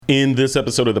In this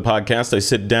episode of the podcast, I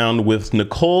sit down with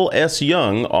Nicole S.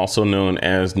 Young, also known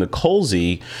as Nicole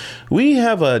Z. We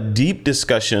have a deep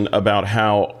discussion about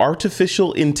how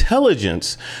artificial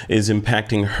intelligence is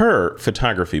impacting her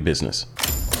photography business.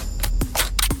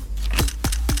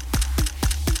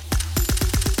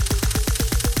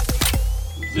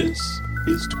 This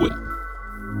is TWIP.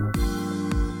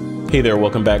 Hey there,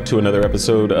 welcome back to another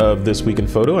episode of This Week in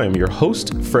Photo. I am your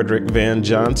host, Frederick Van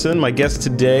Johnson. My guest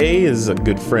today is a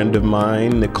good friend of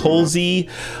mine, Nicole Z,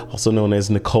 also known as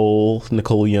Nicole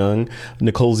Young.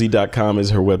 NicoleZ.com is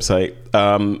her website.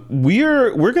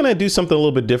 We're going to do something a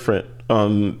little bit different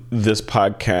on this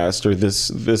podcast or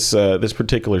this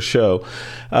particular show.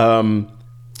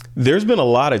 There's been a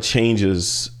lot of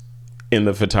changes in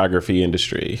the photography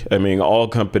industry. I mean, all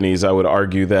companies, I would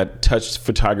argue, that touch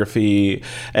photography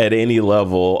at any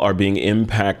level are being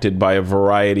impacted by a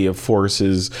variety of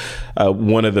forces.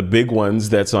 One of the big ones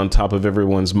that's on top of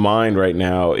everyone's mind right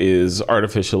now is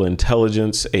artificial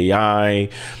intelligence, AI,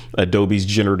 Adobe's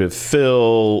generative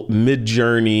fill,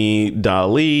 Midjourney,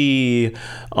 DALL-E,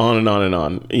 on and on and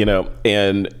on,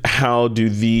 and how do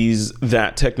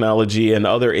that technology and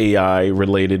other AI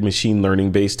related machine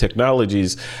learning based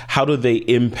technologies, how do they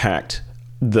impact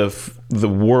the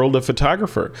world of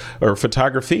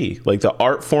photography, like the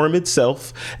art form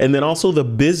itself, and then also the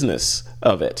business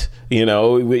of it.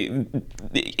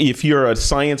 If you're a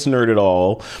science nerd at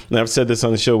all, and I've said this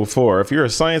on the show before, if you're a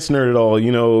science nerd at all,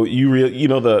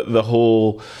 the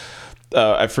whole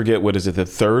I forget, what is it? The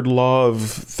third law of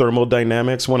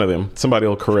thermodynamics, one of them. Somebody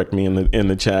will correct me in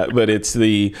the chat, but it's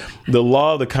the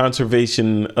law of the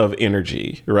conservation of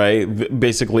energy, right?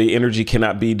 Basically, energy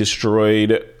cannot be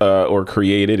destroyed or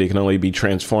created. It can only be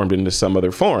transformed into some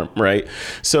other form, right?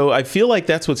 So I feel like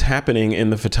that's what's happening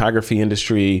in the photography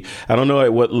industry. I don't know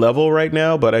at what level right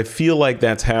now, but I feel like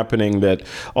that's happening, that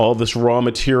all this raw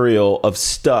material of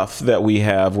stuff that we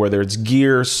have, whether it's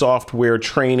gear, software,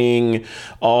 training,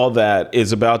 all that,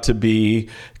 is about to be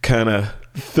kind of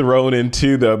thrown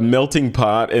into the melting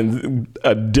pot, and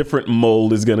a different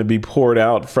mold is going to be poured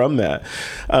out from that.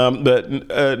 But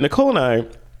Nicole and I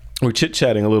were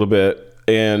chit-chatting a little bit,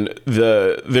 and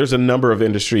there's a number of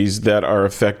industries that are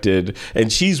affected,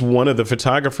 and she's one of the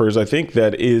photographers, I think,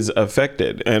 that is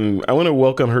affected. And I want to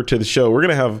welcome her to the show. We're going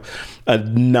to have a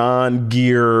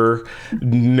non-gear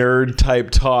nerd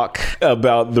type talk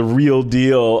about the real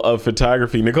deal of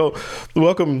photography. Nicole,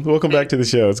 welcome back to the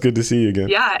show. It's good to see you again.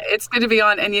 Yeah, it's good to be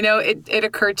on. And it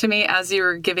occurred to me as you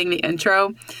were giving the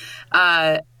intro,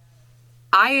 I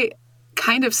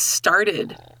kind of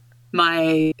started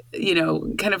my,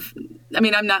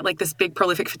 I'm not like this big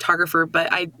prolific photographer,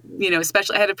 but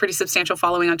especially I had a pretty substantial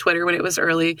following on Twitter when it was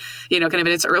early, kind of in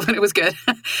its early, when it was good.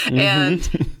 And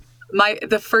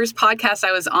the first podcast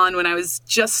I was on when I was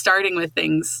just starting with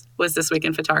things was This Week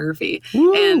in Photography.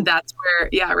 Woo. And that's where,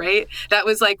 yeah, right. That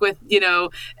was like with, it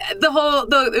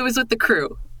was with the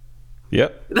crew.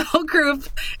 Yep. The whole group.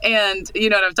 And you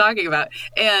know what I'm talking about.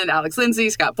 And Alex Lindsay,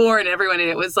 Scott Bourne, and everyone. And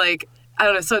it was like, I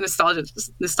don't know, so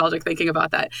nostalgic thinking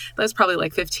about that. That was probably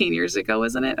like 15 years ago,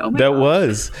 wasn't it? Oh my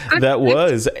gosh. That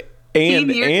was.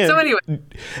 And so anyway,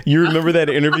 you remember that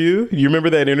interview? You remember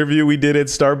that interview we did at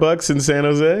Starbucks in San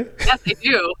Jose? Yes,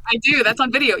 I do. That's on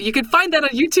video. You can find that on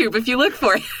YouTube if you look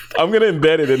for it. I'm going to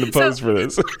embed it in the post for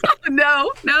this.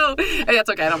 No, that's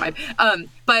okay. I don't mind.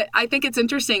 But I think it's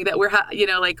interesting that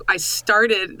I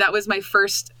started. That was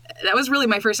really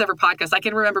my first ever podcast. I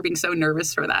can remember being so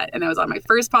nervous for that, and I was on my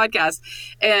first podcast,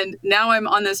 and now I'm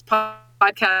on this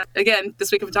podcast again,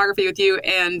 This Week in Photography with you,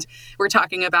 and we're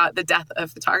talking about the death of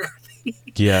photography.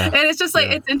 Yeah. And it's just like,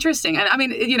 It's interesting. And I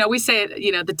mean, we say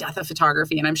it, the death of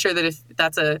photography, and I'm sure that if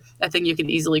that's a thing you can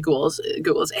easily Google's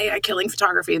AI killing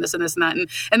photography and this and this and that.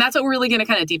 And that's what we're really going to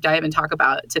kind of deep dive and talk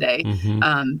about today.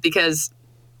 Because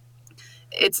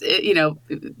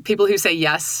people who say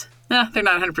yes, they're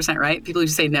not 100% right. People who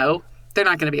say no, they're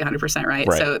not going to be 100% right.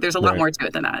 So there's a lot more to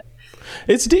it than that.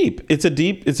 It's deep. It's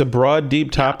a broad,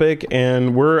 deep topic.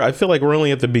 And I feel like we're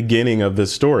only at the beginning of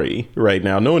this story right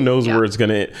now. No one knows where it's going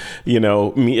to,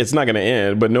 it's not going to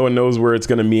end, but no one knows where it's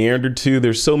going to meander to.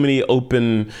 There's so many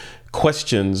open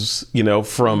questions,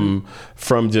 from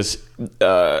just,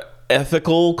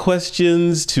 ethical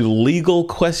questions to legal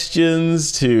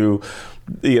questions to,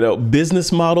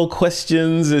 business model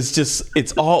questions.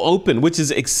 It's all open, which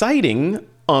is exciting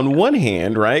on one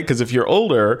hand, right? Because if you're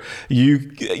older,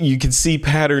 you can see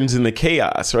patterns in the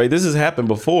chaos, right? This has happened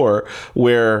before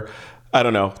where, I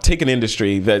don't know, take an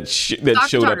industry that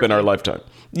showed up in our lifetime.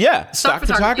 Yeah, stock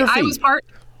photography.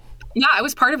 Yeah, I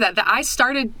was part of that. That I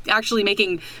started actually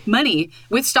making money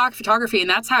with stock photography, and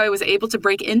that's how I was able to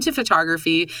break into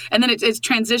photography. And then it's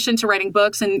transitioned to writing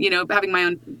books and, having my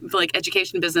own like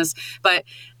education business. But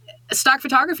stock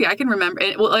photography, I can remember.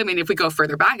 Well, I mean, if we go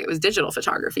further back, it was digital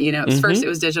photography. First it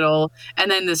was digital, and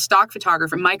then the stock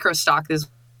photography, micro stock is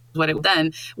what it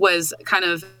then was, kind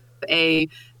of a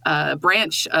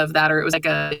branch of that, or it was like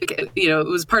it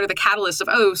was part of the catalyst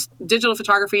of, digital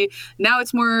photography. Now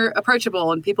it's more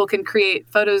approachable and people can create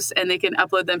photos and they can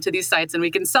upload them to these sites and we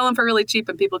can sell them for really cheap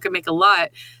and people can make a lot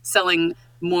selling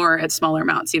more at smaller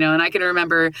amounts, and I can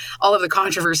remember all of the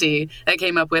controversy that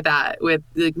came up with that, with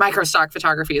the micro stock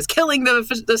photography is killing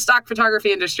the stock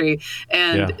photography industry.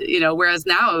 And, whereas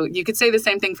now you could say the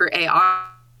same thing for AI.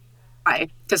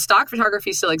 Because stock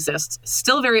photography still exists,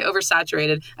 still very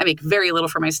oversaturated. I make very little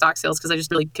for my stock sales because I just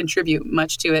really contribute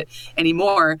much to it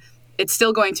anymore. It's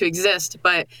still going to exist,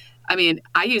 but I mean,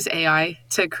 I use AI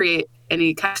to create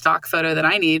any kind of stock photo that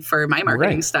I need for my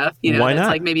marketing stuff. Why not? It's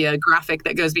like maybe a graphic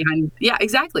that goes behind. Yeah,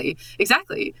 exactly. It's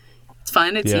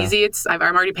fun. It's easy. I'm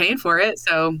already paying for it.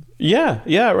 So yeah.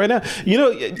 Right now,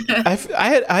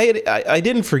 I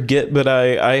didn't forget, but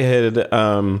I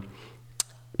had.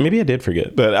 Maybe I did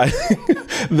forget, but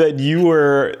that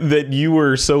you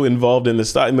were so involved in the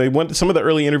stock. And some of the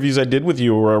early interviews I did with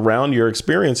you were around your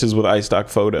experiences with iStock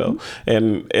Photo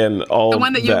and all. The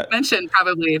one that you mentioned,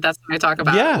 probably that's what I talk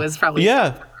about. Was probably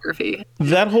photography.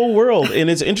 That whole world, and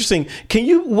it's interesting. Can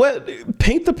you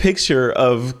paint the picture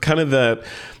of kind of that?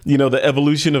 The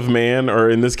evolution of man, or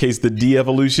in this case, the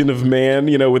de-evolution of man,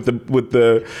 with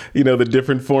the the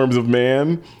different forms of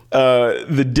man,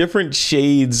 the different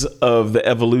shades of the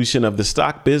evolution of the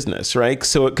stock business, right?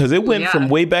 So, because it went from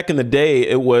way back in the day,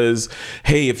 it was,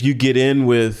 hey, if you get in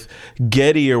with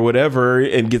Getty or whatever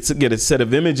and get a set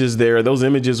of images there, those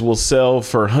images will sell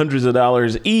for hundreds of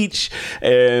dollars each,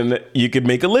 and you could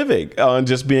make a living on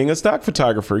just being a stock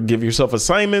photographer. Give yourself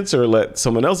assignments or let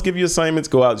someone else give you assignments,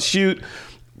 go out and shoot.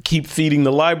 Keep feeding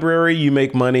the library, you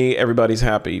make money, everybody's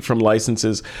happy from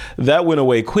licenses. That went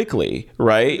away quickly,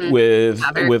 right?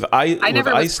 Mm-hmm. I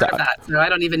never was part of that, so I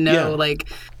don't even know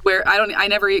I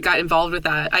never got involved with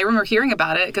that. I remember hearing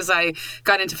about it because I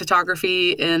got into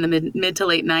photography in the mid to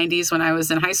late 90s when I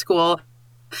was in high school.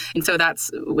 And so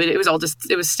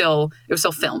it was still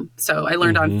film. So I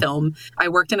learned on film. I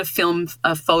worked in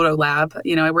a photo lab.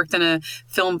 I worked in a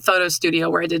film photo studio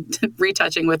where I did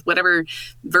retouching with whatever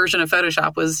version of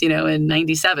Photoshop was, in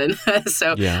 97.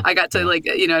 So I got to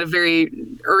at very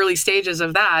early stages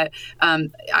of that.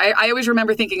 I always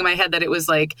remember thinking in my head that it was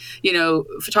like,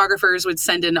 photographers would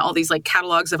send in all these like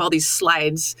catalogs of all these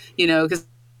slides, because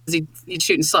you'd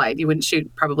shoot and slide. You wouldn't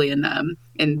shoot probably in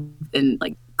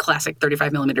like classic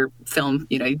 35 millimeter film,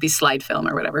 you'd be slide film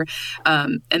or whatever.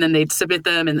 And then they'd submit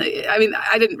them. And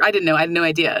I didn't know, I had no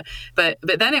idea. But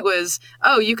then it was,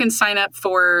 you can sign up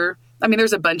for,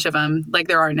 there's a bunch of them like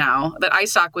there are now, but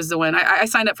iStock was the one. I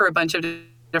signed up for a bunch of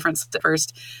different at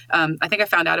first. I think I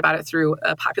found out about it through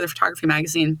a Popular Photography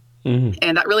magazine. Mm-hmm.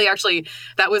 And that really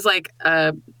that was like,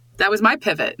 that was my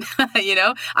pivot.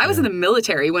 I was in the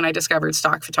military when I discovered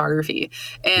stock photography,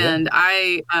 and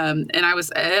I was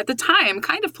at the time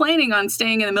kind of planning on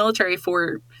staying in the military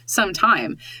for some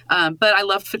time. But I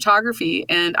loved photography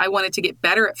and I wanted to get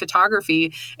better at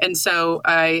photography. And so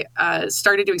I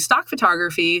started doing stock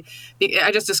photography. I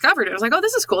just discovered it. I was like,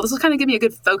 this is cool. This will kind of give me a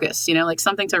good focus, like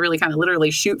something to really kind of literally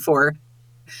shoot for.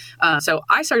 So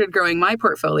I started growing my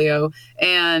portfolio,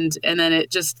 and then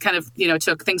it just kind of,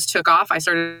 took off. I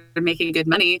started making good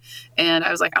money, and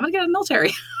I was like, I'm going to get out of the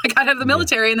military. I got out of the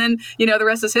military, and then, the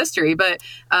rest is history. But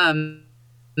then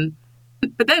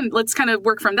let's kind of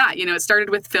work from that. It started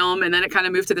with film, and then it kind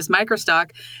of moved to this micro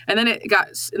stock, and then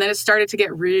it started to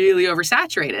get really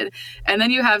oversaturated. And then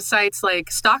you have sites like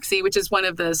Stocksy, which is one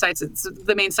of the sites. It's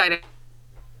the main site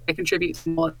I contribute.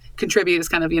 Well, contribute is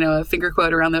kind of, a finger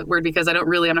quote around the word because I'm not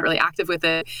really active with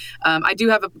it. I do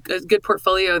have a good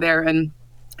portfolio there and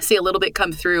see a little bit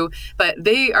come through, but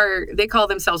they call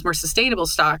themselves more sustainable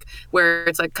stock, where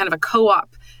it's like kind of a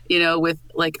co-op, with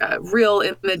like real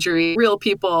imagery, real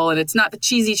people, and it's not the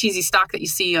cheesy stock that you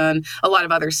see on a lot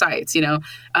of other sites,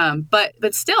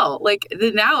 but still, like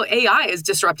now AI is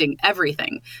disrupting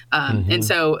everything, and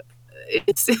so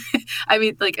it's,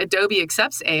 like Adobe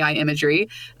accepts AI imagery.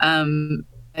 Why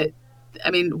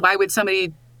would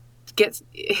somebody get,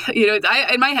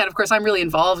 in my head, of course, I'm really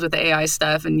involved with the AI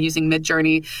stuff and using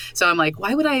Midjourney. So I'm like,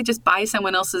 why would I just buy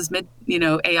someone else's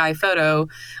AI photo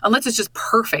unless it's just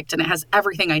perfect and it has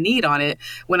everything I need on it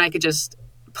when I could just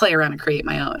play around and create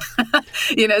my own, So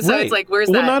It's like, where's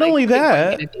that?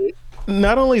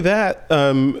 Not only that,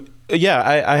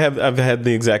 Yeah, I've had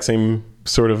the exact same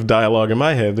sort of dialogue in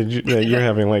my head that you're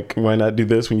having, like, why not do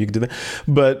this when you can do that?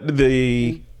 But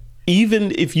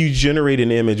even if you generate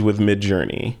an image with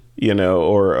Midjourney,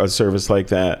 or a service like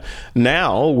that,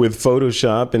 now with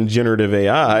Photoshop and generative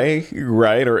AI,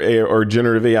 right, or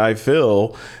generative AI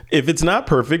fill, if it's not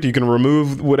perfect, you can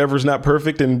remove whatever's not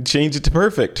perfect and change it to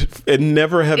perfect, and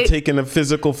never have taken a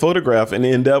physical photograph and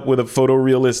end up with a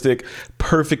photorealistic,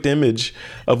 perfect image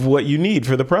of what you need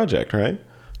for the project, right?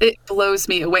 It blows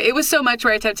me away. It was so much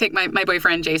where I had to take my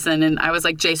boyfriend, Jason, and I was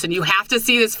like, Jason, you have to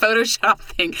see this Photoshop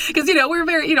thing. Because, we're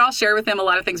very, I'll share with him a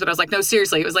lot of things, but I was like, no,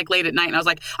 seriously. It was like late at night. And I was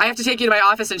like, I have to take you to my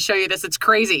office and show you this. It's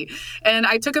crazy. And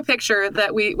I took a picture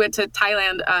that we went to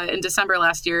Thailand in December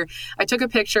last year. I took a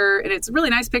picture, and it's a really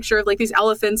nice picture of like these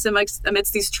elephants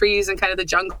amidst these trees and kind of the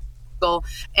jungle.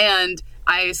 And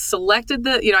I selected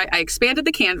I expanded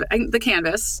the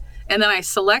canvas, and then I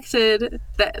selected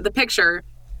the picture,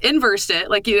 inversed it,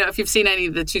 like, if you've seen any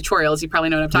of the tutorials, you probably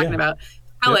know what I'm talking about.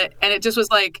 Fill it, and it just was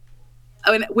like,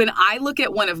 when I look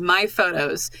at one of my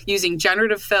photos using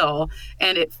generative fill,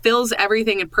 and it fills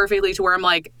everything in perfectly to where I'm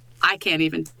like, I can't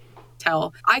even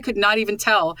tell. I could not even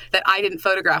tell that I didn't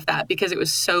photograph that because it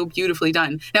was so beautifully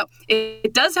done. Now,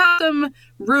 it does have some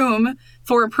room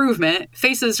for improvement.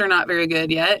 Faces are not very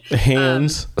good yet.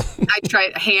 Hands. I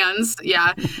tried hands.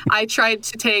 Yeah. I tried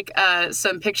to take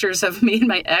some pictures of me and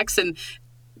my ex and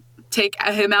take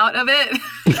him out of it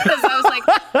because I was like,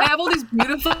 I have all these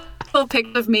beautiful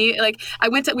pictures of me. Like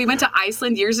we went to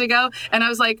Iceland years ago, and I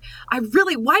was like,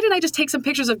 why didn't I just take some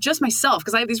pictures of just myself?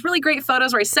 Because I have these really great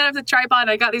photos where I set up the tripod and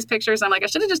I got these pictures. And I'm like, I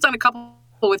should have just done a couple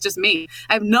with just me.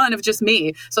 I have none of just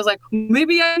me. So I was like,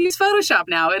 maybe I use Photoshop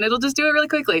now and it'll just do it really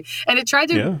quickly. And it tried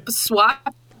to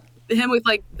swap him with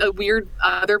like a weird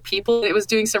other people. It was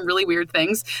doing some really weird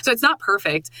things. So it's not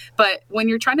perfect, but when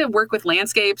you're trying to work with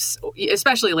landscapes,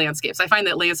 especially landscapes, I find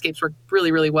that landscapes work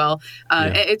really, really well.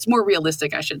 It's more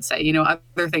realistic, I should say,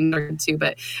 other things are good too,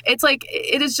 but it's like,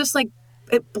 it is just like,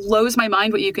 it blows my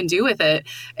mind what you can do with it.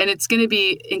 And it's going to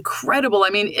be incredible. I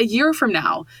mean, a year from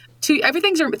now,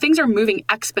 things are moving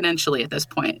exponentially at this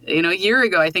point. A year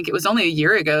ago, I think it was only a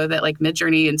year ago that like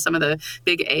Midjourney and some of the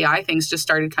big AI things just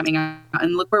started coming out,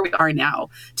 and look where we are now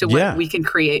to what we can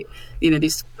create.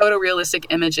 These photorealistic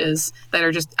images that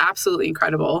are just absolutely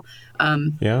incredible.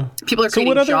 People are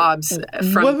creating jobs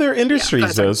from what other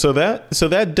industries though. So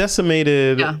that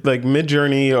decimated like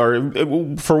Midjourney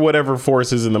or for whatever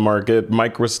forces in the market,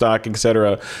 microstock,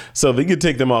 etc. So they could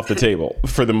take them off the table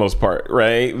for the most part,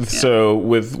 right? Yeah. So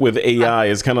with AI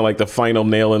is kind of like the final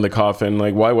nail in the coffin.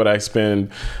 Like, why would I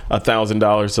spend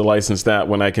 $1,000 to license that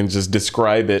when I can just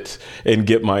describe it and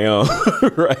get my own,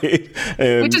 right?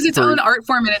 And which is its own art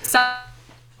form in itself.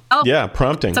 Yeah,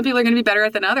 prompting. Some people are going to be better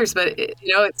at than others, but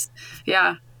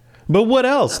But what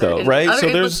else though, right? So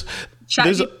there's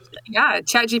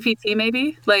ChatGPT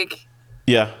maybe, like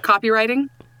copywriting.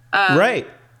 Right.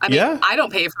 I mean, I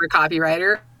don't pay for a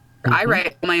copywriter. Mm-hmm. I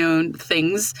write my own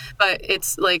things, but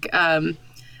it's like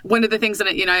one of the things that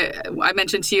I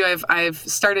mentioned to you, I've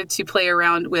started to play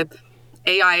around with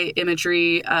AI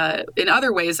imagery in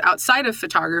other ways outside of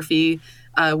photography.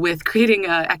 With creating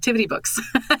activity books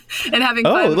and having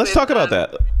fun. Oh, let's talk about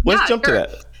that. Let's jump to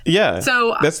that. Yeah.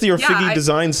 So that's your Figgy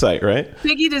design site, right?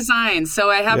 Figgy Design. So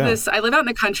I have this. I live out in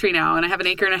the country now, and I have an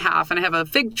acre and a half, and I have a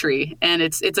fig tree, and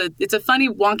it's a funny,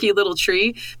 wonky little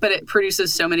tree, but it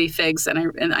produces so many figs,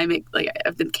 and I make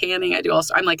I've been canning. I do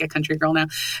also. I'm like a country girl now,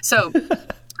 so.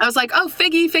 I was like, oh,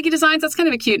 Figgy Designs. That's kind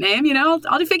of a cute name, I'll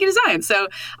do Figgy Design. So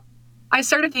I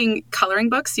started making coloring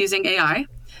books using AI.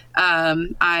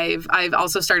 I've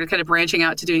also started kind of branching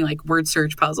out to doing like word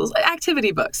search puzzles,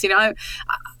 activity books.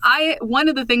 I one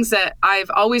of the things that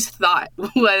I've always thought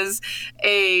was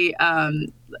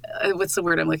what's the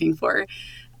word I'm looking for?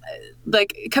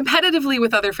 Like competitively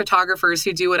with other photographers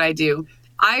who do what I do.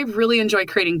 I really enjoy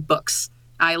creating books.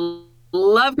 I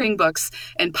love creating books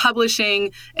and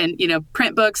publishing and,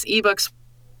 print books, ebooks,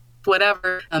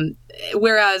 whatever.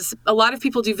 Whereas a lot of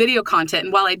people do video content.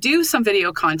 And while I do some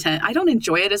video content, I don't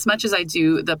enjoy it as much as I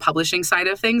do the publishing side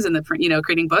of things and the,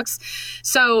 creating books.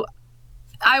 So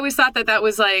I always thought that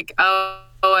was like,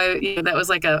 that was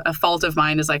like a fault of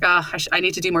mine, is like, I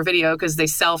need to do more video because they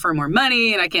sell for more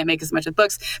money and I can't make as much with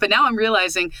books. But now I'm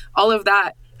realizing all of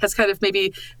that has kind of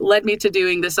maybe led me to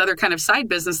doing this other kind of side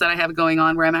business that I have going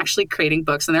on where I'm actually creating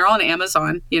books, and they're all on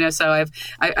Amazon, so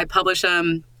I publish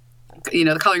them.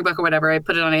 the coloring book or whatever. I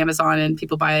put it on Amazon and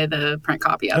people buy the print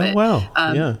copy of it. Oh,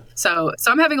 wow. Yeah. So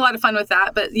I'm having a lot of fun with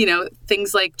that. But,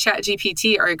 things like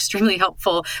ChatGPT are extremely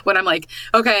helpful when I'm like,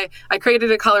 okay, I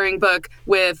created a coloring book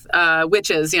with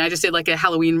witches. I just did like a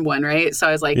Halloween one, right? So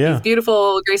I was like, these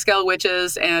beautiful grayscale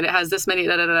witches, and it has this many,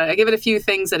 I give it a few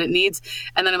things that it needs.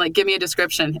 And then I'm like, give me a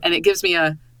description. And it gives me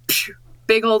a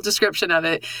big old description of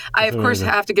it. I, of course,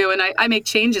 have to go and I make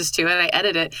changes to it. I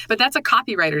edit it. But that's a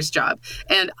copywriter's job.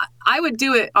 And I would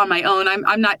do it on my own.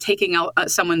 I'm not taking out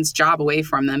someone's job away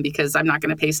from them because I'm not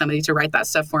going to pay somebody to write that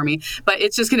stuff for me. But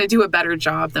it's just going to do a better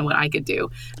job than what I could do.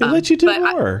 It lets you do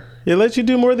more. It lets you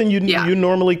do more than you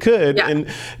normally could. Yeah. And,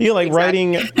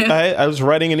 writing, I was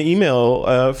writing an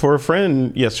email for a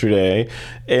friend yesterday,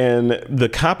 and the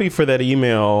copy for that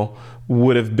email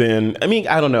would have been,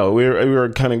 I don't know. We were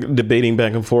kind of debating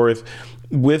back and forth.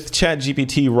 With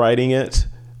ChatGPT writing it,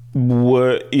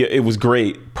 it was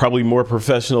great. Probably more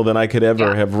professional than I could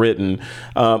ever have written.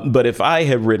 But if I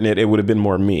had written it, it would have been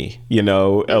more me,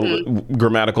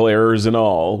 grammatical errors and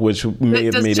all, which may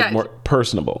have made it more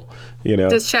personable.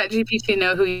 Does ChatGPT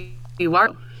know who you are?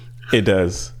 It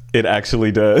does. It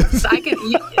actually does.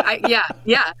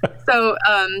 Yeah. So,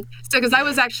 because I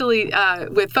was actually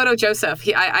with Photo Joseph,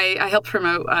 I helped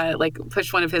promote,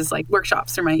 push one of his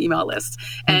workshops through my email list,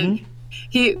 and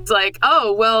he's like,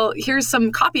 "Oh, well, here's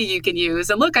some copy you can use,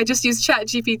 and look, I just used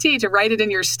ChatGPT to write it in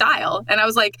your style." And I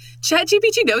was like,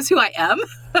 "ChatGPT knows who I am."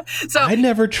 So I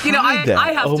never tried that.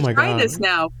 I have to try this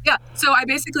now. Yeah. So I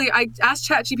asked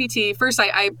ChatGPT first.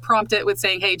 I prompt it with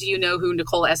saying, "Hey, do you know who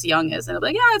Nicole S. Young is?" And it'll be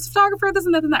like, "Yeah, it's a photographer, this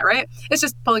and that and that." Right? It's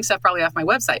just pulling stuff probably off my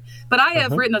website. But I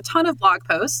have written a ton of blog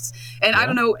posts, and I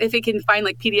don't know if it can find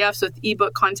PDFs with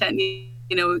ebook content,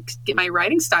 get my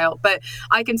writing style. But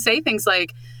I can say things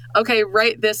like, okay,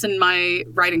 write this in my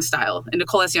writing style, in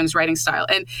Nicole S. Young's writing style.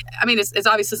 And it's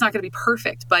obviously it's not going to be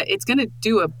perfect, but it's going to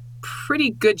do a pretty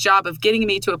good job of getting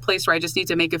me to a place where I just need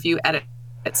to make a few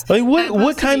edits.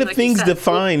 What kind of things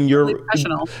define your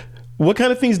professional? What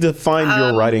kind of things define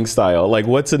your writing style?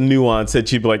 What's a nuance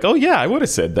that you'd be like, oh yeah, I would have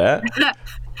said that?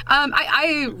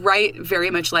 I write very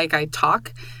much like I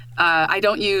talk. I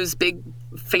don't use big,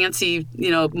 fancy,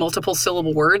 multiple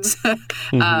syllable words.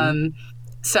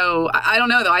 So I don't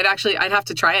know though. I'd have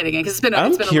to try it again because it's been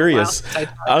I'm curious.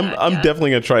 I'm definitely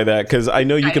gonna try that because I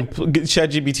know you can get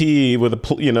ChatGPT with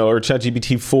or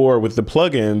ChatGPT 4 with the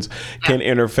plugins can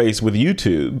interface with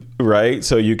YouTube, right?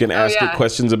 So you can ask it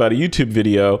questions about a YouTube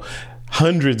video.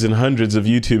 Hundreds and hundreds of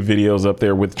YouTube videos up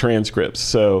there with transcripts.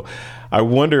 So I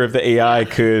wonder if the AI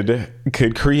could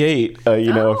create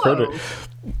a further.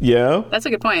 Yeah, that's a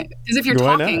good point. Because if you're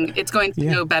talking, it's going to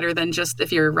go better than just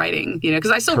if you're writing. Because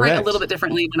I still write a little bit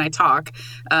differently when I talk.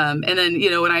 And then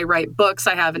when I write books,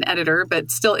 I have an editor, but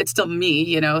it's still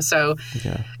me. So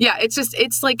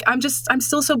it's like I'm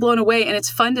still so blown away, and it's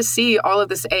fun to see all of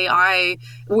this AI.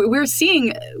 We're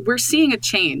seeing a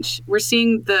change. We're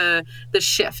seeing the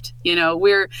shift. And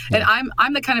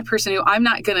I'm the kind of person who I'm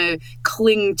not going to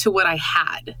cling to what I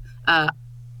had.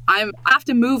 I have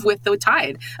to move with the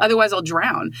tide. Otherwise, I'll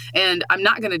drown. And I'm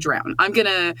not going to drown. I'm going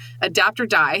to adapt or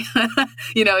die.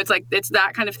 It's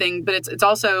that kind of thing. But it's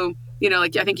also, I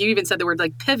think you even said the word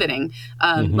pivoting.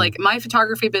 My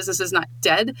photography business is not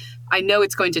dead. I know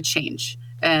it's going to change.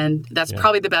 And that's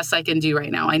probably the best I can do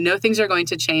right now. I know things are going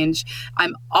to change.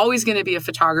 I'm always going to be a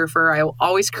photographer. I will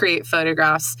always create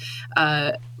photographs.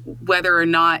 Whether or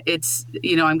not it's,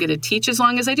 I'm going to teach as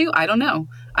long as I do, I don't know.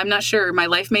 I'm not sure. My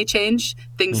life may change.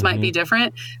 Things might be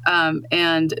different.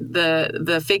 And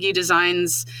the Figgy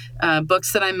Designs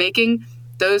books that I'm making,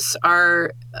 those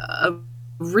are I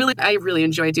really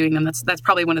enjoy doing them. That's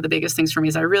probably one of the biggest things for me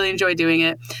is I really enjoy doing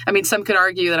it. Some could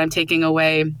argue that I'm taking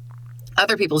away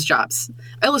other people's jobs,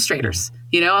 illustrators.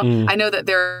 I know that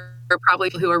there are probably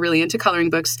people who are really into coloring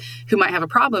books who might have a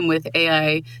problem with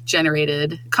AI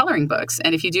generated coloring books.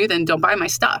 And if you do, then don't buy my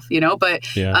stuff, but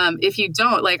if you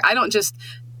don't, I don't just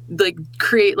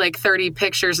create 30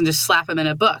 pictures and just slap them in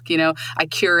a book. I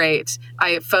curate,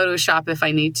 I Photoshop if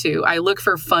I need to. I look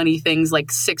for funny things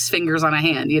like 6 fingers on a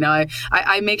hand.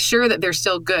 I make sure that they're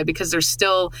still good because there's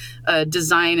still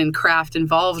design and craft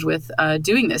involved with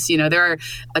doing this. There are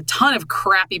a ton of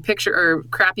crappy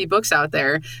books out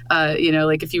there.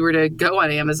 If you were to go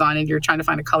on Amazon and you're trying to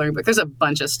find a coloring book, there's a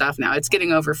bunch of stuff now. It's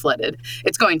getting over flooded.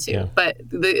 It's going to, but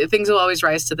the things will always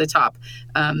rise to the top.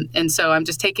 And so I'm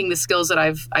just taking the skills that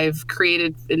I've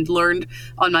created and learned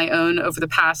on my own over the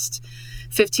past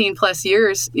 15 plus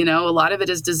years. A lot of it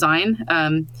is design.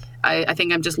 I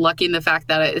think I'm just lucky in the fact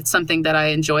that it's something that I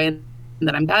enjoy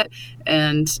that I'm at.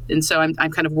 And so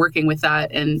I'm kind of working with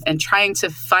that and trying to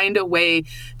find a way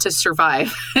to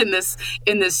survive in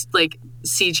this like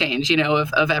sea change,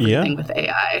 of everything with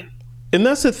AI. And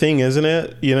that's the thing, isn't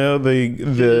it?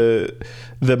 The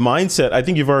mindset, I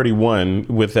think you've already won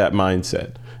with that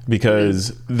mindset,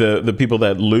 because the people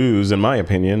that lose, in my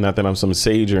opinion, not that I'm some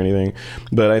sage or anything,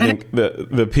 but I think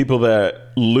the people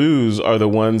that lose are the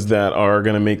ones that are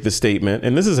going to make the statement.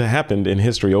 And this has happened in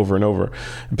history over and over.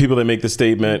 People that make the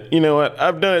statement, you know what,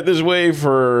 I've done it this way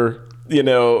for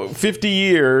 50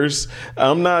 years.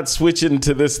 I'm not switching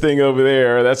to this thing over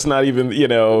there. That's not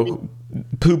even,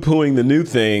 poo-pooing the new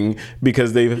thing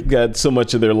because they've got so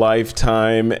much of their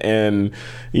lifetime and,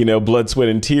 blood, sweat,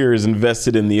 and tears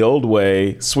invested in the old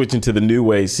way. Switching to the new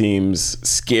way seems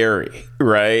scary,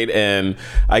 right? And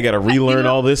I got to relearn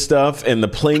all this stuff. And the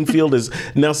playing field is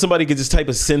now somebody could just type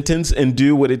a sentence and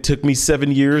do what it took me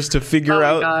 7 years to figure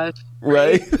out. God.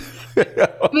 Right?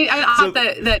 I mean, I thought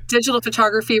that digital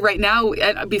photography right now,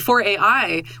 before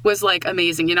AI, was like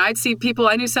amazing. I'd see people.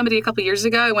 I knew somebody a couple years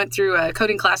ago. I went through a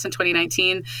coding class in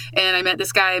 2019, and I met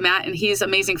this guy, Matt, and he's an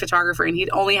amazing photographer. And he'd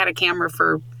only had a camera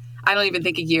for, I don't even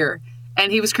think, a year.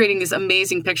 And he was creating these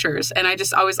amazing pictures. And I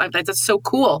just always thought, that's so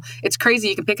cool. It's crazy.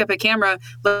 You can pick up a camera,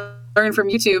 learn from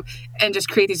YouTube, and just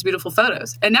create these beautiful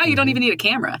photos. And now you don't even need a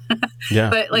camera. Yeah,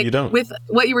 but like with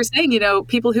what you were saying,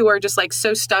 people who are just like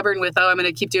so stubborn with, I'm going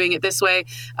to keep doing it this way.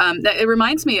 That it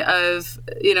reminds me of,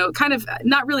 kind of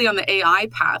not really on the AI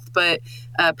path, but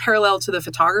parallel to the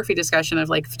photography discussion of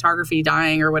like photography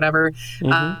dying or whatever.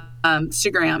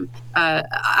 Instagram.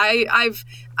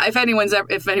 If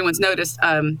anyone's noticed,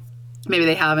 maybe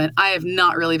they haven't. I have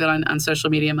not really been on social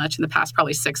media much in the past,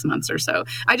 probably 6 months or so.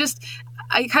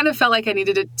 I kind of felt like I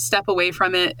needed to step away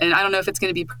from it, and I don't know if it's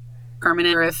going to be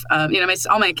permanent or if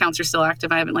all my accounts are still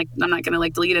active. I'm not going to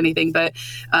like delete anything, but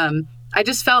I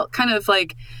just felt kind of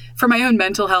like, for my own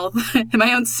mental health and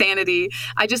my own sanity,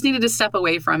 I just needed to step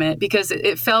away from it, because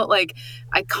it felt like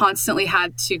I constantly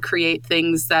had to create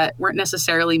things that weren't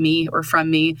necessarily me or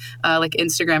from me, like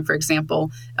Instagram, for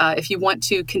example. If you want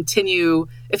to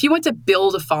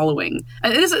build a following,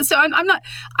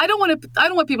 I don't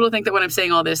want people to think that when I'm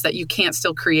saying all this that you can't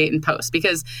still create and post,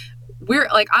 because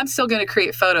I'm still going to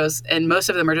create photos, and most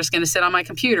of them are just going to sit on my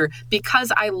computer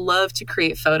because I love to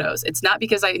create photos. It's not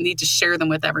because I need to share them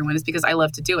with everyone. It's because I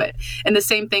love to do it. And the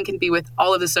same thing can be with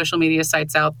all of the social media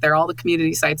sites out there, all the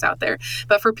community sites out there.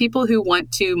 But for people who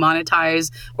want to monetize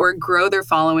or grow their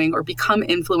following or become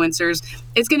influencers,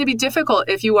 it's going to be difficult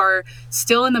if you are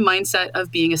still in the mindset of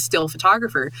being a still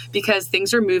photographer, because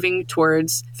things are moving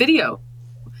towards video,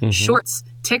 shorts,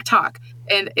 TikTok.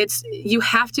 And you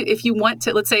have to, if you want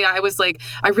to, let's say I was like,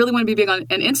 I really want to be big on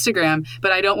Instagram,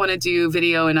 but I don't want to do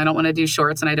video, and I don't want to do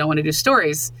shorts, and I don't want to do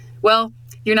stories. Well,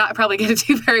 you're not probably going to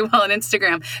do very well on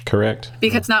Instagram. Correct.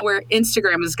 Because it's not where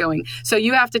Instagram is going. So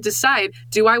you have to decide,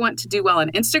 do I want to do well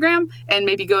on Instagram and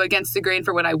maybe go against the grain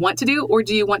for what I want to do? Or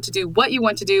do you want to do what you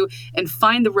want to do and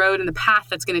find the road and the path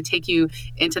that's going to take you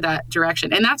into that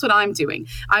direction? And that's what I'm doing.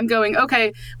 I'm going,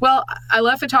 okay, well, I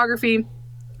love photography.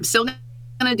 I'm still going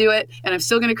to do it, and I'm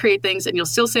still going to create things, and you'll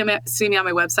still see me on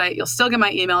my website. You'll still get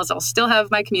my emails. I'll still have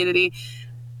my community,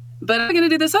 but I'm going to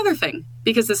do this other thing,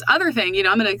 because this other thing,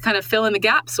 I'm going to kind of fill in the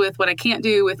gaps with what I can't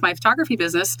do with my photography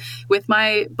business, with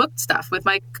my book stuff, with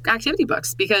my activity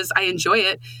books, because I enjoy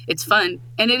it. It's fun,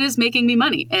 and it is making me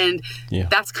money. And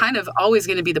that's kind of always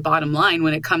going to be the bottom line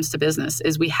when it comes to business,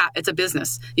 is it's a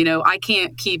business. I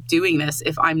can't keep doing this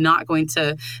if I'm not going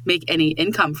to make any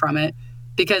income from it,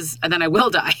 because then I will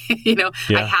die.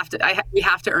 We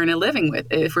have to earn a living with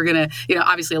it if we're going to,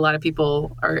 obviously a lot of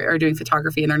people are doing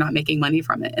photography and they're not making money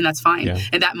from it, and that's fine. Yeah.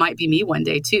 And that might be me one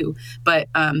day too. But,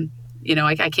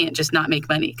 I can't just not make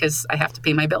money, because I have to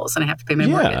pay my bills and I have to pay my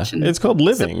mortgage. And it's called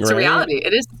living, it's right? It's a reality.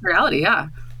 It is a reality. Yeah.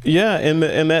 Yeah.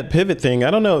 And that pivot thing,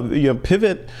 I don't know,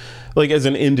 pivot, like as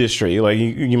an industry, like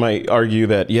you might argue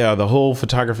that, the whole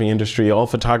photography industry, all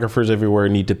photographers everywhere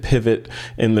need to pivot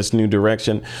in this new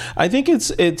direction. I think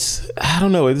it's I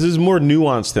don't know, this is more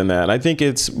nuanced than that. I think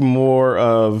it's more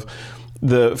of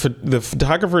the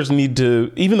photographers need to,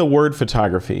 even the word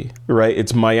photography, right?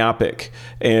 It's myopic,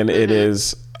 and it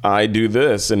is, I do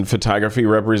this, and photography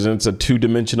represents a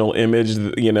two-dimensional image,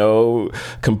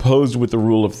 composed with the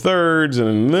rule of thirds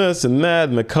and this and that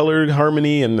and the color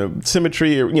harmony and the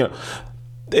symmetry,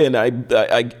 and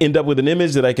I end up with an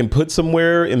image that I can put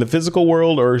somewhere in the physical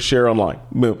world or share online.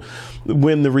 Boom.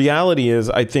 When the reality is,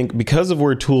 I think because of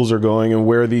where tools are going and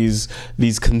where these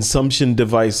consumption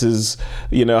devices,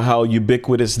 how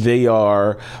ubiquitous they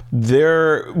are,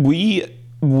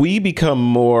 we become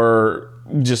more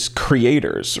just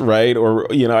creators, right?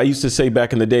 Or, I used to say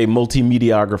back in the day,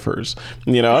 multimediagraphers.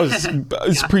 I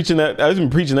was preaching that. I've been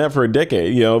preaching that for a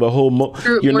decade. The whole more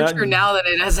true now than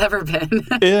it has ever been.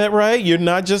 Yeah, right. You're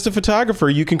not just a photographer.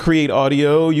 You can create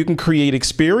audio. You can create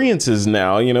experiences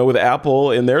now. With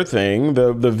Apple and their thing,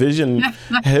 the Vision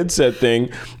headset thing,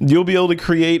 you'll be able to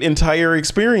create entire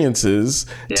experiences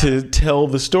to tell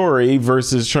the story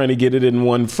versus trying to get it in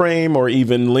one frame or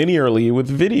even linearly with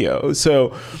video.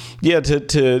 So, yeah,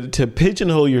 to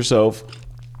pigeonhole yourself.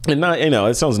 And not,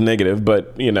 it sounds negative,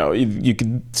 but, you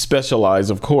can specialize,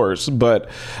 of course. But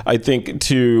I think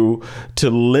to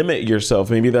limit yourself,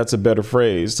 maybe that's a better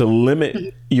phrase, to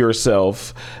limit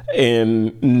yourself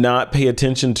and not pay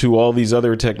attention to all these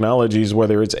other technologies,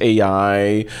 whether it's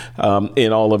AI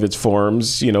in all of its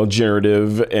forms,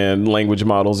 generative and language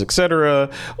models, etc.,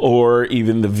 or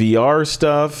even the VR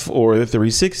stuff or the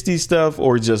 360 stuff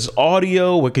or just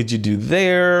audio. What could you do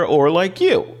there? Or like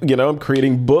I'm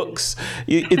creating books.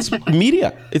 It's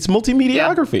media. It's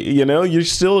multimediography. You're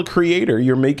still a creator.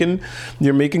 You're making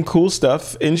cool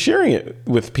stuff and sharing it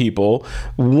with people.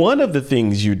 One of the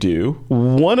things you do,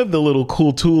 one of the little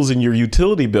cool tools in your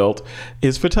utility belt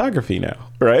is photography now,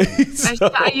 right?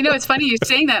 It's funny you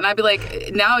saying that, and I'd be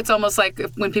like, now it's almost like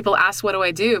when people ask, "What do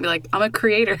I do?" I'd be like, "I'm a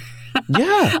creator."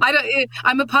 Yeah.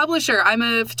 I'm a publisher. I'm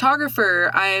a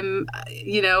photographer. I'm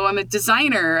a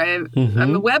designer. I'm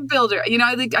a web builder.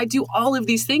 I do all of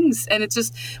these things. And it's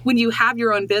just when you have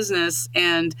your own business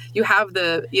and you have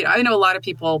I know a lot of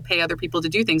people pay other people to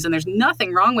do things, and there's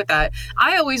nothing wrong with that.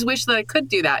 I always wish that I could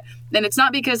do that. And it's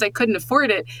not because I couldn't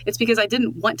afford it. It's because I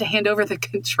didn't want to hand over the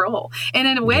control. And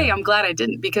in a way, I'm glad I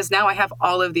didn't, because now I have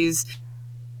all of these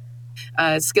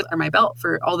skill under my belt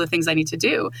for all the things I need to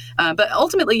do. But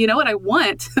ultimately, you know what I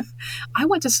want? I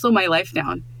want to slow my life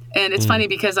down. And it's funny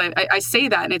because I say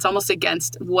that, and it's almost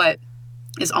against what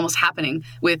is almost happening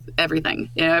with everything.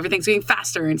 Everything's getting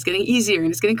faster and it's getting easier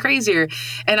and it's getting crazier.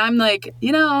 And I'm like,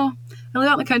 I live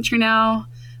out in the country now.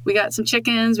 We got some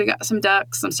chickens, we got some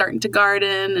ducks. I'm starting to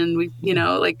garden, and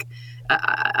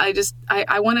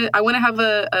I want to have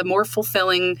a more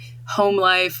fulfilling home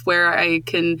life where I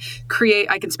can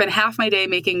spend half my day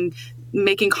making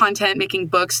content, making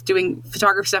books, doing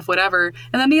photography stuff, whatever.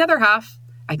 And then the other half,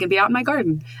 I can be out in my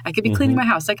garden. I could be cleaning my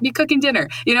house. I could be cooking dinner.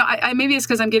 I maybe it's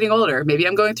because I'm getting older. Maybe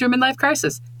I'm going through a midlife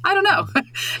crisis. I don't know.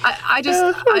 I'm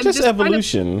just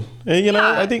evolution.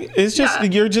 I think it's just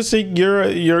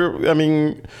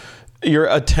you're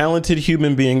a talented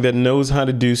human being that knows how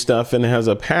to do stuff and has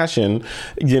a passion.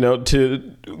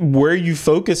 To where you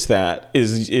focus that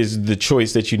is the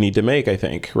choice that you need to make, I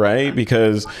think, right?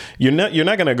 Because you're not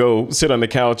going to go sit on the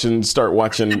couch and start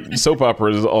watching soap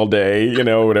operas all day,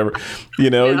 whatever. I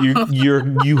know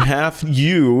you have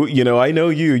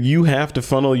to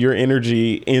funnel your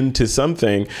energy into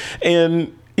something.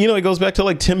 And it goes back to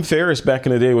like Tim Ferriss back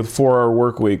in the day with 4-Hour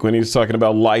Workweek when he was talking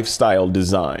about lifestyle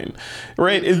design,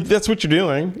 right? That's what you're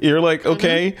doing. You're like,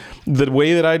 okay, the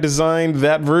way that I designed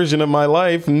that version of my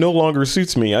life no longer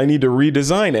suits me. I need to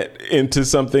redesign it into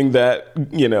something that,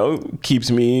 keeps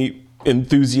me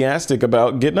enthusiastic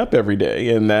about getting up every day.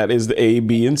 And that is the A,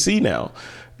 B, and C now.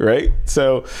 Right.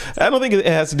 So I don't think it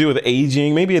has to do with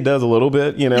aging. Maybe it does a little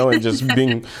bit, and just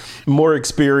being more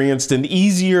experienced and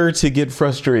easier to get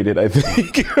frustrated, I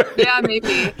think. Yeah,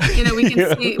 maybe.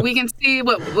 We can see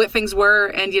what things were.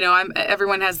 And,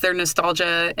 everyone has their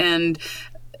nostalgia and,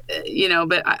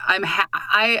 but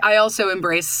I also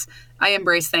embrace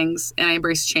things, and I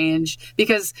embrace change,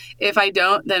 because if I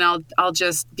don't, then I'll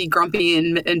just be grumpy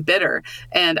and bitter.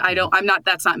 And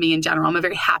that's not me in general. I'm a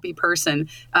very happy person.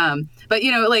 But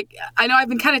I know I've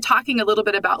been kind of talking a little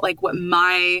bit about like what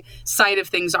my side of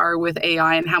things are with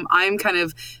AI and how I'm kind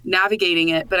of navigating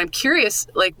it. But I'm curious,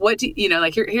 like, what do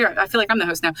here, I feel like I'm the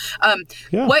host now.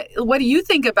 What do you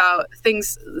think about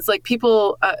things like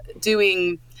people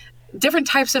doing different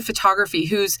types of photography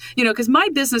because my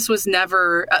business was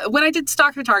never, when I did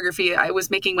stock photography, I was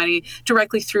making money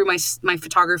directly through my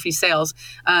photography sales.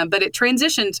 But it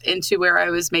transitioned into where I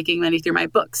was making money through my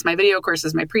books, my video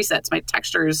courses, my presets, my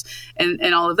textures,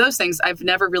 and all of those things. I've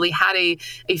never really had a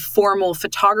formal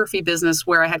photography business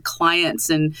where I had clients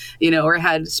and, or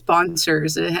had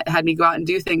sponsors that had me go out and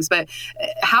do things. But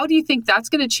how do you think that's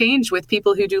going to change with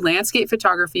people who do landscape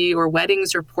photography or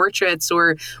weddings or portraits,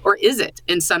 or is it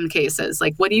in some cases?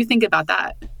 Like, what do you think about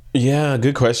that? Yeah,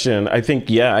 good question. I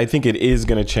think it is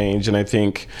going to change. And I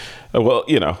think,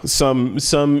 some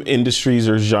industries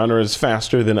or genres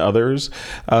faster than others.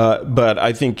 But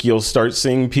I think you'll start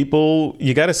seeing people,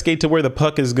 you got to skate to where the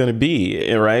puck is going to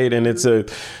be. Right. And it's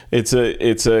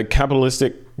a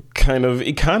capitalistic kind of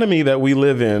economy that we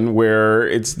live in,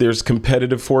 where there's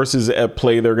competitive forces at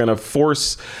play. They're going to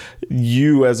force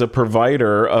you as a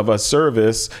provider of a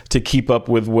service to keep up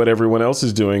with what everyone else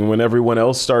is doing. When everyone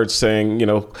else starts saying,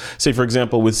 say for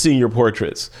example with senior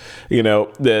portraits,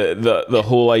 the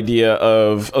whole idea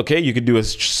of, okay, you could do a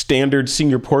standard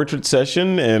senior portrait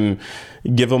session and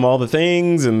give them all the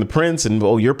things and the prints, and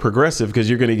you're progressive because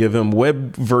you're going to give them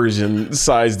web version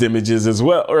sized images as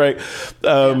well, right?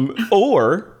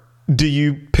 Or do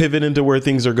you pivot into where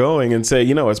things are going and say,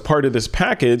 as part of this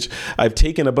package, I've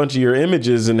taken a bunch of your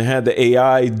images and had the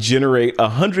AI generate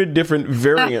 100 different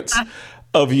variants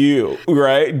of you,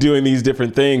 right? Doing these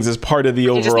different things as part of the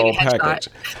overall package.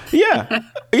 Yeah.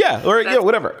 Or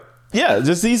whatever. Yeah.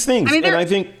 Just these things. I mean, and I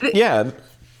think, go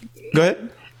ahead.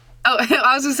 Oh,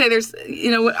 I was going to say there's,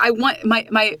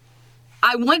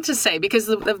 I want to say, because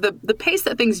of the pace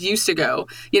that things used to go,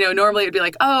 normally it'd be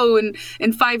like,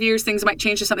 in 5 years, things might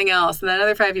change to something else. And then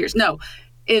another 5 years. No,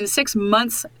 in 6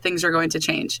 months, things are going to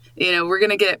change. We're going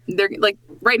to get there. Like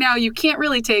right now, you can't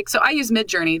really so I use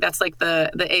Midjourney. That's like the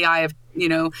AI of,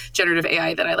 generative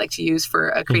AI that I like to use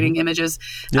for creating images.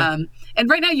 Yeah. And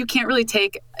right now you can't really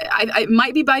it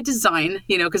might be by design,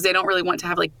 because they don't really want to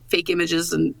have like fake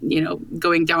images and,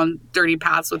 going down dirty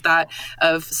paths with that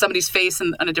of somebody's face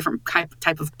and on a different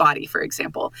type of body, for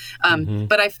example.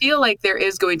 But I feel like there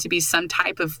is going to be some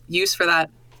type of use for that.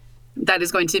 That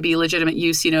is going to be legitimate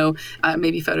use,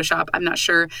 maybe Photoshop. I'm not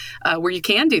sure where you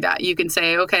can do that. You can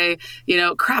say, okay,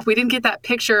 crap, we didn't get that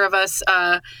picture of us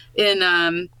in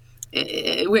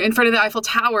front of the Eiffel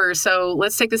Tower. So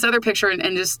let's take this other picture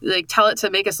and just like tell it to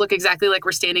make us look exactly like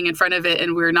we're standing in front of it.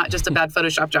 And we're not just a bad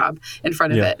Photoshop job in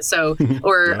front of it. So,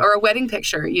 or a wedding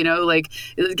picture, like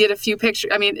get a few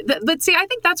pictures. I mean, but see, I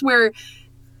think that's where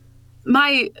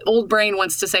my old brain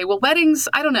wants to say, well, weddings,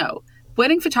 I don't know.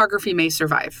 Wedding photography may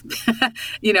survive.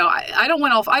 I don't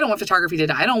want photography to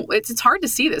die. It's hard to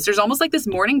see this. There's almost like this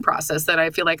mourning process that I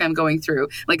feel like I'm going through,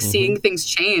 like seeing things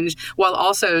change while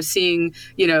also seeing,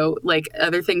 like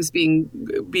other things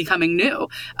becoming new.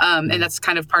 And that's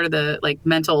kind of part of the like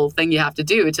mental thing you have to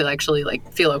do to actually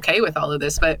like feel okay with all of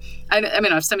this. But I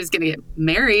mean, if somebody's going to get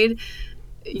married,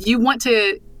 you want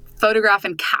to photograph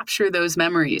and capture those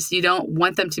memories. You don't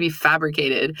want them to be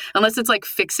fabricated unless it's like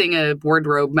fixing a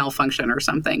wardrobe malfunction or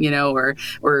something, or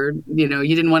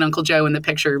you didn't want Uncle Joe in the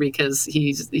picture because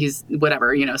he's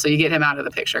whatever, so you get him out of the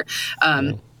picture.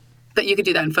 But you could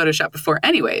do that in Photoshop before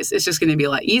anyways. It's just going to be a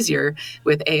lot easier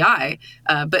with AI.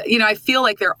 But, I feel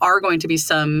like there are going to be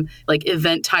some like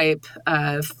event type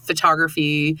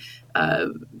photography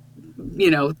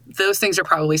those things are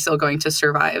probably still going to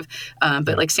survive.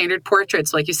 But like standard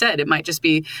portraits, like you said, it might just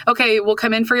be, okay, we'll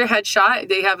come in for your headshot.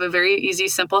 They have a very easy,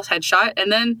 simple headshot.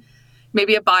 And then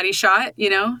maybe a body shot,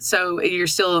 so you're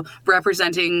still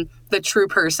representing the true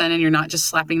person and you're not just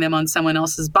slapping them on someone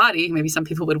else's body. Maybe some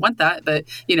people would want that, but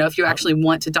if you actually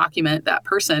want to document that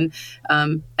person,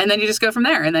 and then you just go from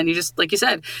there. And then you just, like you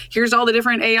said, here's all the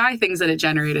different AI things that it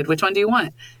generated. Which one do you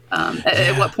want?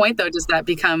 At what point though, does that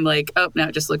become like, oh no,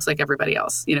 it just looks like everybody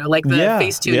else, like the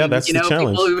face tuning, that's the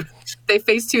challenge. People who they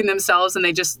face tune themselves and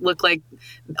they just look like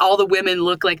all the women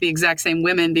look like the exact same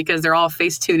women because they're all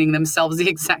face tuning themselves the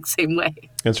exact same way.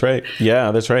 That's right.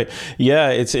 Yeah, that's right. Yeah.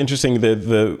 It's interesting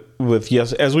that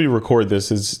as we record this,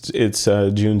 it's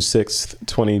June 6th,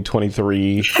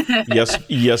 2023.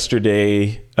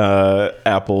 Yesterday,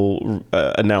 Apple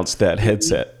announced that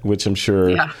headset, which I'm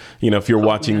sure, if you're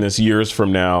watching this years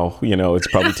from now, it's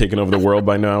probably taken over the world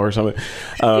by now or something.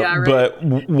 Right. But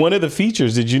one of the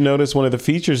features, did you notice one of the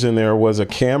features in there was a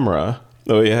camera?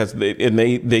 Oh, it has, and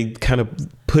they kind of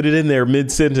put it in there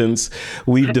mid-sentence.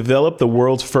 We've developed the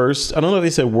world's first, I don't know if they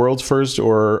said world's first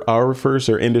or our first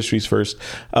or industry's first,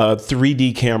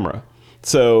 3D camera.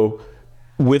 So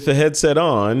with the headset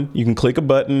on, you can click a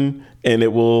button and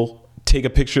it will take a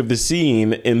picture of the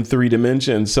scene in 3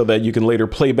 dimensions so that you can later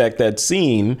play back that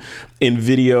scene in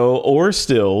video or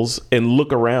stills and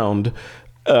look around.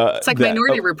 It's like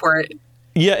Minority Report.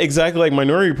 Yeah, exactly like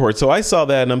Minority Report. So I saw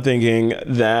that and I'm thinking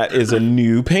that is a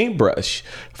new paintbrush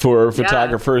for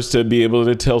photographers to be able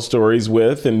to tell stories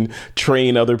with and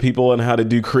train other people on how to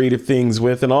do creative things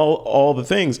with and all the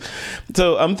things.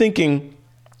 So I'm thinking,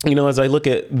 as I look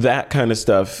at that kind of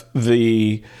stuff,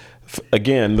 the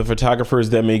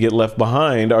photographers that may get left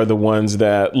behind are the ones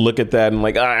that look at that and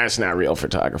like, it's not real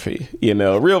photography.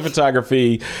 Real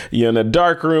photography, you're in a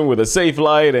dark room with a safe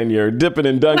light and you're dipping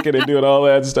and dunking and doing all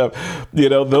that stuff.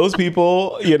 Those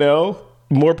people,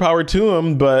 more power to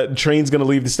him, but train's going to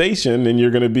leave the station and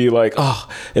you're going to be like, oh,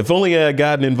 if only I had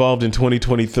gotten involved in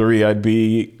 2023, I'd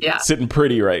be sitting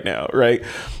pretty right now. Right.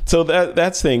 So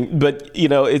that's thing. But, you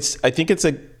know, I think it's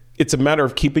a matter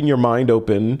of keeping your mind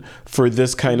open for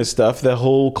this kind of stuff. The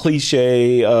whole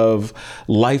cliche of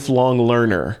lifelong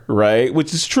learner, right?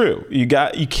 Which is true. You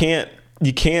can't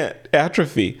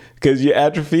atrophy, because your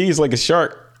atrophy is like a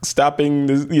shark stopping,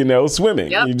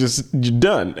 swimming. Yep. You're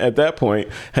done at that point.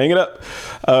 Hang it up.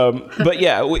 But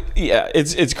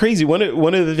it's crazy. One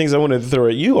of the things I wanted to throw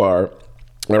at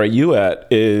you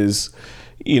is,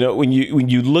 you know, when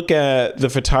you look at the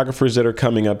photographers that are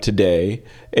coming up today,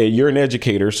 and you're an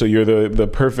educator, so you're one of the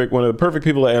perfect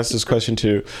people to ask this question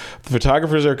to. The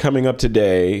photographers are coming up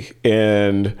today,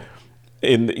 and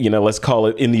let's call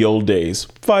it in the old days,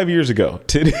 5 years ago,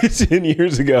 10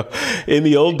 years ago. In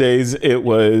the old days, it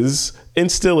was,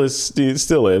 and still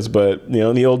is, but, you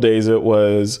know, in the old days, it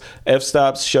was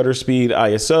f-stops, shutter speed,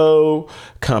 ISO,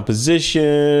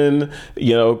 composition,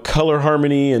 you know, color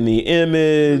harmony in the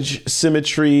image,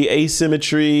 symmetry,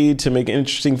 asymmetry to make an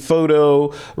interesting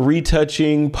photo,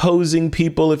 retouching, posing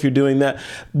people if you're doing that.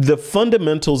 The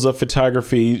fundamentals of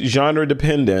photography, genre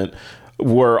dependent,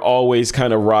 were always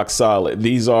kind of rock solid.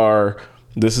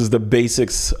 This is the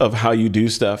basics of how you do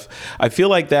stuff. I feel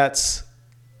like that's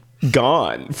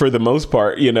gone for the most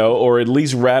part, you know, or at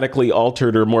least radically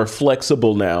altered or more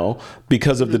flexible now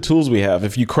because of the tools we have.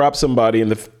 If you crop somebody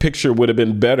and the picture would have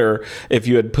been better if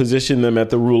you had positioned them at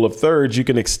the rule of thirds, you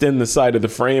can extend the side of the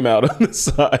frame out on the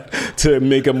side to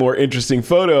make a more interesting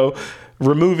photo,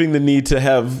 removing the need to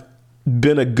have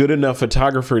been a good enough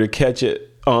photographer to catch it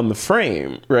on the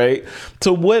frame, right?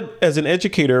 So what, as an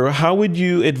educator, how would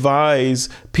you advise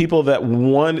people that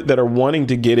are wanting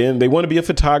to get in, they want to be a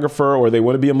photographer or they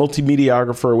want to be a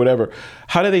multimediographer or whatever?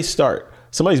 How do they start?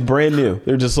 Somebody's brand new.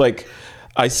 They're just like,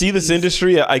 I see this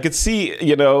industry. I could see,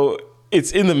 you know,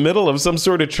 it's in the middle of some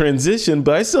sort of transition,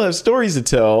 but I still have stories to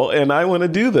tell and I want to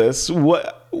do this.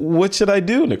 What should I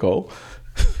do, Nicole?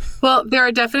 Well, there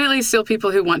are definitely still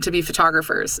people who want to be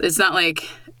photographers. It's not like,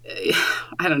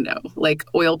 I don't know, like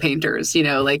oil painters, you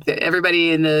know, like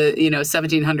everybody in the,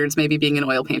 1700s, maybe being an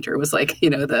oil painter was like,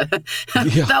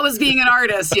 that was being an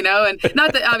artist, you know, and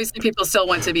not that obviously people still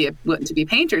want to be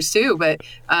painters too, but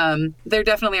there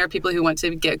definitely are people who want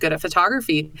to get good at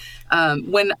photography.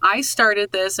 When I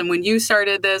started this and when you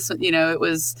started this, you know, it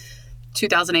was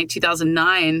 2008,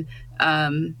 2009.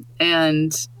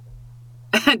 And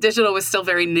digital was still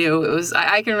very new. It was,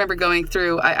 I can remember going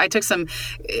through, I took some,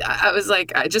 I was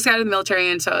like, I just got out of the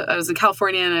military, and so I was in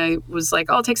California, and I was like,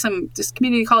 I'll take some just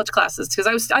community college classes,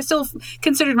 because I still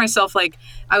considered myself like,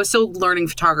 I was still learning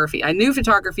photography. I knew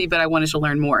photography, but I wanted to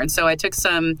learn more. And so I took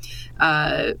some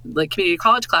like community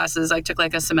college classes. I took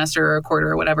like a semester or a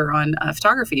quarter or whatever on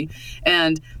photography.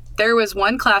 And there was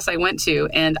one class I went to,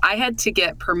 and I had to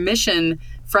get permission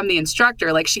from the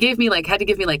instructor. Like, she had to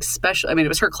give me special, I mean, it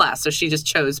was her class, so she just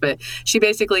chose, but she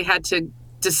basically had to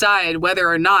decide whether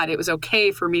or not it was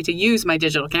okay for me to use my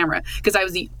digital camera, because I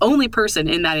was the only person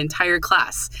in that entire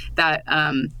class that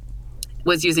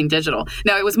was using digital.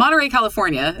 Now, it was Monterey,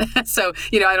 California, so,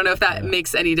 I don't know if that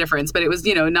makes any difference, but it was,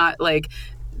 not like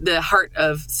the heart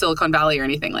of Silicon Valley or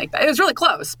anything like that. It was really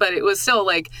close, but it was still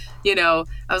like, I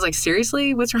was like,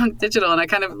 seriously, what's wrong with digital? And I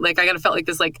kind of felt like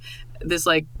this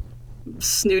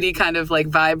snooty kind of like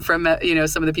vibe from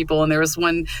some of the people. And there was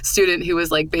one student who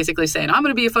was like basically saying, I'm going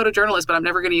to be a photojournalist, but I'm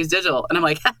never going to use digital. And I'm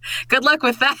like, good luck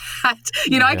with that.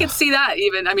 I could see that.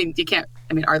 Even, I mean, you can't,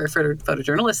 are there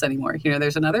photojournalists anymore?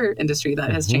 There's another industry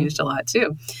that has changed a lot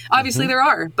too. Obviously there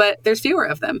are, but there's fewer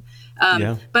of them.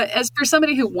 But as for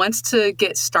somebody who wants to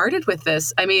get started with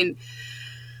this,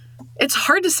 it's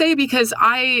hard to say, because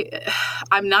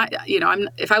I'm not,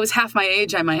 if I was half my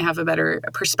age, I might have a better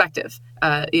perspective.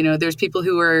 There's people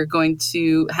who are going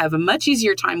to have a much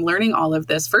easier time learning all of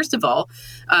this, first of all,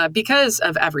 because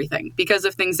of everything, because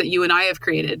of things that you and I have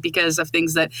created, because of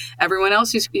things that everyone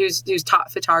else who's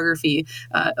taught photography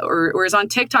or is on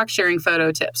TikTok sharing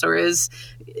photo tips, or is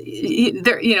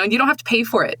there, you don't have to pay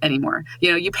for it anymore.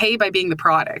 You pay by being the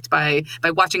product, by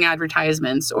watching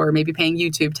advertisements, or maybe paying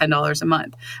YouTube $10 a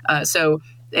month.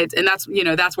 And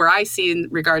that's where I see in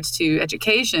regards to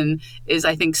education is,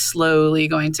 I think, slowly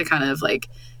going to kind of like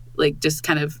just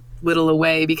kind of whittle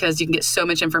away, because you can get so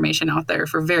much information out there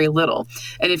for very little.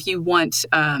 And if you want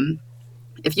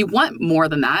more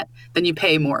than that, then you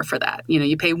pay more for that.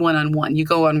 You pay one-on-one, you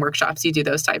go on workshops, you do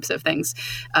those types of things.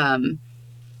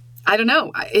 I don't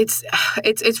know. It's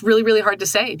really, really hard to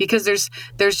say, because there's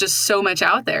just so much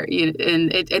out there,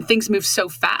 and things move so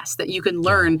fast that you can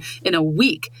learn in a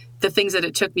week the things that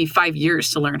it took me 5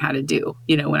 years to learn how to do,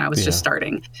 when I was just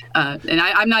starting. And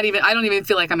I don't even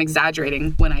feel like I'm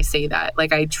exaggerating when I say that.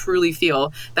 Like, I truly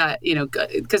feel that,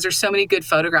 because there's so many good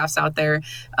photographs out there.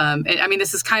 And I mean,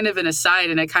 this is kind of an aside,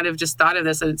 and I kind of just thought of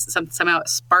this and somehow it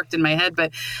sparked in my head,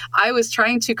 but I was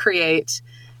trying to create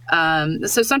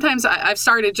so sometimes I've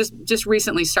just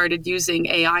recently started using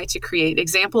AI to create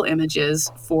example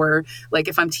images for, like,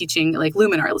 if I'm teaching like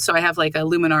Luminar. So I have like a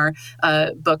Luminar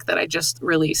book that I just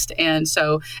released. And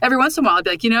so every once in a while I'd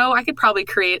be like, I could probably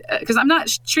create, because I'm not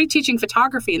teaching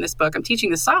photography in this book. I'm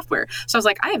teaching the software. So I was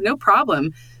like, I have no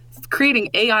problem creating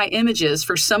AI images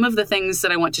for some of the things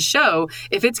that I want to show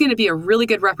if it's going to be a really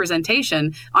good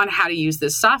representation on how to use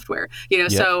this software.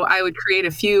 So I would create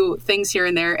a few things here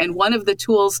and there. And one of the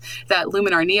tools that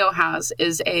Luminar Neo has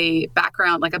is a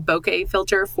background, like a bokeh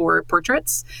filter for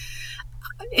portraits.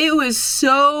 It was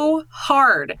so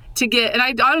hard to get, and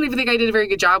I don't even think I did a very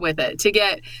good job with it, to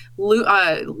get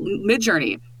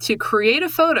Midjourney to create a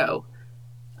photo,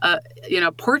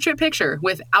 portrait picture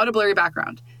without a blurry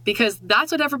background, because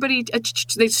that's what everybody,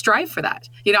 they strive for that.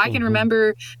 I can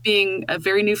remember being a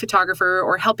very new photographer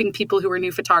or helping people who were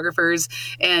new photographers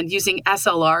and using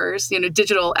SLRs,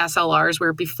 digital SLRs,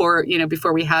 where before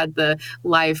we had the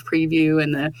live preview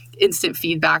and the instant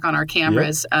feedback on our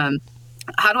cameras.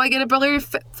 How do I get a blurry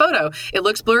photo? It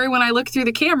looks blurry when I look through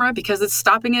the camera because it's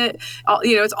stopping it.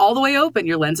 It's all the way open.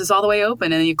 Your lens is all the way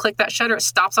open, and then you click that shutter, it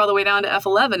stops all the way down to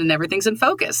f11, and everything's in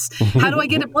focus. How do I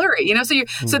get it blurry?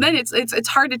 So then it's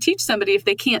hard to teach somebody if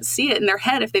they can't see it in their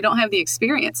head, if they don't have the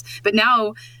experience. But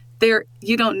now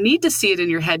you don't need to see it in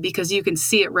your head because you can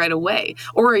see it right away,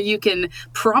 or you can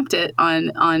prompt it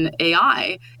on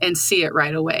AI and see it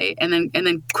right away, and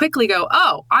then quickly go,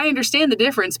 oh, I understand the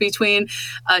difference between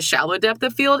a shallow depth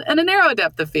of field and a narrow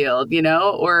depth of field,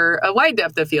 or a wide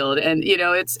depth of field, and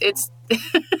it's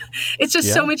it's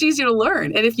just so much easier to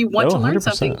learn. And if you want to learn 100%.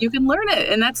 Something, you can learn it,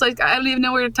 and that's like, I don't even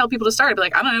know where to tell people to start. I'd be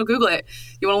like, I don't know, Google it.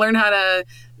 You want to learn how to.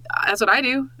 That's what I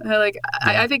do.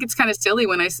 I think it's kind of silly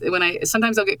when I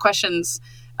sometimes I'll get questions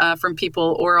from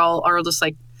people, or I'll just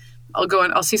like, I'll go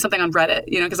and I'll see something on Reddit,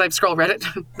 because I scroll Reddit.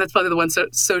 That's probably the one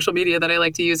social media that I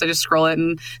like to use. I just scroll it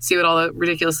and see what all the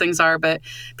ridiculous things are. But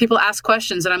people ask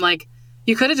questions and I'm like,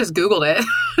 you could have just Googled it.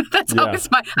 That's always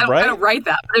I don't write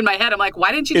that, but in my head I'm like,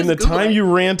 why didn't you just Google it? In the time you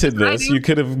ranted this, you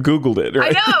could have Googled it,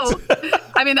 right? I know.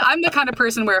 I mean, I'm the kind of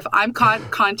person where if I'm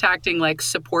contacting like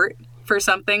support for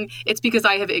something, it's because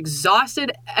I have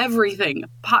exhausted everything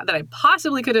that I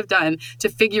possibly could have done to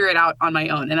figure it out on my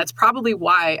own. And that's probably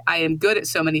why I am good at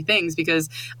so many things, because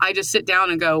I just sit down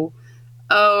and go,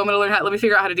 oh, I'm going to learn let me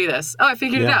figure out how to do this. Oh, I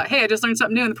figured it out. Hey, I just learned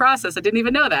something new in the process. I didn't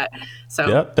even know that.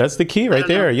 So that's the key right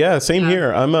there. Yeah. Same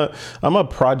here. I'm a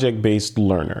project-based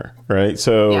learner, right?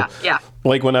 So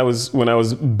like when I was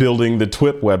building the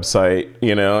TWIP website,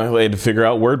 I had to figure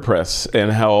out WordPress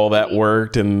and how all that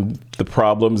worked and the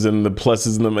problems and the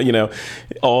pluses and the,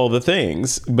 all the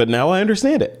things. But now I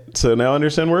understand it. So now I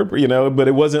understand WordPress, but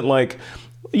it wasn't like,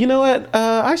 you know what?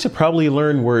 I should probably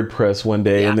learn WordPress one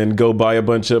day and then go buy a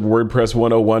bunch of WordPress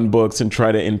 101 books and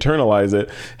try to internalize it.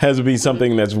 It has to be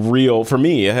something that's real. For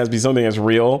me, it has to be something that's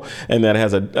real and that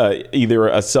has either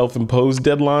a self-imposed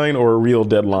deadline or a real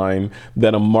deadline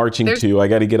that I'm marching to. I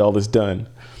got to get all this done.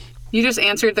 You just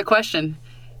answered the question.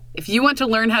 If you want to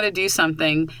learn how to do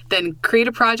something, then create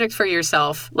a project for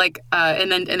yourself, and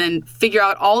then figure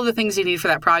out all of the things you need for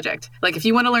that project. Like if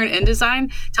you want to learn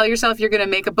InDesign, tell yourself you're going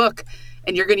to make a book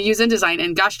and you're going to use InDesign,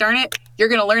 and gosh darn it, you're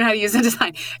going to learn how to use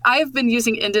InDesign. I have been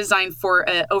using InDesign for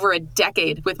over a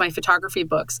decade with my photography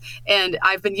books, and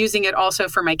I've been using it also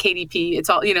for my KDP. It's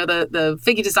all, the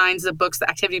Figgy Designs, the books, the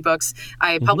activity books.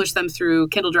 I publish them through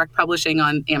Kindle Direct Publishing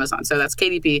on Amazon, so that's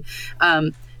KDP.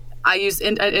 I use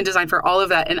InDesign for all of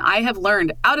that, and I have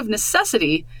learned out of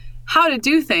necessity how to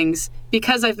do things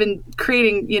because I've been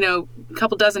creating, a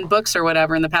couple dozen books or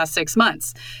whatever in the past 6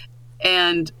 months.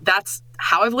 And that's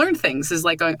how I've learned things, is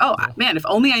like going, oh man, if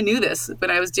only I knew this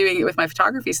when I was doing it with my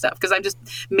photography stuff, because I'm just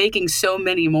making so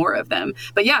many more of them.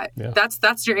 But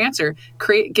that's your answer.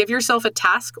 Give yourself a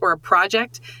task or a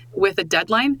project with a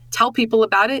deadline, tell people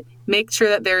about it, make sure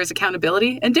that there is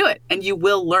accountability, and do it. And you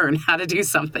will learn how to do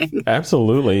something.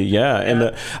 Absolutely. Yeah.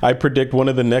 And I predict one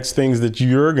of the next things that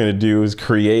you're going to do is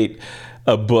create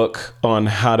a book on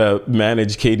how to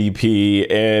manage KDP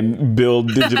and build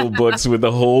digital books with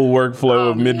the whole workflow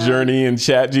of Midjourney and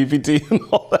ChatGPT and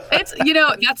all that. It's,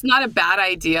 that's not a bad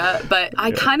idea, but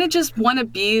I kind of just want to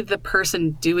be the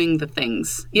person doing the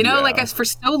things, for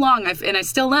so long and I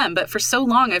still am, but for so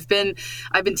long I've been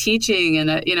teaching, and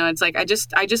it's like,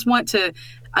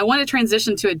 I want to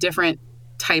transition to a different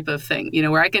type of thing,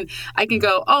 where I can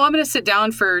go, oh, I'm going to sit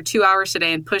down for 2 hours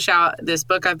today and push out this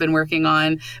book I've been working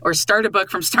on, or start a book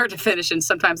from start to finish. And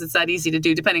sometimes it's that easy to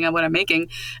do depending on what I'm making.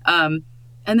 And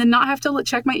then not have to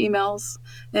check my emails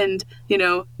and,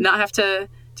 not have to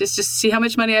just see how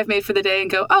much money I've made for the day and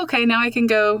go, oh, okay, now I can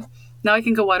go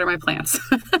water my plants.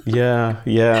 Yeah.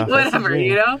 Whatever,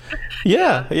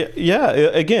 Yeah.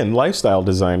 Again, lifestyle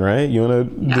design, right? You want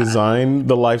to design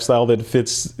the lifestyle that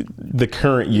fits the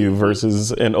current you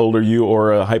versus an older you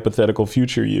or a hypothetical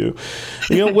future you.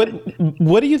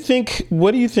 What do you think?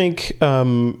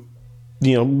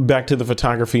 Back to the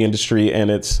photography industry and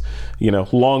it's,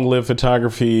 long live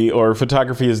photography, or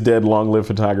photography is dead, long live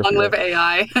photography. Long live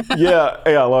AI.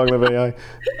 Yeah, long live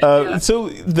AI. So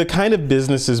the kind of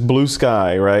businesses, blue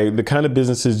sky, right? The kind of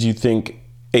businesses you think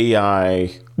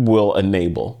AI will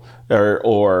enable,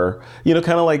 or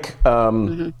kind of like,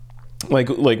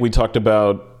 like we talked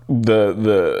about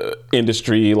the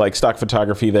industry, like stock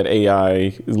photography that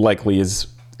AI likely is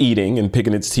eating and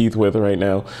picking its teeth with right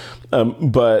now.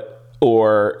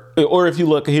 Or if you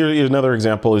look, here's another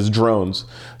example is drones.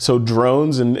 So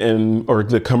drones or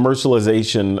the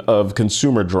commercialization of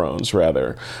consumer drones,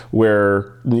 rather,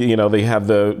 where, they have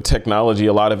the technology.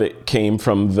 A lot of it came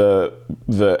from the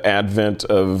advent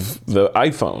of the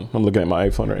iPhone. I'm looking at my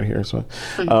iPhone right here. So,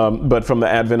 but from the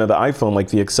advent of the iPhone, like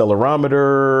the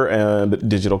accelerometer and the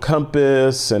digital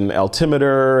compass and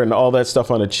altimeter and all that stuff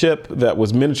on a chip that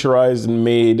was miniaturized and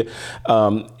made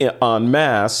en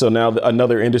masse. So now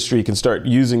another industry can start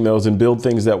using those and build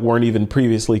things that weren't even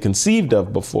previously conceived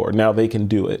of before. Now they can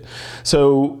do it.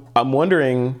 So I'm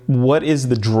wondering, what is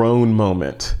the drone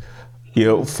moment,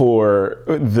 for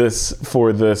this,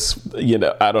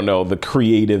 I don't know, the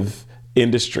creative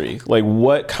industry? Like,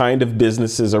 what kind of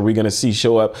businesses are we going to see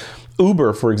show up?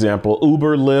 Uber, for example,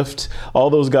 Uber, Lyft, all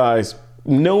those guys.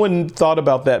 No one thought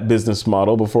about that business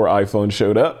model before iPhone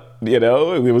showed up. It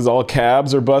was all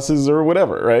cabs or buses or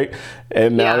whatever, right?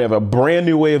 And now we have a brand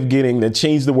new way of getting that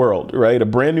changed the world, right? A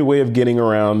brand new way of getting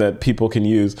around that people can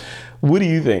use. What do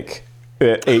you think?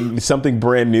 Something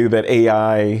brand new that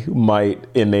AI might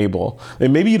enable?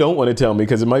 And maybe you don't want to tell me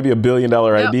because it might be $1 billion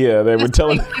idea that we're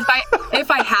telling. If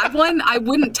I had one, I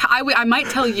wouldn't. I might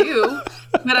tell you,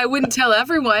 but I wouldn't tell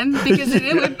everyone because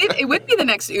it would be the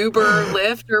next Uber,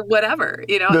 Lyft, or whatever.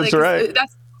 That's right.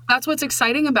 That's what's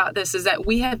exciting about this is that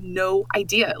we have no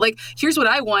idea. Like, here's what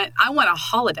I want. I want a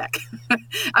holodeck.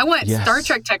 I want Star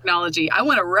Trek technology. I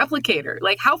want a replicator.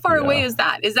 Like, how far away is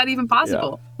that? Is that even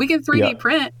possible? We can 3D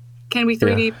print. Can we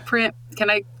 3D print? Can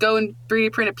I go and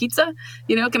 3D print a pizza?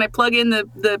 Can I plug in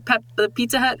the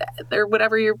Pizza Hut or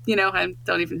whatever I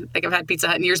don't even think I've had Pizza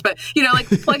Hut in years, but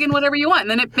plug in whatever you want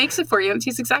and then it makes it for you and it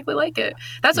tastes exactly like it.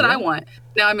 That's what I want.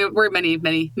 Now, I mean, we're many,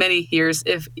 many, many years,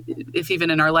 if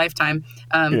even in our lifetime.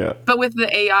 But with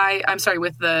the AI,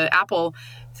 with the Apple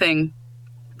thing,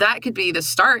 that could be the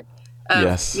start of,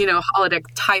 holodeck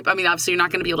type. I mean, obviously you're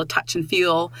not going to be able to touch and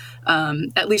feel,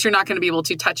 at least you're not going to be able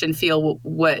to touch and feel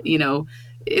what,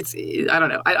 I don't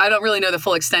know. I don't really know the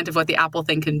full extent of what the Apple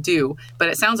thing can do, but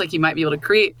it sounds like you might be able to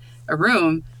create a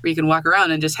room where you can walk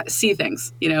around and just see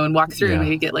things, and walk through and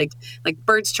maybe get like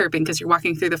birds chirping because you're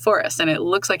walking through the forest and it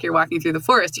looks like you're walking through the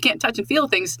forest. You can't touch and feel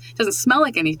things. It doesn't smell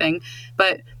like anything.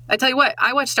 But I tell you what,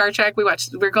 I watched Star Trek.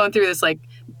 We're going through this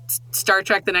Star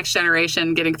Trek The Next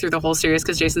Generation, getting through the whole series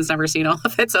because Jason's never seen all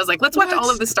of it. So I was like, let's watch all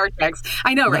of the Star Treks.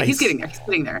 I know, right? Nice. He's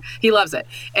getting there. He loves it.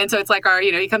 And so it's like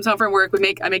he comes home from work,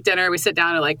 I make dinner, we sit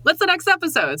down and what's the next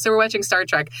episode? So we're watching Star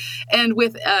Trek. And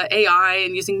with AI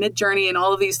and using Midjourney and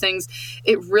all of these things,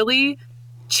 it really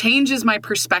changes my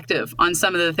perspective on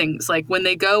some of the things. Like when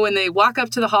they walk up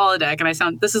to the holodeck,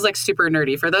 and this is super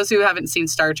nerdy. For those who haven't seen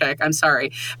Star Trek, I'm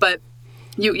sorry. But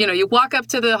you walk up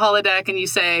to the holodeck and you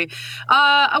say,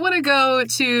 I want to go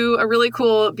to a really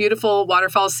cool, beautiful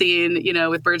waterfall scene,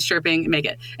 with birds chirping, make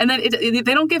it. And then they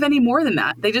don't give any more than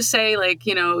that. They just say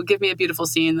give me a beautiful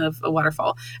scene of a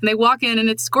waterfall. And they walk in and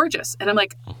it's gorgeous. And I'm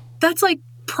like, that's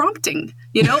prompting,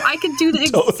 I could do the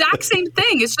exact same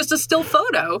thing. It's just a still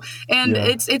photo and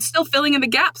it's still filling in the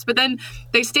gaps. But then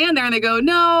they stand there and they go,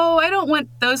 no, I don't want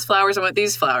those flowers. I want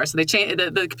these flowers. So they change,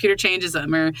 the computer changes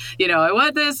them, or, I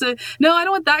want this. No, I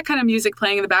don't want that kind of music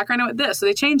playing in the background. I want this. So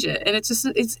they change it. And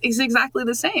it's exactly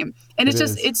the same. And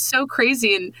it's so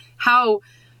crazy. And how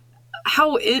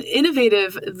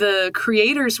innovative the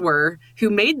creators were who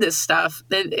made this stuff.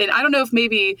 And I don't know if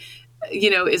maybe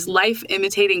is life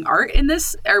imitating art in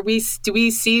this? Do we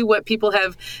see what people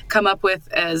have come up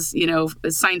with as,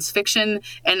 as science fiction,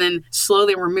 and then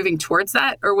slowly we're moving towards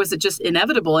that? Or was it just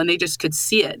inevitable and they just could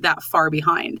see it that far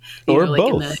behind? Or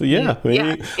both.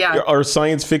 Are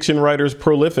science fiction writers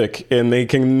prolific and they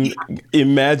can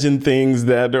imagine things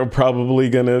that are probably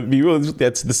going to be,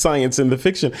 that's the science in the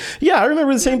fiction. Yeah, I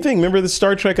remember the same thing. Remember the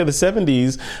Star Trek of the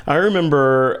 70s? I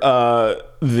remember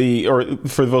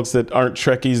for the folks that aren't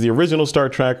Trekkies, the original Star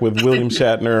Trek with William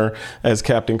Shatner as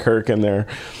Captain Kirk in there.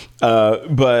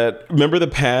 But remember the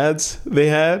pads they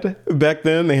had back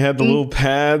then? They had the little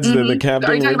pads that the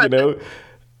captain would,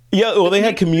 Yeah, well, they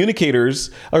had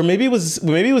communicators, or maybe it was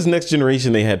Next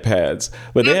Generation. They had pads,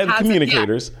 but they had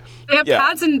communicators. They have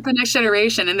pads in the Next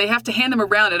Generation, and they have to hand them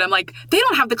around. And I'm like, they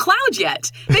don't have the cloud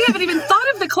yet. They haven't even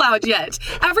thought of the cloud yet.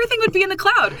 Everything would be in the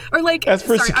cloud, or like that's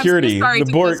for security. The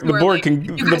board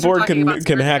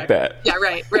can hack that. Yeah,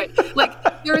 right.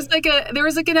 Like there was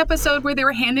like an episode where they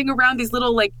were handing around these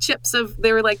little like chips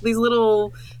they were like these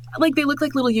little, like they look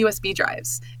like little USB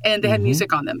drives, and they had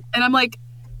music on them, and I'm like,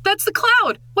 that's the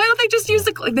cloud. Why don't they just use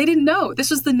they didn't know.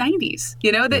 This was the 90s,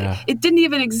 that it didn't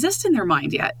even exist in their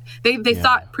mind yet. They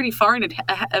thought pretty far in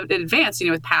advance,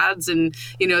 with pads and,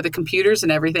 the computers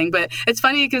and everything. But it's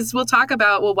funny because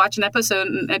we'll watch an episode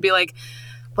and be like,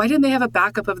 why didn't they have a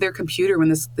backup of their computer when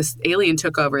this alien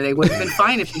took over? They would have been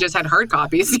fine if you just had hard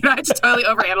copies. I just totally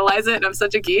overanalyze it, and I'm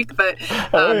such a geek. But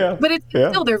but it's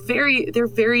still they're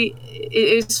very.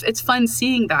 It's fun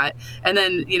seeing that, and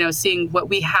then seeing what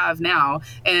we have now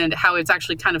and how it's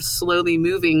actually kind of slowly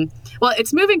moving. Well,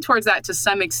 it's moving towards that to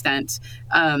some extent.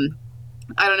 I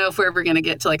don't know if we're ever going to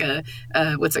get to like a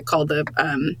what's it called,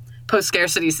 the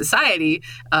post-scarcity society,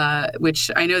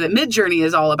 which I know that Midjourney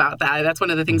is all about that. That's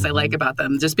one of the things I like about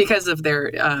them, just because of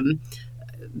their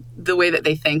the way that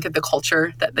they think, the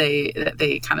culture that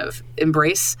they kind of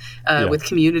embrace with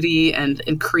community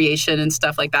and creation and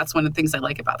stuff. Like that's one of the things I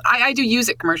like about them. I do use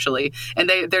it commercially, and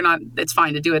they're not. It's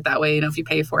fine to do it that way, if you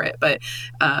pay for it. But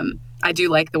I do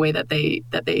like the way that they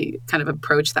kind of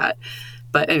approach that.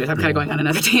 But anyways, I'm kind of going on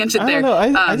another tangent there. I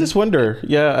don't know. I just wonder.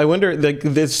 Yeah, I wonder. Like,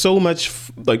 there's so much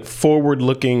like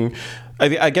forward-looking.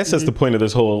 I guess that's the point of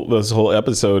this whole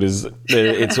episode, is that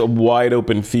it's a wide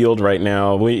open field right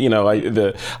now.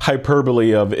 The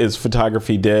hyperbole of, is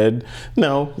photography dead?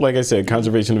 No, like I said,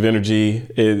 conservation of energy.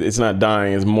 It's not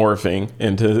dying. It's morphing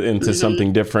into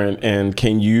something different. And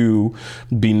can you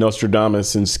be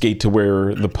Nostradamus and skate to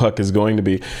where the puck is going to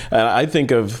be? I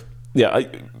think of.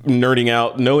 Nerding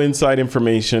out, no inside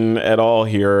information at all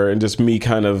here, and just me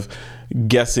kind of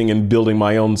guessing and building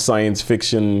my own science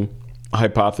fiction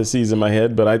hypotheses in my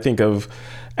head. But I think of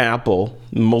Apple,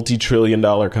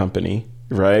 multi-trillion-dollar company,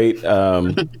 right?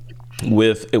 And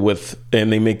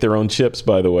they make their own chips,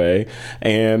 by the way,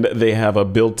 and they have a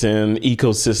built-in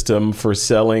ecosystem for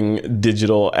selling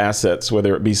digital assets,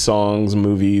 whether it be songs,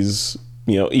 movies,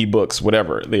 ebooks,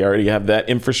 whatever. They already have that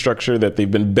infrastructure that they've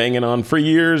been banging on for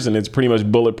years, and it's pretty much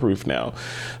bulletproof now.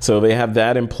 So they have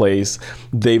that in place.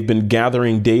 They've been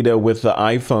gathering data with the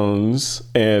iPhones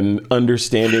and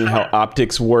understanding how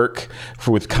optics work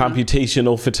with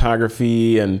computational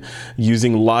photography and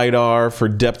using LiDAR for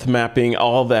depth mapping,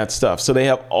 all that stuff. So they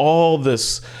have all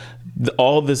this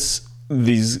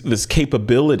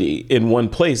capability in one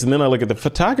place. And then I look at the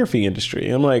photography industry,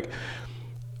 and I'm like,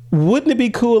 wouldn't it be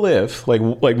cool if, like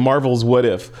Marvel's What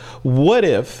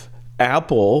if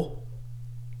Apple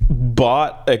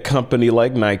bought a company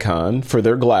like Nikon for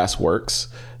their glass works,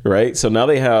 right? So now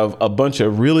they have a bunch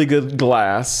of really good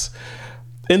glass,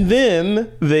 and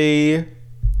then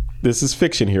this is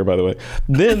fiction here, by the way.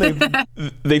 Then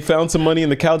they found some money in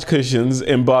the couch cushions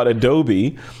and bought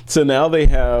Adobe. So now they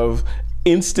have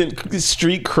instant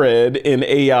street cred in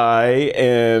AI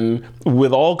and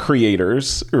with all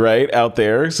creators right out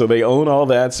there. So they own all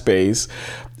that space.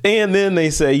 And then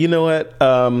they say, you know what?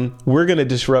 We're going to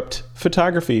disrupt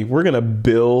photography. We're going to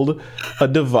build a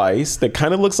device that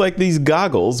kind of looks like these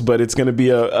goggles, but it's going to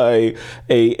be a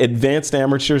advanced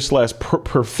amateur /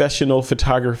 professional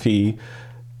photography.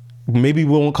 Maybe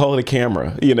we won't call it a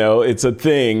camera. It's a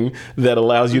thing that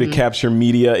allows you to capture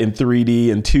media in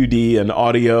 3D and 2D and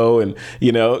audio and,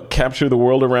 capture the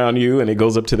world around you. And it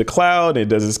goes up to the cloud. And it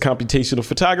does this computational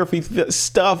photography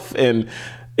stuff. And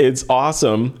it's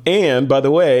awesome. And by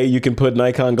the way, you can put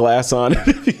Nikon glass on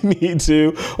if you need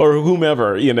to, or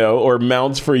whomever, or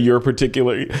mounts for your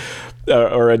particular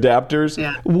or adapters.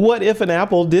 Yeah. What if an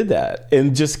Apple did that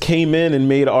and just came in and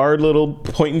made our little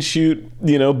point and shoot,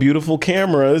 beautiful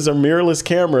cameras or mirrorless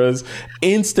cameras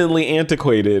instantly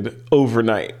antiquated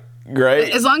overnight? Right.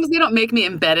 As long as they don't make me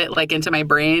embed it like into my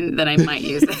brain, then I might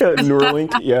use it.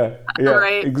 Neuralink. Yeah.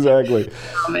 Right. Exactly.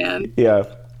 Oh man. Yeah.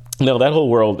 No, that whole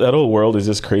world is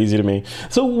just crazy to me.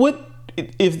 So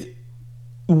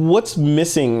what's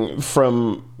missing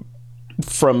from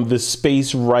the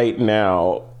space right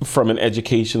now from an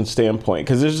education standpoint?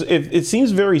 Because it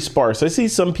seems very sparse. I see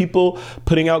some people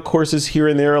putting out courses here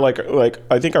and there, like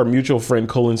I think our mutual friend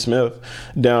Colin Smith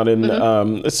down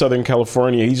in Southern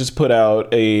California, he just put out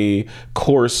a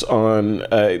course on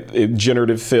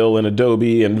generative fill in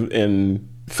Adobe and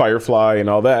Firefly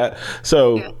and all that.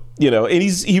 So and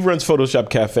he runs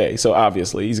Photoshop Cafe, so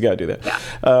obviously he's got to do that.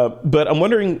 Yeah. But I'm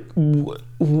wondering,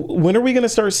 when are we going to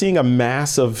start seeing a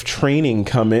mass of training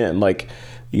come in? Like,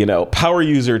 power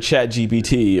user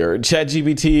ChatGPT or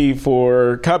ChatGPT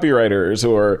for copywriters,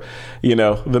 or,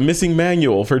 the missing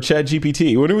manual for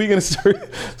ChatGPT. When are we going to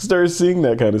start seeing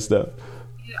that kind of stuff?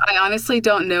 I honestly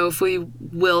don't know if we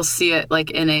will see it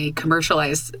like in a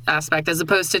commercialized aspect, as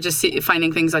opposed to just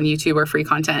finding things on YouTube or free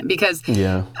content. Because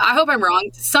I hope I'm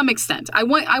wrong to some extent. I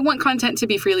want content to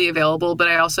be freely available, but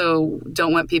I also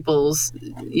don't want people's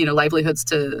livelihoods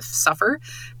to suffer.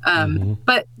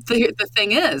 But the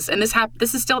thing is, and this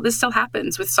still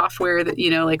happens with software that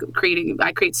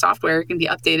I create software, it can be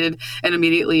updated and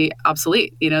immediately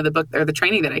obsolete. The book or the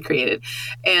training that I created,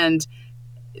 and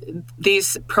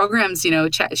these programs,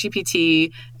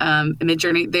 ChatGPT,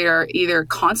 Midjourney, they are either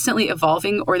constantly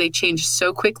evolving or they change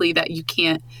so quickly that you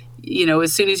can't,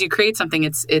 as soon as you create something,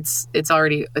 it's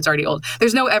already old.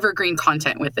 There's no evergreen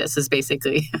content with this. Is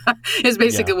basically what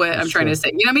I'm trying to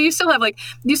say. You still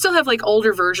have like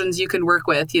older versions you can work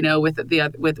with,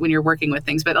 with when you're working with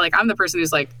things. But like, I'm the person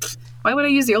who's like, why would I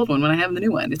use the old one when I have the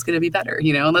new one? It's going to be better,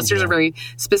 unless there's a very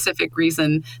specific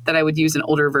reason that I would use an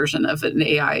older version of an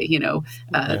AI,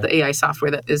 the AI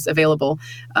software that is available.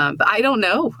 But I don't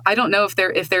know. I don't know if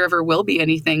there ever will be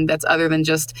anything that's other than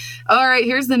just, all right,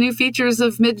 here's the new features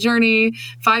of Midjourney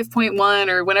 5.1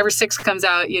 or whenever 6 comes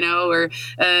out, or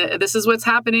this is what's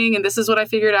happening and this is what I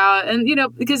figured out. And,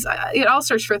 because I'll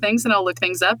search for things and I'll look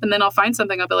things up and then I'll find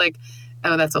something, I'll be like,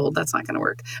 oh, that's old. That's not going to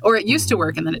work. Or it used to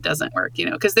work and then it doesn't work,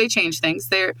 because they change things.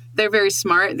 They're very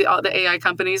smart. All the AI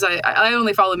companies, I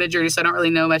only follow Midjourney, so I don't really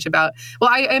know much about,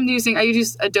 I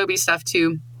use Adobe stuff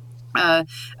too.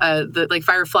 Like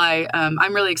Firefly.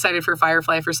 I'm really excited for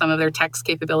Firefly for some of their text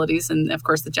capabilities and of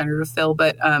course the generative fill,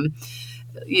 but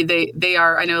they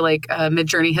are, I know like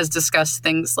Midjourney has discussed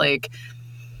things like,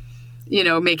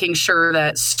 making sure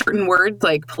that certain words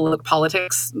like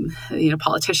politics,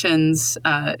 politicians,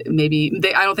 I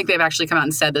don't think they've actually come out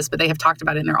and said this, but they have talked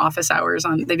about it in their office hours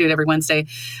they do it every Wednesday,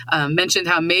 mentioned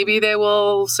how maybe they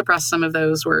will suppress some of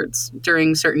those words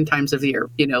during certain times of the year,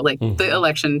 like the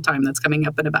election time that's coming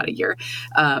up in about a year.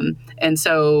 And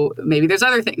so maybe there's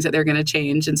other things that they're going to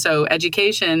change. And so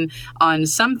education on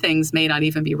some things may not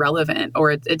even be relevant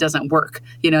or it doesn't work,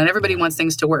 and everybody wants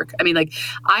things to work. I mean, like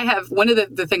I have one of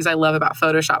the things I love about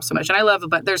Photoshop so much, and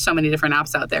but there's so many different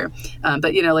apps out there.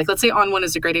 But like let's say On1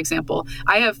 is a great example.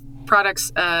 I have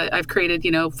products I've created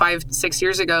 5-6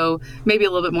 years ago, maybe a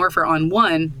little bit more for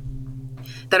On1,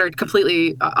 that are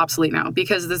completely obsolete now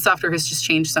because the software has just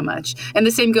changed so much. And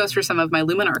the same goes for some of my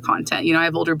Luminar content. I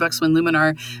have older books when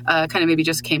Luminar kind of maybe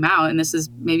just came out, and this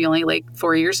is maybe only like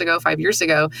 5 years ago,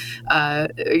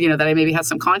 that I maybe had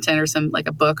some content or some like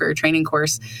a book or a training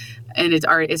course. And it's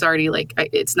already like,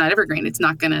 it's not evergreen. It's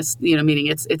not going to, meaning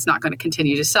it's not going to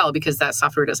continue to sell because that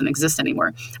software doesn't exist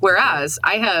anymore. Whereas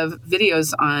I have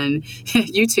videos on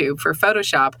YouTube for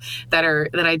Photoshop that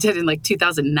I did in like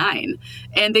 2009,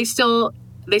 and they still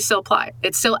apply.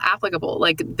 It's still applicable.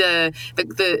 Like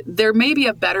there may be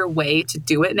a better way to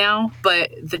do it now, but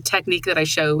the technique that I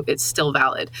show, it's still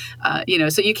valid.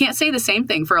 So you can't say the same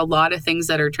thing for a lot of things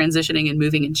that are transitioning and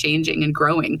moving and changing and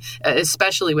growing,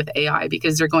 especially with AI,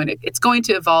 because it's going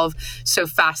to evolve so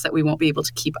fast that we won't be able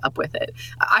to keep up with it.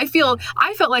 I felt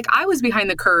like I was behind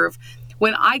the curve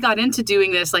when I got into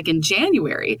doing this like in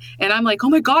January, and I'm like, oh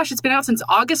my gosh, it's been out since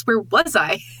August. Where was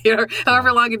I?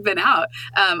 However long it'd been out.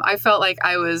 I felt like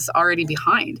I was already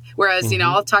behind. Whereas,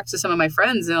 I'll talk to some of my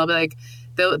friends and I'll be like,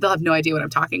 they'll have no idea what I'm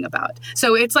talking about.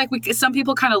 So it's like some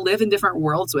people kind of live in different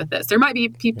worlds with this. There might be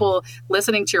people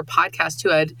listening to your podcast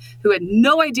who had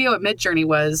no idea what Midjourney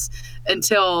was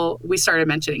until we started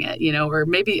mentioning it, or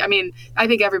maybe, I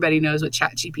think everybody knows what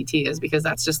ChatGPT is because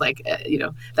that's just like,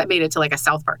 that made it to like a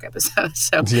South Park episode.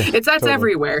 So that's totally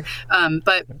everywhere.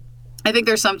 But I think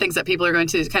there's some things that people are going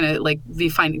to kind of like be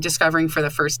discovering for the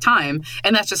first time.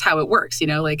 And that's just how it works.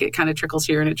 Like it kind of trickles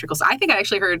here and it trickles. I think I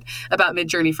actually heard about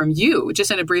Midjourney from you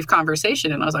just in a brief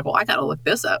conversation. And I was like, well, I got to look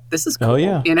this up. This is cool. Oh,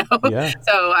 yeah. Yeah.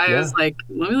 So I was like,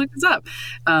 let me look this up.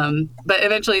 But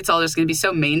eventually it's all just going to be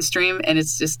so mainstream, and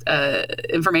it's just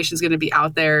information is going to be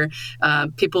out there.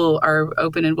 People are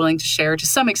open and willing to share to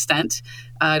some extent.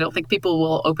 I don't think people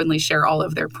will openly share all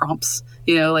of their prompts,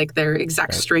 like their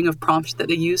exact string of prompts that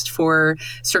they used for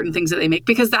certain things that they make,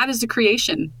 because that is the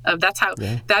creation of,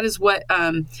 that is what,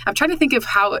 I'm trying to think of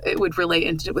how it would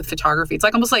relate with photography. It's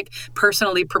like almost like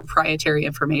personally proprietary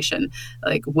information,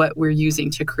 like what we're using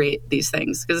to create these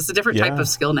things, because it's a different type of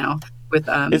skill now with,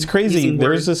 it's crazy.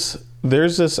 There's this,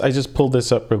 I just pulled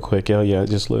this up real quick. Oh yeah,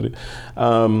 it just loaded.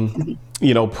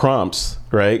 Prompts,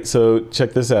 right? So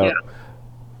check this out. Yeah.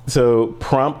 So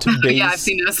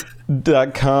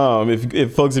promptbase.com,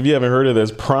 if folks, if you haven't heard of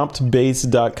this,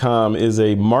 promptbase.com is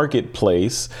a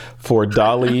marketplace for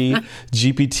DALL-E,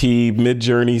 GPT,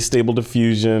 Midjourney, Stable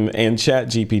Diffusion, and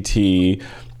ChatGPT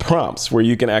prompts where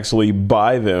you can actually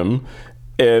buy them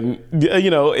and,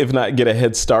 if not, get a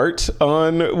head start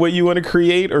on what you want to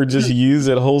create, or just use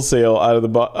it wholesale out of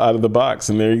the box.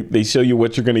 And they show you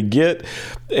what you're going to get,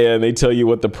 and they tell you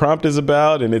what the prompt is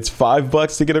about, and it's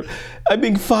 $5 to get it. I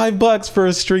mean, $5 for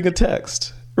a string of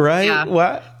text, right? Yeah.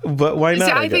 Why? But why not?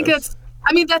 See, I think that's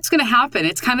going to happen.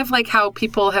 It's kind of like how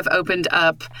people have opened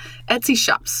up Etsy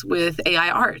shops with AI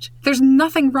art. There's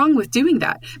nothing wrong with doing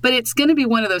that, but it's going to be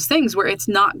one of those things where it's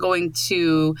not going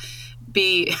to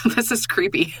be, this is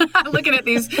creepy. Looking at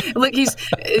these,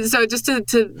 so just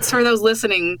to for those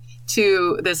listening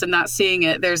to this and not seeing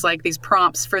it, there's like these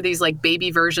prompts for these like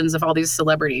baby versions of all these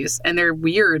celebrities, and they're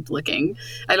weird looking.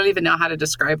 I don't even know how to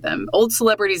describe them. Old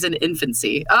celebrities in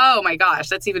infancy. Oh my gosh,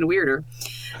 that's even weirder.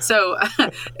 So,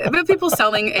 but people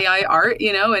selling AI art,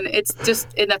 and it's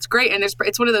just, and that's great. And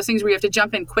it's one of those things where you have to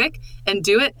jump in quick and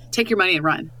do it, take your money and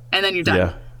run, and then you're done.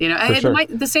 Yeah.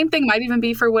 The same thing might even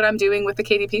be for what I'm doing with the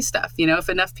KDP stuff. If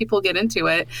enough people get into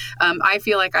it, I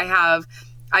feel like I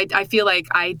feel like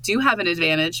I do have an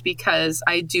advantage because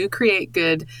I do create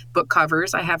good book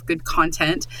covers. I have good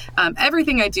content.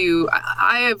 Everything I do,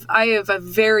 I have a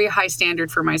very high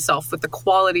standard for myself with the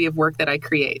quality of work that I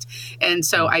create. And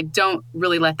so I don't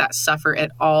really let that suffer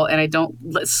at all. And I don't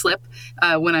let slip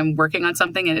when I'm working on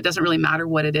something, and it doesn't really matter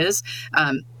what it is.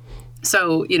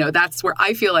 So, that's where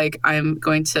I feel like I'm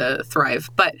going to thrive.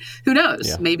 But who knows?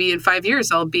 Yeah. Maybe in 5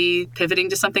 years, I'll be pivoting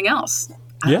to something else.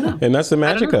 Yeah, and that's the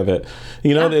magic of it.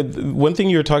 One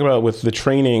thing you were talking about with the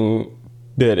training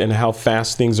bit and how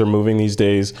fast things are moving these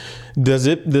days, do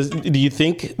you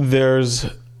think there's,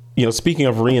 speaking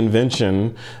of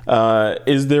reinvention,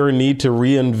 is there a need to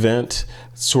reinvent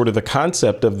sort of the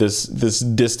concept of this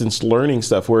distance learning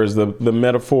stuff, whereas the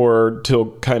metaphor till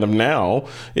kind of now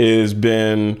has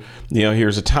been,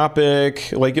 here's a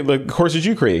topic, like the courses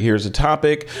you create, here's a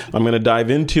topic, I'm going to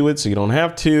dive into it so you don't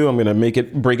have to, I'm going to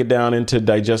break it down into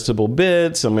digestible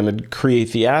bits, I'm going to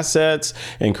create the assets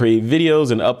and create videos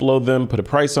and upload them, put a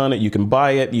price on it, you can buy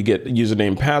it, you get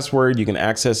username, password, you can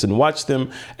access and watch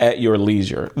them at your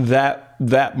leisure.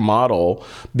 That model,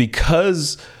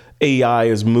 because AI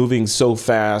is moving so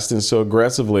fast and so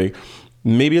aggressively,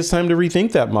 maybe it's time to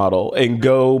rethink that model and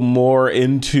go more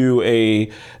into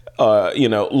a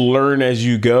learn as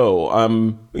you go.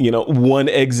 I'm one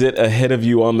exit ahead of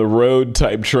you on the road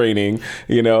type training,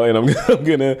 and I'm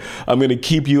gonna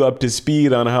keep you up to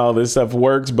speed on how this stuff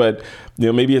works. But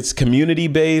maybe it's community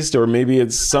based, or maybe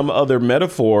it's some other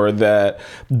metaphor that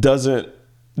doesn't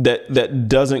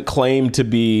claim to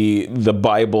be the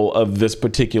Bible of this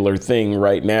particular thing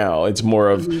right now. It's more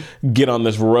of get on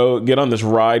this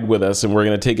ride with us, and we're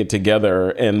going to take it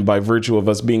together. And by virtue of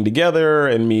us being together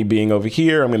and me being over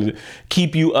here, I'm going to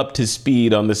keep you up to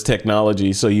speed on this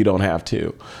technology so you don't have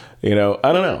to. I don't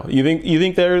know. You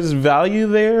think there's value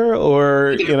there,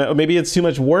 or maybe it's too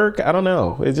much work? I don't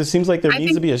know. It just seems like there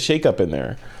needs to be a shakeup in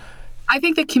there. I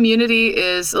think the community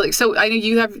is like, so I know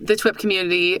you have the TWIP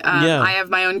community. I have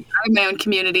my own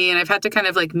community, and I've had to kind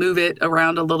of like move it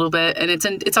around a little bit, and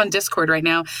it's on Discord right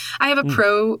now. I have a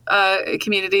pro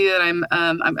community that I'm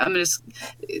just,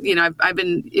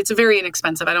 it's very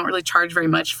inexpensive. I don't really charge very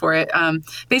much for it.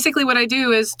 Basically what I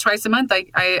do is twice a month,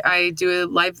 I do a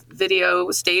live video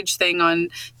stage thing on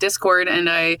Discord, and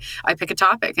I pick a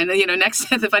topic. And, next,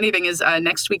 the funny thing is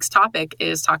next week's topic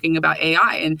is talking about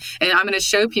AI. And I'm going to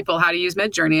show people how to use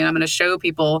Midjourney, and I'm going to show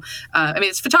people,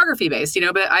 it's photography based,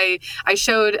 but I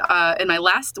showed in my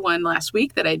last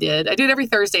week that I do it every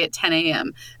Thursday at 10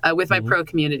 a.m. With my pro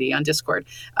community on Discord.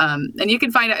 And you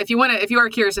can find out if you are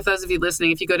curious, if those of you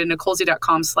listening, if you go to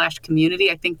nicolesy.com/community,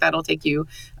 I think that'll take you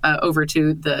over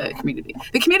to the community.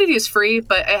 The community is free,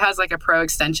 but it has like a pro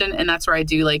extension, and that's where I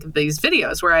do like these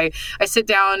videos where I sit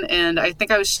down, and I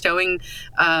think I was showing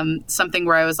something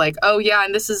where I was like, oh yeah,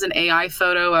 and this is an AI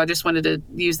photo. I just wanted to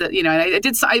use that, and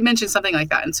I mentioned something like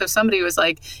that. And so somebody was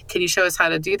like, can you show us how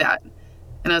to do that?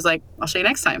 And I was like, I'll show you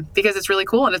next time, because it's really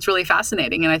cool and it's really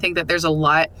fascinating. And I think that there's a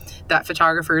lot that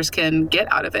photographers can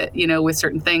get out of it, with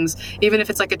certain things, even if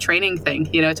it's like a training thing,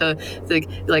 to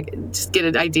like just get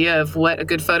an idea of what a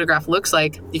good photograph looks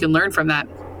like. You can learn from that.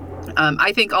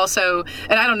 I think also,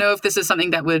 and I don't know if this is something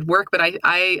that would work, but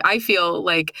I feel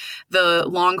like the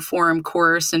long form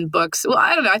course and books, well,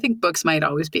 I don't know. I think books might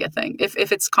always be a thing.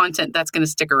 If it's content that's going to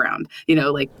stick around,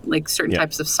 like certain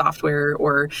types of software,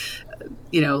 or,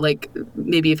 like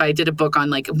maybe if I did a book on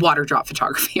like water drop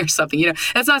photography or something,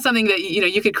 that's not something that,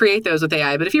 you could create those with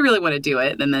AI, but if you really want to do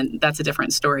it, then that's a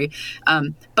different story.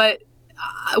 But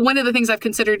one of the things I've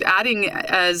considered adding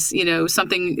as,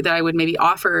 something that I would maybe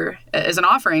offer as an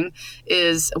offering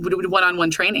is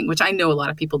one-on-one training, which I know a lot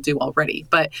of people do already,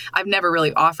 but I've never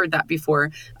really offered that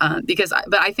before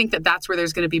but I think that that's where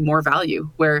there's going to be more value,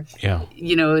 where,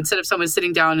 instead of someone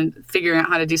sitting down and figuring out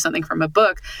how to do something from a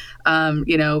book,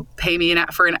 pay me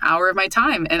for an hour of my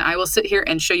time, and I will sit here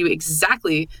and show you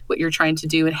exactly what you're trying to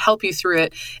do and help you through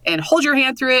it and hold your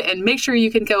hand through it and make sure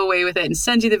you can go away with it and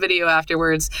send you the video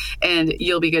afterwards, and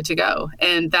you'll be good to go.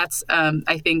 And that's,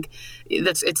 I think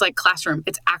it's like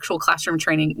it's actual classroom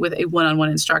training with a one-on-one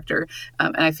instructor.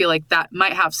 And I feel like that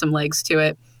might have some legs to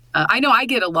it. I know I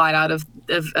get a lot out of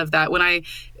that when I,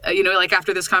 like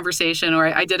after this conversation, or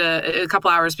I did a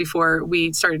couple hours before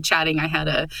we started chatting, I had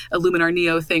a Luminar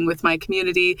Neo thing with my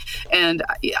community, and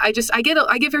I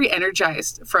get very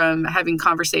energized from having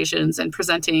conversations and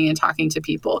presenting and talking to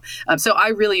people. So I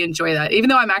really enjoy that, even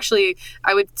though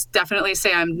I would definitely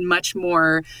say I'm much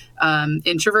more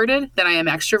introverted than I am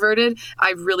extroverted.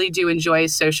 I really do enjoy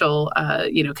social,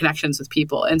 connections with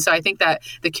people. And so I think that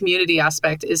the community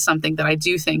aspect is something that I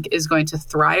do think is going to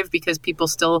thrive, because people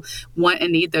still want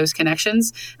and need those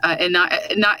connections, and not,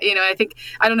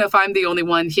 I don't know if I'm the only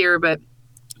one here, but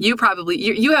you probably,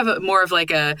 you have more of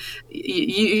like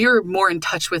you're more in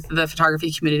touch with the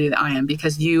photography community than I am,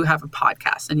 because you have a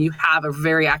podcast and you have a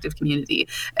very active community,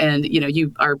 and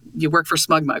you work for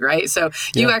SmugMug, right? So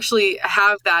you actually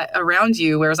have that around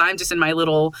you, whereas I'm just in my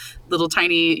little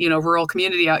tiny rural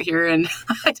community out here, and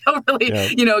I don't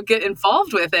really get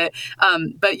involved with it.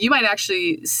 But you might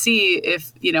actually see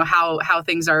if how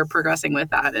things are progressing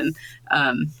with that, and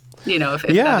if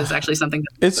that is actually something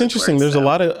it's interesting. There's a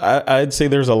lot of, I'd say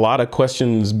there's a lot of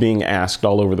questions being asked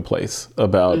all over the place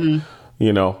about,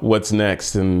 what's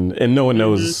next, and no one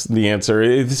knows the answer.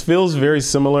 It feels very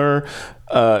similar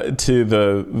to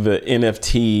the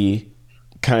NFT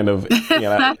kind of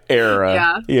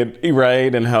era,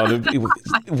 right? And how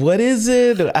what is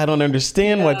it? I don't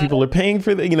understand why people are paying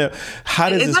for that. How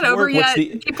does this work? Over yet?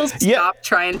 People stop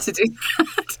trying to do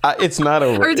that. It's not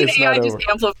over. Or did it's AI just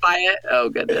amplify it? Oh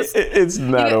goodness, it's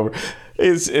not over.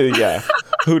 It's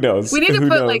Who knows? We need to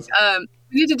put we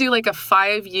need to do like a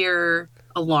 5-year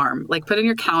alarm. Like put in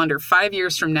your calendar 5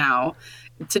 years from now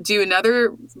to do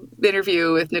another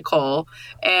interview with Nicole,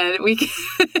 and we can,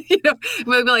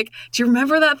 we'll be like, do you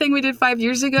remember that thing we did 5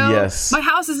 years ago? Yes. My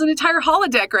house is an entire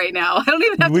holodeck right now. I don't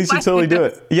even have we should totally do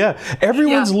it. Yeah.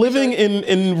 Everyone's living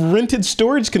in rented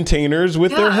storage containers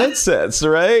with their headsets,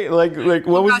 right? Like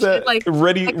what was that?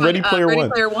 Ready Player One. Ready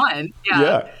Player One.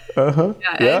 Yeah.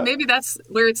 And maybe that's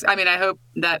where it's, I hope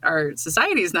that our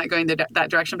society is not going that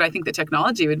direction, but I think the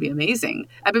technology would be amazing.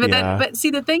 But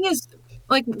see, the thing is,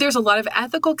 like, there's a lot of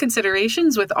ethical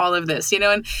considerations with all of this,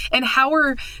 and how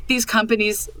are these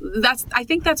companies, I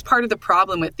think that's part of the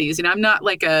problem with these. I'm not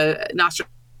like a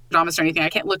Nostradamus or anything. I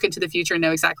can't look into the future and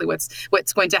know exactly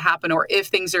what's going to happen, or if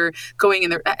things are going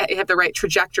have the right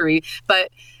trajectory. But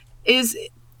is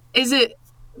it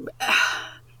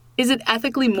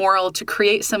ethically moral to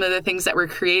create some of the things that we're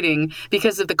creating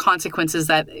because of the consequences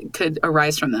that could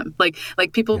arise from them? Like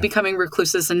people becoming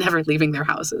recluses and never leaving their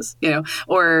houses,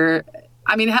 or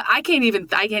I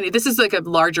can't, this is like a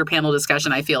larger panel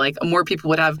discussion. I feel like more people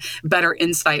would have better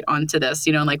insight onto this,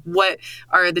 like what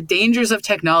are the dangers of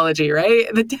technology, right?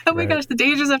 Oh my gosh, the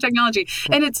dangers of technology.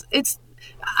 And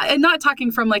and not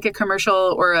talking from like a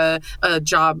commercial or a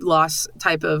job loss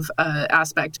type of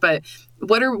aspect, but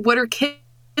what are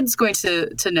kids going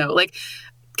to know? Like,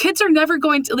 kids are never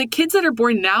going to, like, kids that are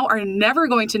born now are never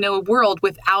going to know a world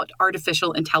without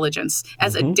artificial intelligence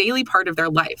as a daily part of their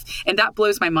life. And that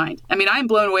blows my mind. I mean, I'm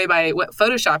blown away by what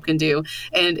Photoshop can do.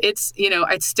 And it's,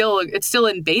 it's still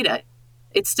in beta.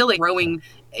 It's still a growing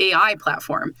AI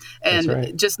platform. And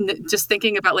right. just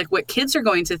thinking about like what kids are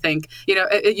going to think,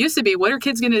 it used to be, what are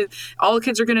kids all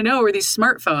kids are going to know are these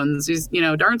smartphones, these,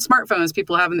 darn smartphones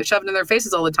people have shoved in their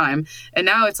faces all the time. And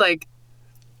now it's like,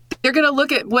 they're going to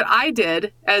look at what I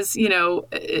did as,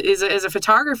 as a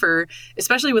photographer,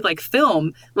 especially with like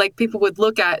film, like people would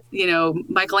look at,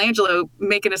 Michelangelo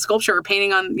making a sculpture or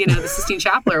painting on, the Sistine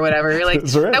Chapel or whatever. You're like,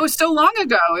 right. That was so long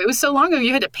ago. It was so long ago.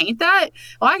 You had to paint that.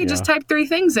 Well, I could just type 3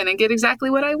 things in and get exactly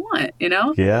what I want,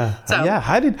 Yeah. So, yeah.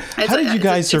 How did you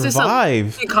guys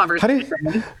survive?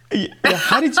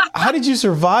 How did you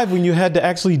survive when you had to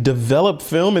actually develop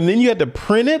film and then you had to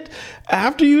print it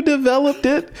after you developed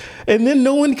it and then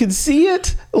no one could see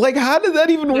it? Like, how did that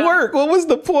even work? What was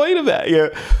the point of that? Yeah,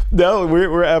 no,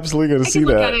 we're absolutely going to see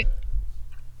that.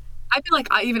 I feel like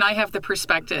I have the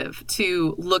perspective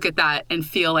to look at that and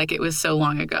feel like it was so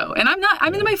long ago. And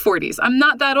I'm in my 40s. I'm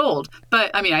not that old, but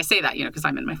I mean, I say that, because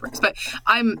I'm in my 40s, but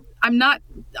I'm not,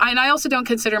 and I also don't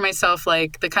consider myself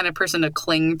like the kind of person to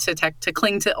cling to tech, to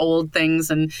cling to old things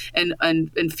and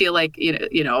feel like,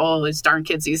 oh, it's darn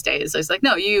kids these days. It's like,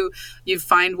 no, you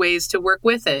find ways to work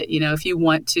with it. If you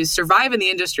want to survive in the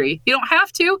industry, you don't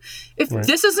have to. If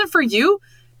this isn't for you,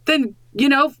 then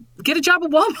get a job at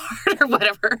Walmart or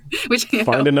whatever. Which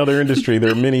find another industry.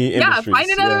 There are many industries. Yeah, find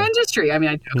another industry. I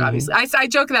mean, I joke, obviously. I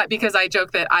joke that because I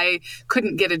joke that I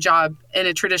couldn't get a job in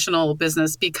a traditional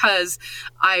business because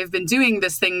I've been doing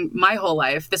this thing my whole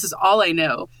life. This is all I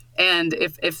know. And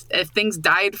if things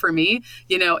died for me,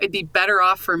 it'd be better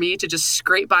off for me to just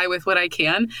scrape by with what I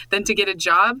can than to get a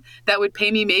job that would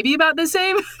pay me maybe about the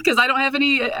same because I don't have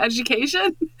any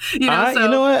education. You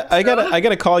know what? I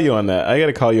gotta call you on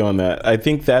that. I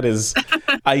think that is,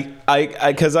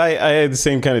 because I had the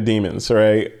same kind of demons,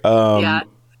 right?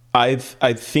 I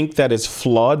think that is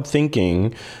flawed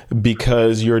thinking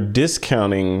because you're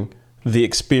discounting the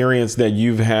experience that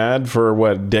you've had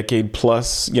for decade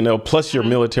plus, plus your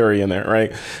military in there,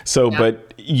 right? So,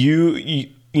 but you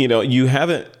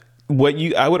haven't,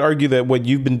 I would argue that what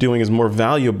you've been doing is more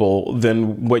valuable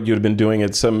than what you'd have been doing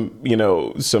at some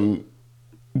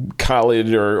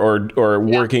college or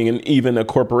working in even a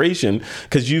corporation,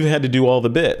 because you've had to do all the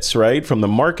bits, right? From the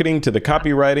marketing to the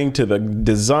copywriting to the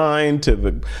design to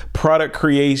the product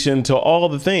creation to all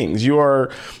the things. You are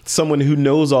someone who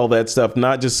knows all that stuff,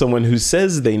 not just someone who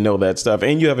says they know that stuff,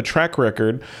 and you have a track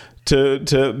record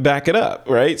to back it up,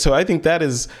 right? So I think that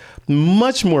is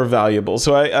much more valuable.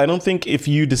 So I don't think if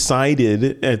you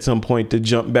decided at some point to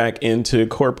jump back into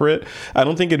corporate, I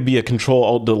don't think it'd be a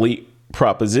Control-Alt-Delete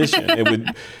proposition.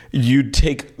 You'd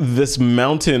take this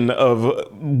mountain of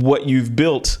what you've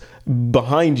built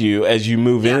behind you as you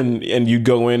move in, and you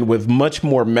go in with much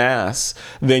more mass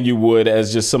than you would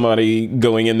as just somebody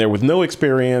going in there with no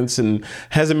experience and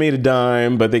hasn't made a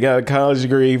dime, but they got a college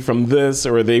degree from this,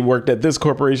 or they worked at this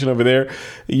corporation over there.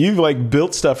 You've like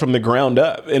built stuff from the ground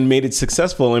up and made it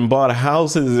successful and bought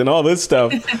houses and all this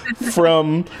stuff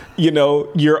from,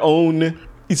 your own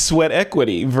sweat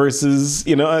equity versus,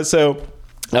 so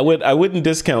I wouldn't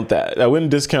discount that. I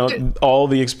wouldn't discount all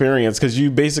the experience, because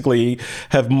you basically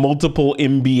have multiple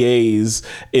MBAs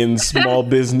in small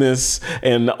business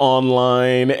and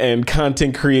online and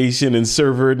content creation and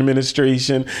server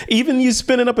administration. Even you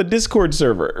spinning up a Discord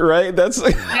server, right? That's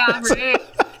right.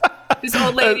 This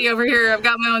old lady over here, I've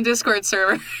got my own Discord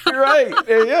server. Right.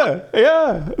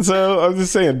 Yeah. So I'm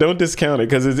just saying, don't discount it,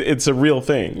 because it's a real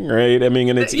thing, right? I mean,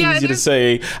 and it's easy to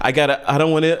say,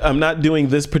 I'm not doing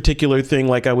this particular thing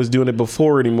like I was doing it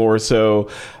before anymore. So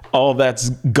all that's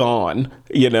gone,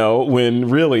 when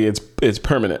really it's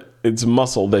permanent. It's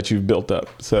muscle that you've built up.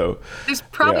 So there's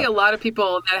probably a lot of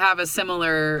people that have a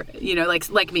similar,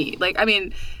 like me. Like, I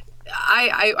mean,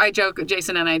 I joke,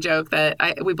 Jason and I joke that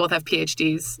we both have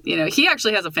PhDs. He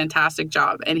actually has a fantastic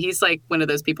job, and he's like one of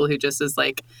those people who just is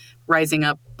like rising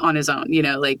up on his own.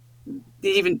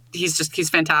 He's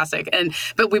fantastic.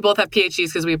 But we both have PhDs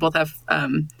because we both have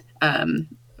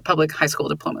public high school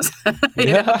diplomas. That's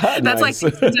nice. That's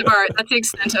the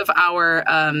extent of our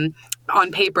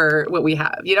on paper what we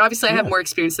have. Obviously I have more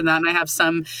experience than that, and I have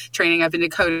some training. I've been to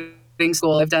coding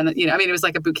school. I've done, I mean, it was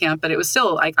like a boot camp, but it was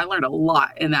still like, I learned a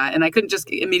lot in that. And I couldn't just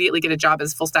immediately get a job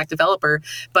as a full stack developer,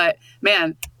 but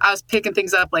man, I was picking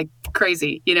things up like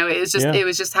crazy. It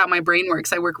was just how my brain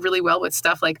works. I work really well with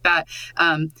stuff like that.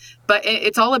 But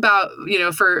it's all about,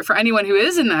 for anyone who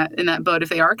is in that boat, if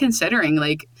they are considering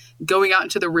like going out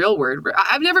into the real world.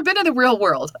 I've never been in the real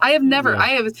world. I have never,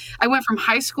 I went from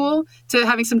high school to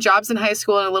having some jobs in high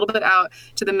school and a little bit out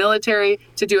to the military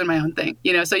to doing my own thing.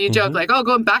 So you joke like, oh,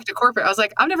 going back to corporate. I was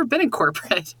like, I've never been in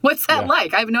corporate. What's that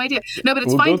like? I have no idea. No, but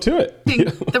it's finding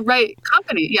the right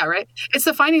company. Yeah. Right. It's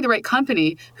finding the right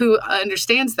company who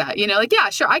understands that, like, yeah,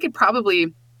 sure. I could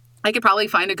probably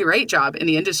find a great job in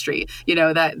the industry,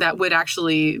 that would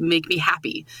actually make me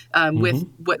happy with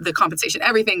what the compensation,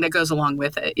 everything that goes along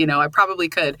with it. I probably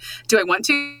could. Do I want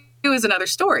to? Is another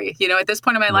story. At this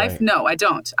point in my life, no, I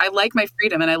don't. I like my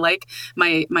freedom and I like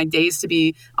my days to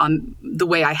be on the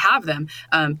way I have them.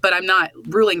 But I'm not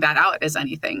ruling that out as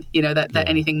anything, that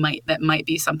anything might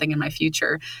be something in my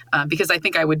future, because I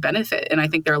think I would benefit. And I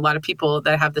think there are a lot of people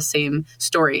that have the same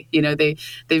story.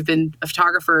 They've been a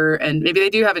photographer and maybe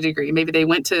they do have a degree. Maybe they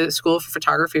went to school for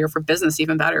photography or for business,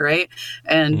 even better. Right.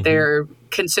 And they're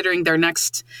considering their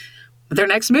next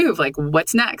move, like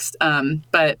what's next.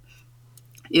 But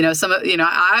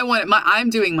I'm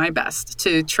doing my best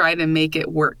to try to make it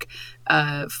work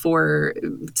for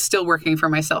still working for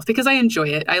myself because I enjoy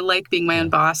it. I like being my own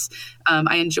boss.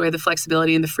 I enjoy the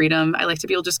flexibility and the freedom. I like to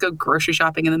be able to just go grocery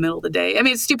shopping in the middle of the day. I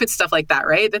mean, it's stupid stuff like that,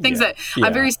 right? The things that I'm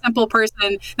a very simple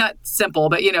person, not simple,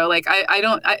 but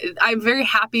I'm very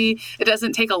happy. It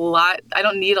doesn't take a lot. I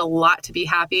don't need a lot to be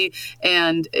happy.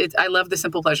 And I love the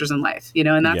simple pleasures in life,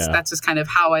 and that's just kind of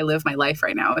how I live my life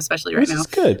right now, especially right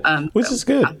now. Which is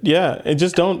good. Yeah. And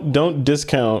just don't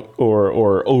discount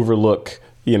or overlook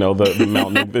the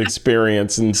mountain of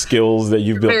experience and skills that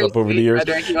you've built up over the years.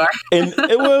 You are. And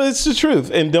well, it's the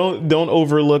truth. And don't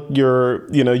overlook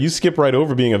you skip right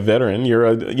over being a veteran. You're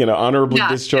a honorably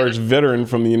discharged veteran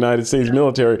from the United States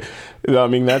military. I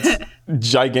mean, that's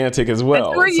gigantic as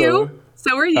well. So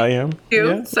are you. I am.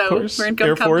 Yeah, so we're in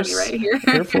good company right here.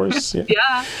 Air Force. Yeah.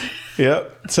 Yeah.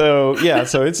 Yeah.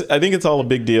 So I think it's all a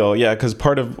big deal. Yeah. Cause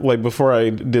part of like, before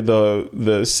I did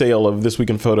the sale of This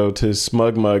Week in Photo to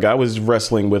Smug Mug, I was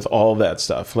wrestling with all that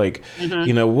stuff. Like, what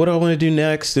do I want to do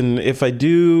next? And if I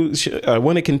do, I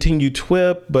want to continue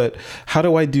TWIP, but how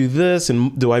do I do this?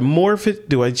 And do I morph it?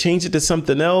 Do I change it to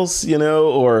something else?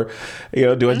 Or,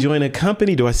 do I join a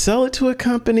company? Do I sell it to a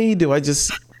company? Do I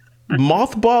just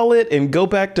mothball it and go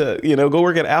back to, go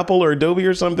work at Apple or Adobe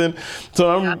or something?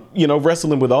 So I'm,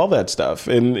 wrestling with all that stuff.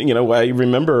 And, I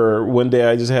remember one day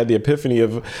I just had the epiphany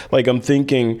of like, I'm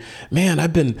thinking, man,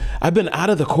 I've been out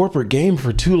of the corporate game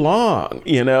for too long.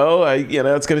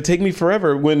 It's going to take me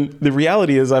forever, when the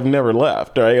reality is I've never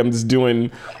left. Right. I'm just doing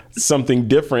something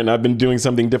different. I've been doing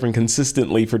something different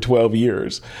consistently for 12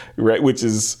 years. Right. Which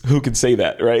is, who could say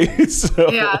that? Right. So,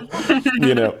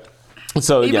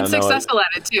 So you've been successful at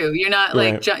it too. You're not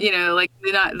like, you're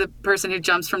not the person who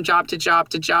jumps from job to job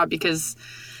to job because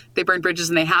they burn bridges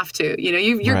and they have to.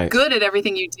 You're good at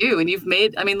everything you do, and you've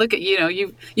made. I mean, look at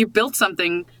you built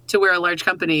something to where a large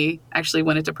company actually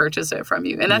wanted to purchase it from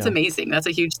you, and that's amazing. That's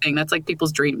a huge thing. That's like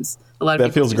people's dreams. A lot of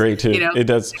that feels great too. It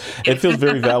does. It feels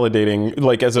very validating.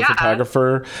 Like as a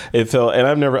photographer, it felt, and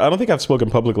I don't think I've spoken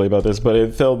publicly about this, but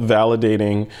it felt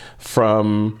validating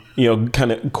from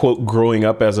kind of quote growing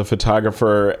up as a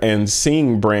photographer and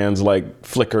seeing brands like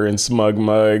Flickr and Smug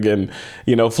Mug, and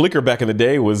Flickr back in the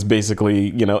day was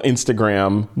basically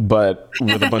Instagram but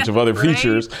with a bunch of other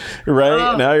features, right?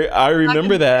 Oh, and I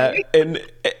remember that, and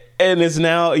it's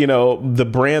now the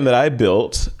brand that I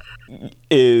built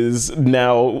is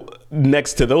now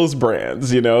next to those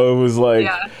brands. It was like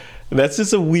that's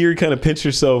just a weird kind of pinch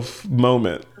yourself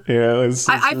moment. It's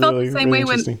I felt really, the same really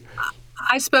way when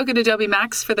I spoke at Adobe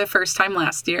Max for the first time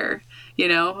last year,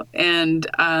 and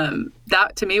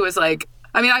that to me was like,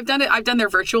 I mean, I've done their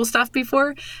virtual stuff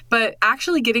before, but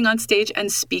actually getting on stage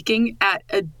and speaking at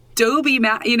Adobe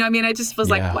Max, I just was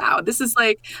like, wow, this is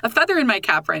like a feather in my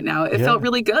cap right now. It felt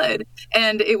really good.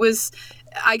 And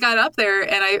I got up there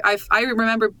and I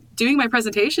remember doing my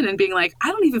presentation and being like,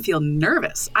 I don't even feel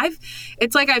nervous.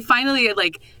 It's like I finally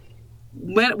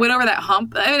went over that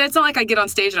hump. I mean, it's not like I get on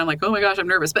stage and I'm like, oh my gosh, I'm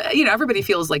nervous. But, everybody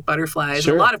feels like butterflies.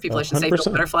 Sure. A lot of people, I should say, 100%.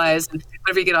 feel butterflies and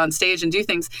whenever you get on stage and do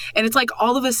things. And it's like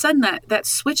all of a sudden that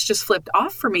switch just flipped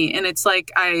off for me. And it's like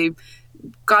I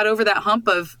got over that hump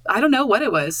of, I don't know what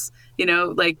it was,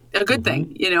 like a good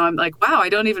thing. I'm like, wow, I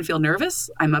don't even feel nervous.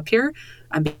 I'm up here.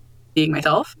 I'm being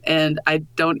myself. And I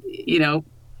don't,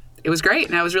 it was great,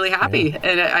 and I was really happy.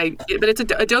 And but it's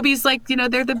Adobe's like, they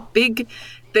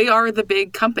are the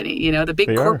big company, the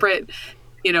big corporate,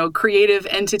 creative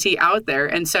entity out there.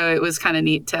 And so it was kind of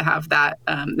neat to have that.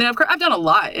 And of course, I've done a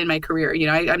lot in my career.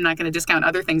 I'm not going to discount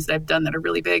other things that I've done that are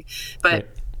really big, but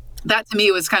that to me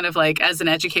was kind of like, as an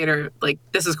educator, like,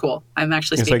 this is cool. I'm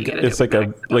actually speaking at it. It's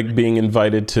like being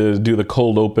invited to do the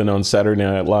cold open on Saturday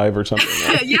Night Live or something.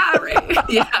 Right? Yeah,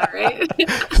 right.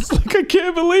 It's like, I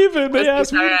can't believe it. They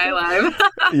asked me. Saturday Night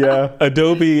Live. Yeah,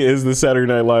 Adobe is the Saturday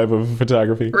Night Live of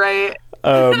photography. Right.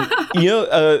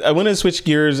 I want to switch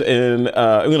gears, and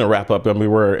I'm going to wrap up. I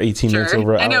mean, we're 18 minutes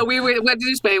over. I know. What did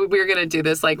you say? We were going to do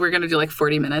this. Like, we're going to do like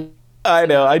 40 minutes. I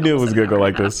know. I knew it was going to go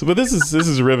like this, but this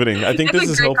is riveting. I think this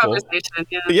is helpful.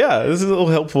 Yeah, this is a little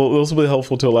helpful. This will be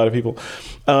helpful to a lot of people.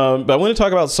 But I want to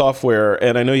talk about software,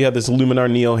 and I know you have this Luminar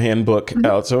Neo handbook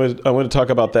out, so I want to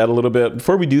talk about that a little bit.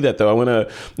 Before we do that, though, I want to.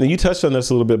 You touched on this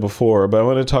a little bit before, but I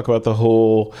want to talk about the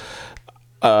whole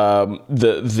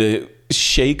the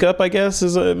shakeup, I guess,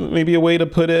 is maybe a way to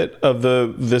put it, of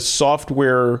the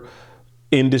software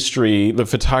industry, the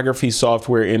photography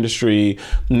software industry,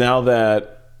 now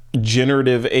that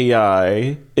generative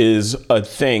AI is a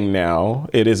thing now.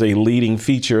 It is a leading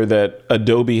feature that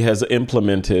Adobe has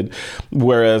implemented,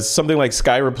 whereas something like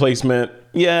sky replacement,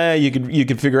 yeah, you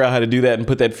could figure out how to do that and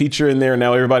put that feature in there.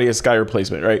 Now everybody has sky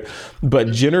replacement, right?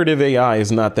 But generative AI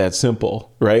is not that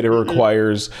simple, right? It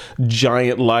requires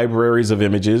giant libraries of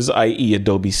images, i.e.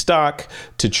 Adobe stock,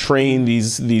 to train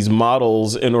these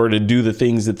models in order to do the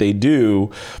things that they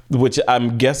do, which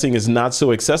I'm guessing is not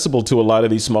so accessible to a lot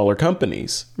of these smaller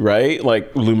companies, right?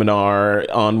 Like Luminar,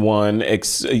 On1,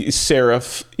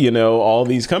 Serif, all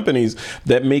these companies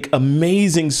that make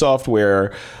amazing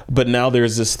software, but now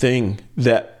there's this thing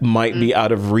that might be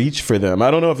out of reach for them. I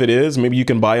don't know if it is. Maybe you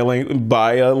can buy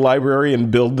a library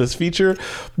and build this feature,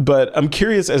 but I'm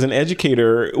curious, as an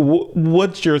educator,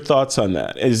 what's your thoughts on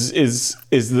that? Is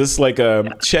this like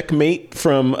a checkmate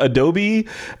from Adobe,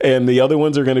 and the other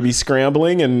ones are going to be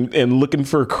scrambling and looking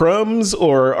for crumbs,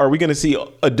 or are we going to see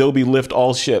Adobe lift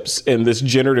all ships and this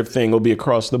generative thing will be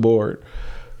across the board?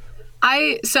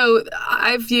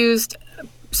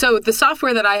 So the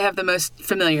software that I have the most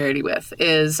familiarity with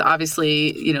is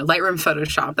obviously, Lightroom,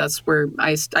 Photoshop. That's where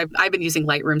I've been using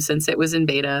Lightroom since it was in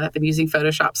beta. I've been using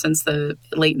Photoshop since the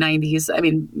late 90s. I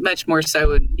mean, much more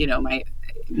so,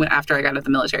 after I got out of the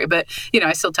military. But,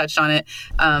 I still touched on it.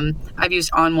 I've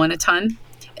used On1 a ton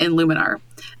and Luminar.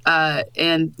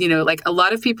 And, like a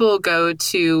lot of people go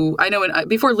to, I know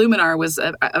before Luminar was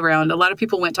around, a lot of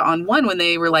people went to On1 when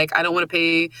they were like, I don't want to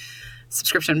pay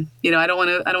subscription. I don't want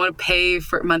to pay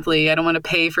for monthly. I don't want to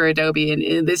pay for Adobe.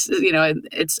 And this,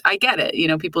 I get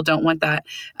it. People don't want that.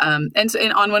 And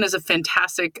On1 is a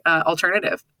fantastic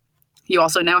alternative. You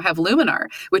also now have Luminar,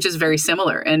 which is very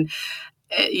similar. And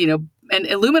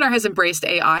Luminar has embraced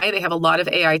AI. They have a lot of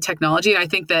AI technology. And I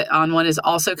think that On1 is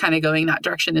also kind of going that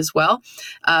direction as well.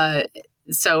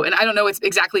 And I don't know what's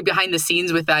exactly behind the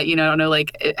scenes with that. I don't know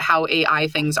like how AI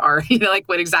things are, like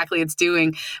what exactly it's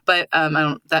doing, but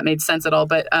that made sense at all.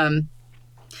 But,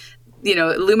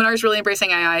 Luminar is really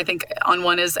embracing AI. I think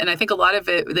On1 is, and I think a lot of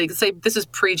it, they say this is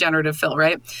pre-generative fill,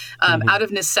 right? Out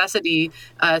of necessity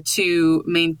to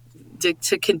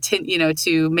continue,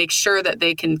 to make sure that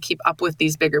they can keep up with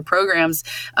these bigger programs.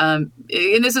 And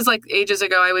this is like ages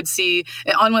ago, I would see,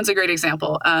 On1's a great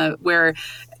example, where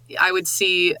I would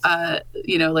see,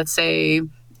 let's say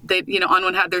they,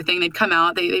 On1 had their thing, they'd come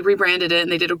out, they rebranded it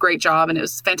and they did a great job and it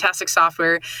was fantastic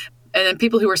software. And then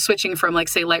people who were switching from like,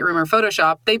 say, Lightroom or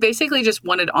Photoshop, they basically just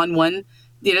wanted On1.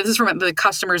 This is from the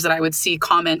customers that I would see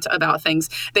comment about things.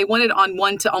 They wanted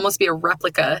On1 to almost be a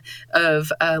replica of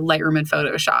Lightroom and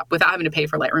Photoshop without having to pay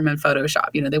for Lightroom and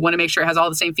Photoshop. They want to make sure it has all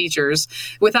the same features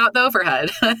without the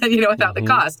overhead, without the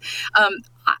cost.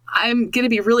 I'm going to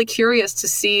be really curious to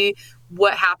see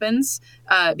what happens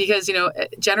because,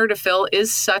 generative fill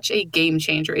is such a game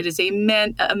changer. It is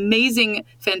amazing,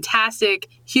 fantastic,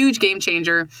 huge game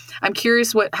changer. I'm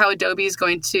curious how Adobe is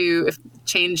going to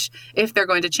change, if they're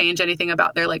going to change anything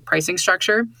about their like pricing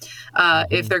structure,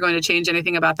 if they're going to change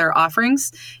anything about their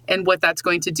offerings and what that's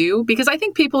going to do. Because I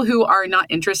think people who are not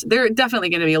interested, there are definitely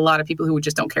going to be a lot of people who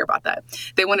just don't care about that.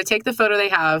 They want to take the photo they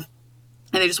have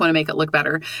and they just want to make it look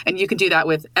better. And you can do that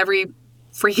with every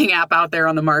freaking app out there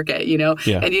on the market,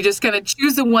 and you just kind of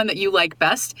choose the one that you like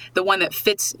best, the one that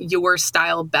fits your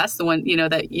style best, the one,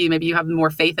 that maybe you have more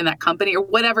faith in that company or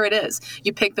whatever it is.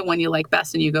 You pick the one you like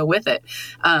best and you go with it.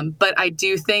 But I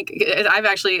do think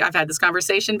I've had this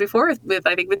conversation before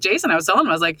with Jason. I was telling him,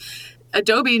 I was like,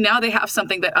 Adobe, now they have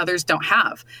something that others don't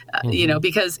have,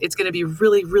 because it's going to be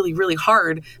really, really, really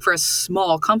hard for a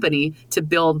small company to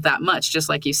build that much, just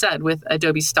like you said, with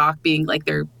Adobe Stock being like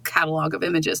their catalog of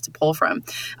images to pull from.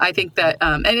 I think that,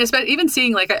 and especially even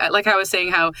seeing, like I was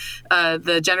saying, how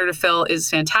the generative fill is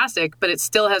fantastic, but it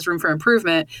still has room for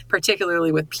improvement,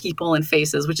 particularly with people and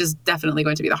faces, which is definitely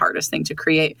going to be the hardest thing to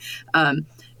create. And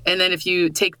then if you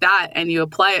take that and you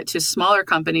apply it to smaller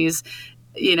companies,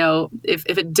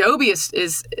 if Adobe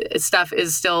is stuff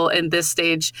is still in this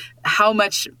stage, how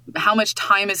much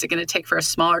time is it going to take for a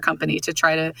smaller company to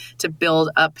try to build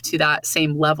up to that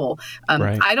same level?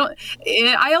 Right.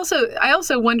 I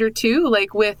also wonder too,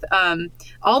 like with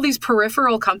all these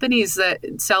peripheral companies that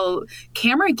sell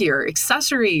camera gear,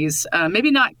 accessories,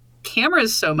 maybe not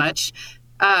cameras so much.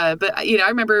 But I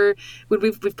remember when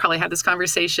we've probably had this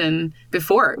conversation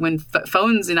before, when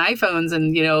phones and iPhones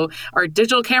and are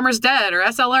digital cameras dead or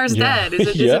SLRs dead?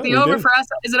 Is it over for us?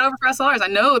 Is it over for SLRs? I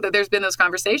know that there's been those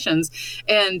conversations,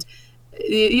 and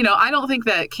I don't think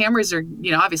that cameras are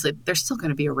obviously they're still going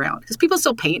to be around because people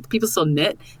still paint, people still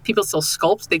knit, people still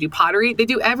sculpt, they do pottery, they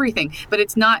do everything. But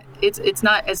it's not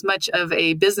as much of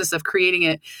a business of creating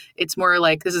it. It's more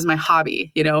like, this is my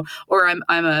hobby, or I'm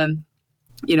a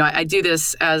I do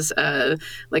this as a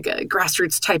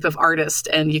grassroots type of artist,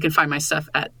 and you can find my stuff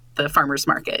at the farmer's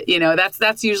market.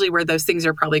 That's usually where those things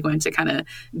are probably going to kind of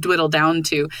dwindle down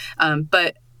to.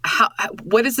 But how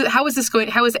is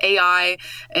AI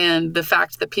and the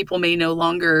fact that people may no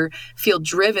longer feel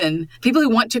driven, people who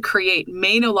want to create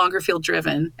may no longer feel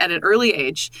driven at an early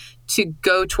age to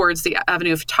go towards the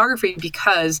avenue of photography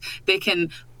because they can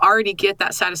already get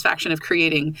that satisfaction of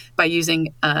creating by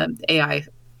using AI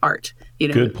art.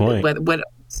 Good point.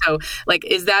 So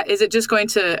is it just going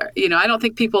to, I don't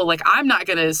think people I'm not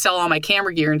going to sell all my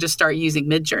camera gear and just start using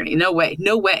Midjourney. No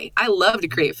way. I love to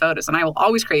create photos, and I will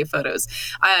always create photos.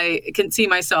 I can see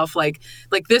myself like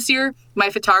this year, my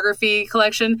photography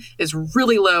collection is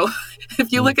really low.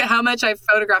 If you look at how much I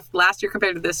photographed last year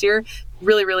compared to this year,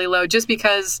 really, really low, just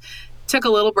because took a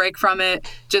little break from it.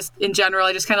 Just in general,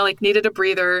 I just kind of needed a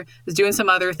breather, was doing some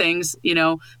other things,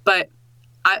 but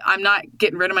I'm not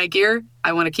getting rid of my gear.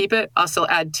 I want to keep it. I'll still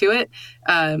add to it.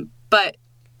 But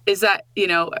is that,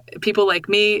 people like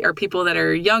me or people that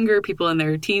are younger, people in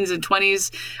their teens and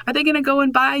 20s, are they going to go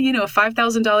and buy, a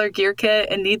 $5,000 gear kit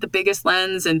and need the biggest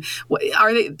lens? And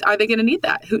are they going to need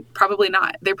that? Probably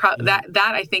not. That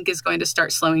I think is going to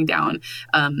start slowing down.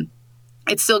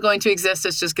 It's still going to exist.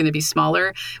 It's just going to be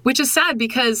smaller, which is sad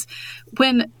because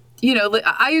when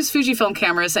I use Fujifilm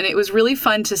cameras, and it was really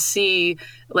fun to see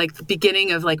the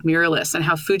beginning of mirrorless and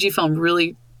how Fujifilm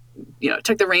really,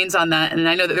 took the reins on that. And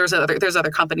I know that there's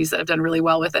other companies that have done really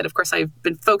well with it. Of course, I've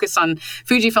been focused on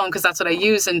Fujifilm because that's what I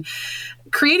use, and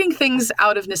creating things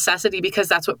out of necessity because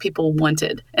that's what people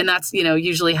wanted. And that's,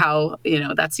 usually how,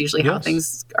 how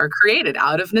things are created,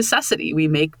 out of necessity. We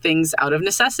make things out of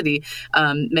necessity.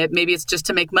 Maybe it's just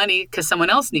to make money because someone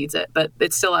else needs it, but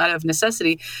it's still out of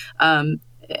necessity.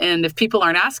 And if people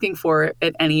aren't asking for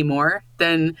it anymore,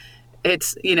 then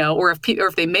it's, or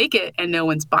if they make it and no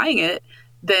one's buying it,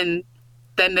 then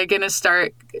they're going to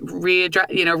start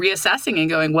reassessing and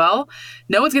going, well,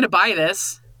 no one's going to buy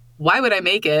this. Why would I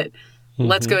make it?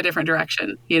 Let's go a different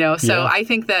direction, So I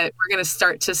think that we're going to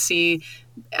start to see,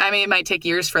 it might take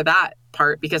years for that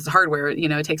part because the hardware,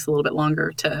 it takes a little bit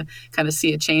longer to kind of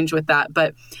see a change with that.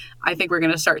 But I think we're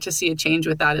going to start to see a change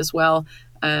with that as well.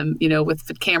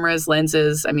 With cameras,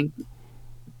 lenses,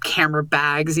 camera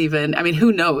bags even.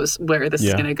 Who knows where this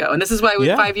is going to go? And this is why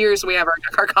in 5 years we have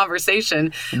our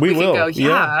conversation. We can go,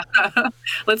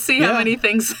 let's see how many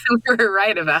things we were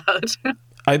right about.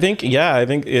 I think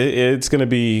it's going to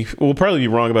be, we'll probably be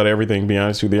wrong about everything, to be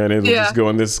honest with you. I know we'll just go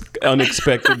in this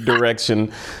unexpected direction,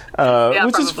 which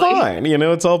probably is fine.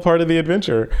 It's all part of the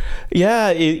adventure.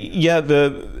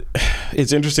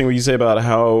 It's interesting what you say about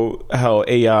how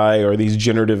AI or these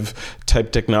generative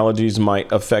type technologies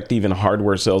might affect even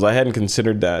hardware sales. I hadn't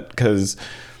considered that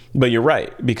but you're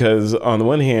right, because on the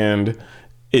one hand,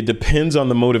 it depends on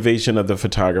the motivation of the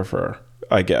photographer,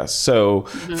 I guess. So,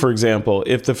 for example,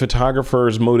 if the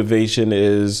photographer's motivation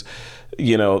is,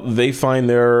 they find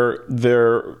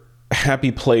their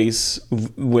happy place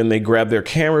when they grab their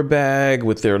camera bag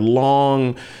with their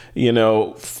long,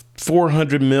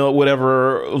 400 mil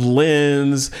whatever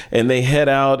lens, and they head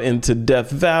out into Death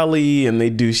Valley and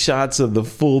they do shots of the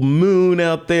full moon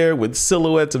out there with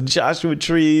silhouettes of Joshua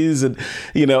trees, and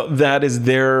that is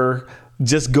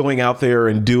just going out there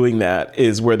and doing that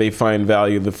is where they find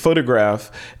value. The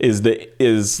photograph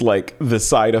is like the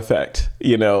side effect,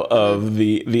 of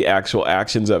the actual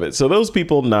actions of it. So those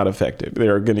people not affected.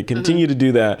 They're going to continue to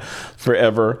do that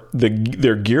forever.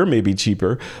 Their gear may be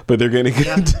cheaper, but they're going to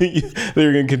continue.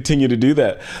 They're going to continue to do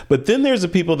that. But then there's the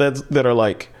people that are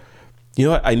like, you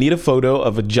know what? I need a photo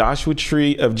of a Joshua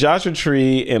tree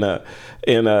in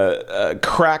a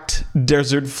cracked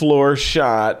desert floor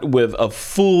shot with a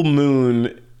full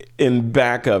moon in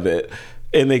back of it,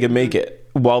 and they can make it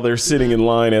while they're sitting in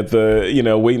line at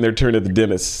the, waiting their turn at the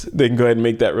dentist. They can go ahead and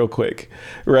make that real quick,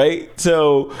 right?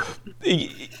 So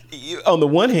on the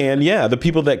one hand, the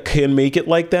people that can make it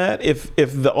like that, if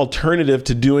the alternative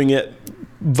to doing it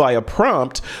via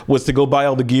prompt was to go buy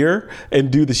all the gear and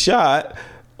do the shot,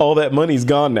 all that money's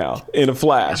gone now in a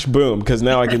flash. Boom. Because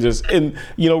now I can just,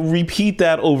 repeat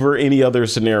that over any other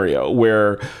scenario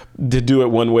where to do it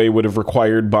one way would have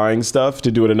required buying stuff.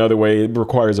 To do it another way, it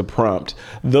requires a prompt.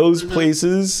 Those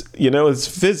places, it's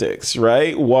physics,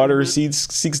 right? Water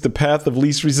seeks the path of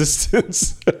least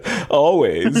resistance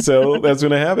always. So that's going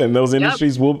to happen. Those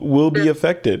industries will be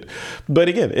affected. But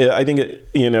again, I think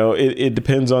it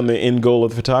depends on the end goal of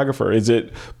the photographer. Is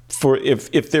it for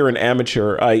if they're an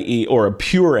amateur, i.e., or a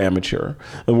pure amateur?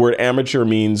 The word amateur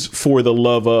means for the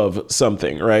love of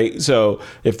something, right? So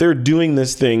if they're doing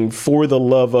this thing for the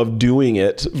love of doing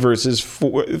it versus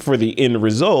for the end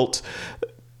result,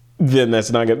 then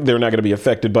they're not going to be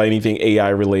affected by anything AI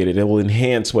related. It will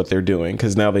enhance what they're doing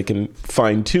because now they can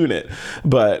fine tune it.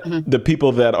 But the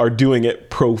people that are doing it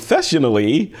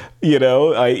professionally,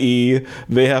 i.e.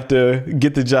 they have to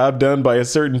get the job done by a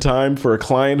certain time for a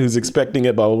client who's expecting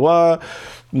it, blah, blah,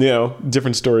 blah,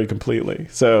 different story completely.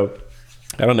 So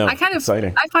I don't know. I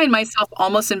find myself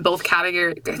almost in both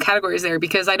categories there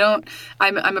because I'm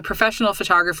a professional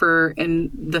photographer in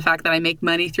the fact that I make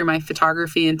money through my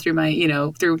photography and through my,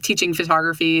 through teaching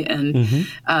photography and,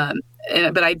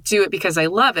 but I do it because I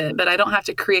love it, but I don't have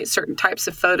to create certain types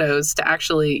of photos to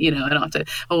actually, I don't have to,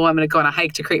 I'm going to go on a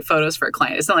hike to create photos for a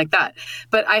client. It's not like that.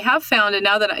 But I have found, and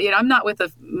now that, I'm not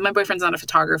my boyfriend's not a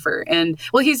photographer and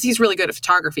he's really good at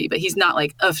photography, but he's not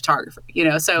like a photographer,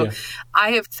 so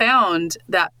I have found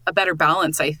that a better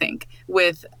balance, I think,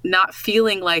 with not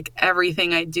feeling like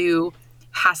everything I do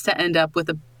has to end up with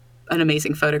an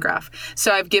amazing photograph.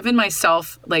 So I've given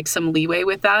myself like some leeway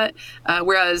with that.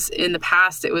 Whereas in the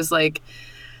past it was like,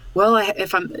 well,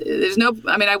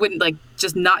 I wouldn't like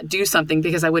just not do something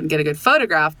because I wouldn't get a good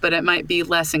photograph, but it might be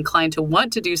less inclined to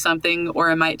want to do something,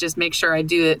 or I might just make sure I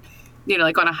do it,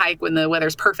 like on a hike when the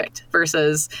weather's perfect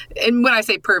versus, and when I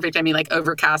say perfect, I mean like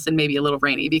overcast and maybe a little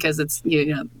rainy because it's,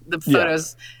 the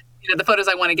photos, the photos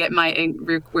I want to get might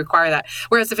require that.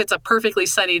 Whereas if it's a perfectly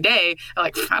sunny day, I'm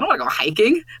like, I don't want to go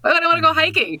hiking. Why would I want to go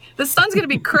hiking? The sun's going to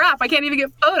be crap. I can't even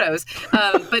get photos.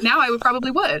 But now I would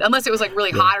unless it was like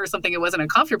really hot or something. It wasn't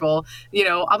uncomfortable.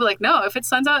 I'll be like, no, if it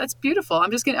sun's out, it's beautiful.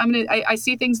 I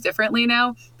see things differently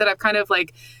now that I've kind of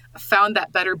like found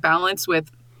that better balance with,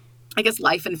 I guess,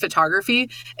 life and photography.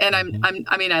 And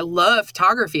I love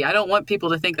photography. I don't want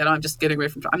people to think that I'm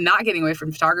not getting away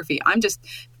from photography. I'm just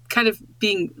kind of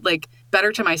being like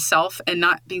better to myself and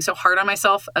not being so hard on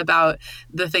myself about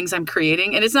the things I'm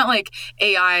creating. And it's not like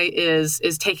AI is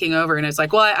taking over and it's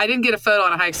like, well, I didn't get a photo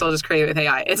on a hike, so I'll just create it with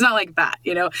AI. It's not like that,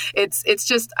 it's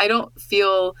just, I don't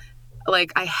feel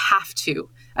like I have to.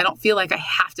 I don't feel like I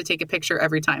have to take a picture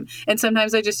every time. And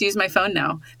sometimes I just use my phone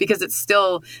now because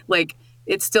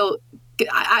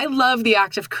I love the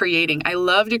act of creating. I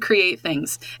love to create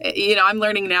things. I'm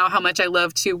learning now how much I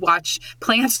love to watch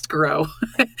plants grow.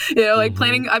 Like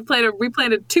we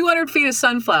planted 200 feet of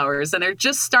sunflowers and they're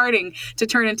just starting to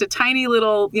turn into tiny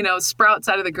little, sprouts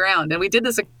out of the ground. And we did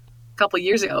this a couple of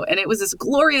years ago and it was this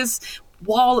glorious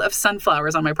wall of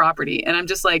sunflowers on my property. And I'm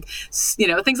just like,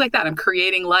 things like that. I'm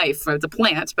creating life for the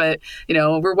plant, but,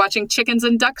 we're watching chickens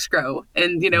and ducks grow.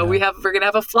 And, we're going to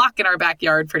have a flock in our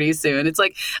backyard pretty soon. It's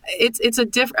like, it's a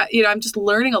different, I'm just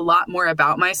learning a lot more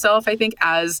about myself. I think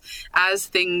as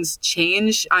things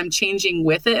change, I'm changing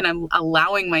with it and I'm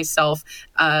allowing myself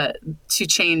to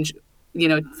change.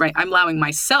 Right. I'm allowing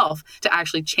myself to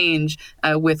actually change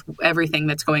with everything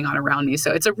that's going on around me.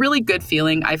 So it's a really good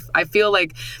feeling. I feel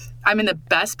like I'm in the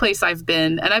best place I've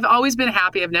been, and I've always been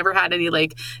happy. I've never had any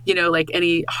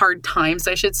any hard times,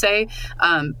 I should say.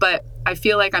 But I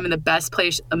feel like I'm in the best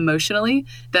place emotionally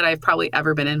that I've probably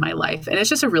ever been in my life. And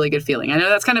it's just a really good feeling. I know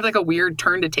that's kind of like a weird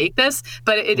turn to take this,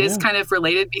 but it is kind of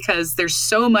related because there's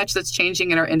so much that's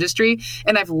changing in our industry.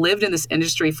 And I've lived in this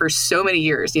industry for so many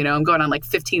years. I'm going on like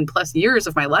 15 plus years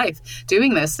of my life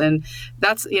doing this. And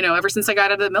that's, ever since I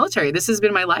got out of the military, this has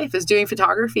been my life, is doing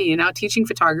photography and now teaching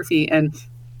photography and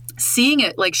seeing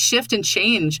it like shift and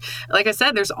change. Like I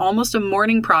said, there's almost a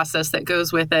mourning process that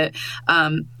goes with it.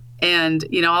 And,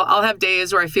 I'll have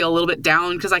days where I feel a little bit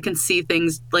down because I can see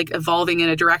things like evolving in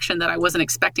a direction that I wasn't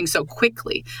expecting so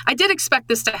quickly. I did expect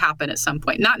this to happen at some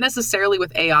point, not necessarily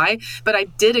with AI, but I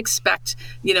did expect,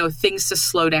 things to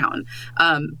slow down.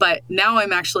 But now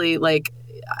I'm actually like,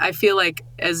 I feel like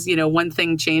as, one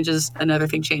thing changes, another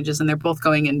thing changes, and they're both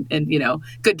going in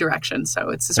good direction. So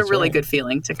it's just a really good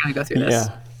feeling to kind of go through this.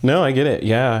 Yeah. No, I get it.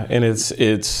 Yeah. And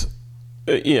it's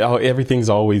everything's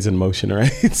always in motion,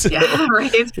 right? So, yeah,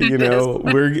 right.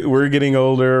 we're getting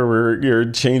older.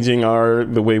 You're changing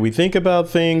the way we think about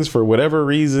things for whatever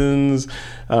reasons.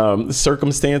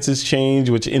 Circumstances change,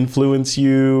 which influence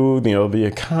you. The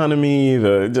economy,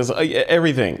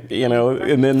 everything.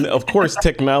 And then of course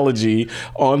technology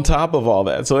on top of all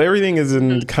that. So everything is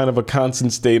in kind of a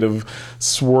constant state of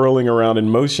swirling around in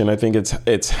motion. I think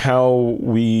it's how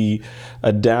we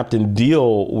adapt and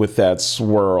deal with that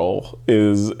swirl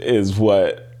is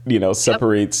what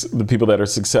separates the people that are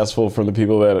successful from the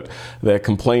people that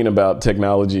complain about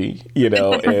technology, and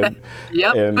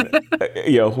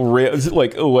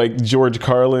like George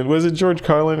Carlin, was it George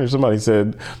Carlin or somebody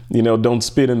said, don't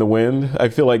spit in the wind. I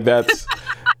feel like that's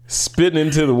spitting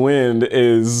into the wind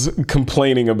is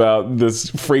complaining about this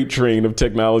freight train of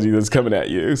technology that's coming at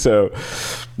you. So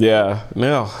yeah,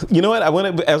 no, you know what? I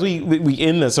want to, as we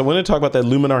end this, I want to talk about that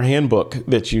Luminar handbook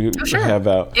that you have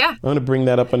out. Yeah. I want to bring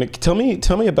that up. And tell me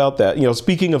about that.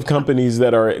 Speaking of companies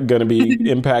that are going to be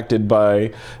impacted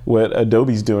by what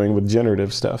Adobe's doing with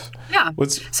generative stuff. Yeah.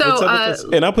 What's up with this?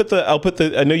 And I'll put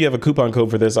the, I know you have a coupon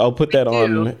code for this. I'll put that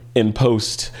on in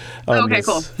post. Okay,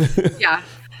 cool. Yeah.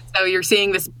 So you're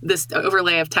seeing this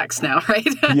overlay of text now, right?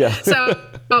 Yeah.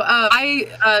 I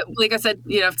like I said,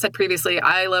 I've said previously,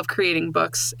 I love creating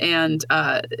books, and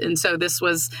so this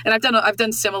was, and I've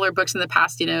done similar books in the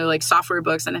past, like software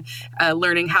books and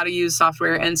learning how to use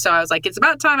software. And so I was like, it's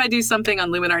about time I do something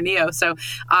on Luminar Neo. So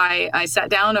I sat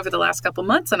down over the last couple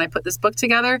months and I put this book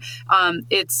together.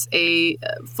 It's a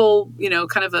full,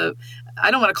 kind of a,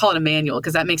 I don't want to call it a manual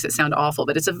because that makes it sound awful,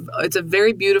 but it's a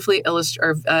very beautifully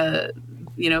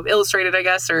illustrated, I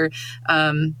guess, or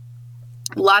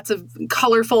lots of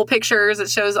colorful pictures. It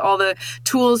shows all the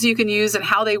tools you can use and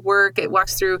how they work. It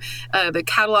walks through the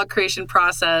catalog creation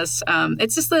process.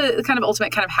 It's just the kind of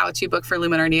ultimate kind of how-to book for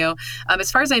Luminar Neo.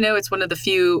 As far as I know, it's one of the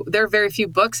few, there are very few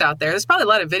books out there. There's probably a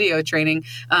lot of video training,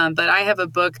 but I have a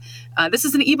book. This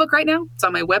is an ebook right now. It's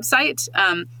on my website.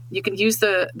 You can use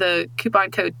the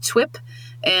coupon code TWIP,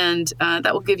 and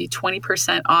that will give you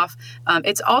 20% off.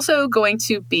 It's also going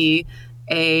to be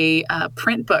a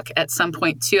print book at some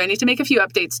point too. I need to make a few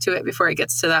updates to it before it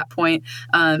gets to that point.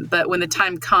 But when the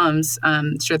time comes,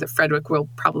 I'm sure that Frederick will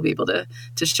probably be able to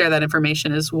share that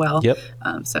information as well. Yep.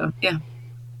 So yeah.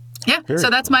 So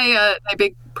that's my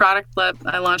big product that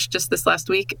I launched just this last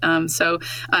week. So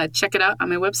check it out on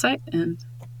my website and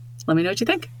let me know what you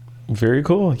think. Very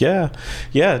cool. Yeah,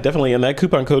 definitely. And that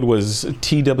coupon code was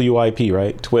TWIP,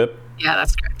 right? TWIP. Yeah,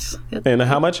 that's correct. And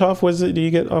how much off was it? Do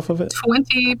you get off of it?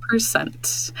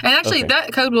 20%. And actually,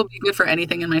 that code will be good for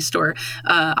anything in my store.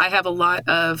 I have a lot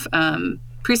of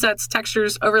presets,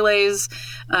 textures, overlays.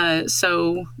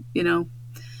 So,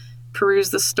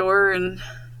 peruse the store and.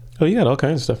 Oh, you got all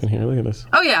kinds of stuff in here. Look at this.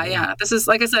 Oh yeah. This is,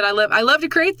 like I said, I love to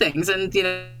create things, and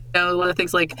a lot of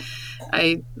things like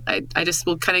I just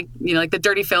will kind of like the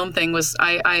dirty film thing was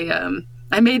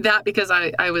I made that because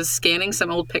I was scanning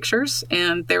some old pictures,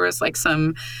 and there was like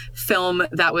some film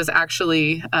that was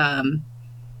actually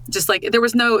just like there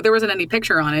wasn't any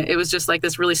picture on it. It was just like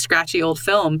this really scratchy old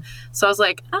film. So I was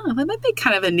like, oh, that might be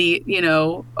kind of a neat,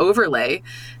 overlay.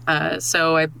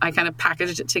 So I kind of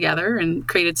packaged it together and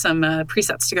created some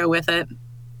presets to go with it.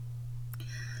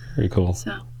 Very cool.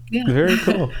 So. Yeah. Very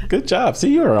cool. Good job.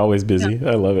 See, you are always busy.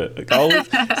 Yeah. I love it. Always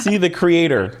see the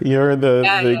creator. You're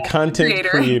the content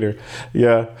creator.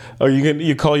 Yeah. Oh,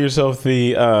 you call yourself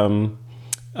the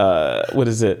what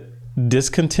is it?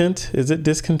 Discontent? Is it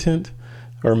discontent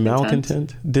or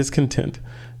malcontent? Discontent.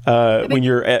 When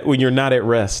you're not at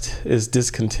rest is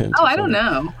discontent. Oh, I don't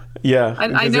know. Yeah,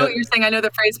 I know what you're saying. I know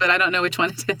the phrase, but I don't know which one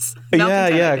it is.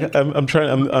 Yeah.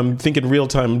 I'm thinking real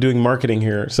time. I'm doing marketing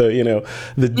here, so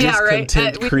the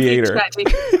discontent creator.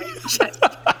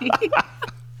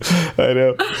 I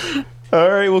know. All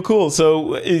right, well, cool.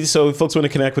 So if folks want to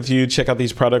connect with you, check out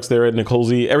these products there at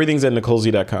Nicolesy. Everything's at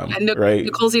Nicolesy.com, right?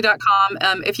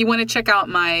 Nicolesy.com. If you want to check out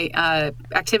my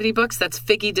activity books, that's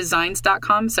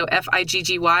figgydesigns.com. So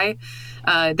FIGGY.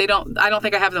 I don't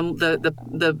think I have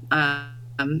the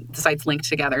sites linked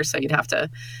together, so you'd have to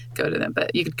go to them.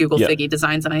 But you could Google Figgy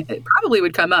Designs, and it probably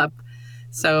would come up.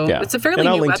 So it's a fairly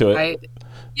new website.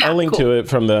 Yeah, I'll link to it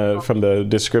from the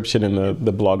description in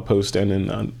the blog post and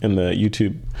in the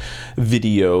YouTube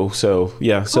video. So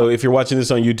so if you're watching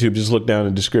this on YouTube, just look down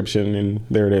in the description and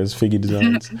there it is, Figgy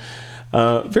Designs.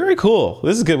 Very cool.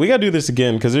 This is good. We got to do this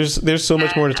again because there's so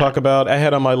much more to talk about. I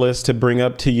had on my list to bring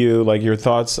up to you like your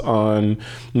thoughts on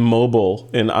mobile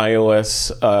and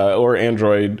iOS or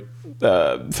Android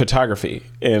photography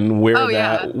and where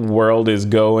that world is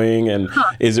going, and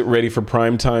is it ready for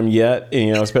prime time yet?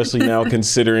 Especially now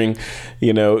considering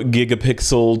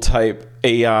gigapixel type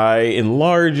AI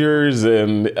enlargers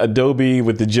and Adobe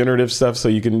with the generative stuff, so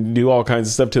you can do all kinds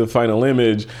of stuff to the final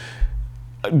image.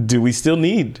 Do we still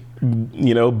need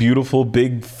beautiful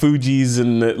big Fujis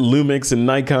and Lumix and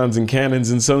Nikons and Canons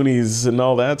and Sonys and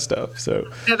all that stuff? So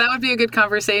that would be a good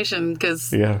conversation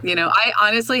because I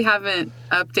honestly haven't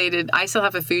updated. I still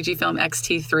have a Fujifilm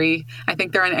X-T3. I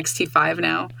think they're on X-T5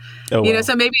 now.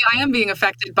 So maybe I am being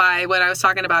affected by what I was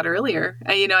talking about earlier.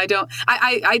 I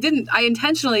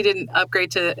intentionally didn't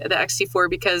upgrade to the X-T4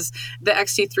 because the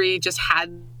X-T3 just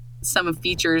had some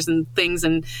features and things,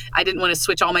 and I didn't want to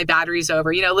switch all my batteries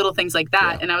over, little things like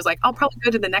that. And I was like, I'll probably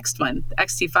go to the next one, the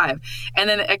X-T5. And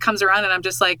then it comes around and I'm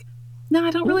just like, no,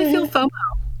 I don't really feel FOMO.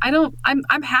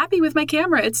 I'm happy with my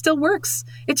camera. It still works.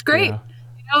 It's great.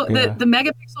 The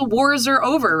megapixel wars are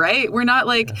over, right? We're not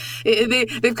like,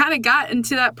 they've kind of gotten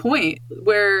to that point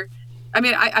where,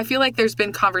 I feel like there's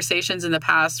been conversations in the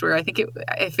past where I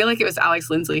feel like it was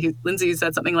Alex Lindsay who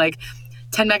said something like,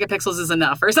 10 megapixels is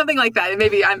enough or something like that. And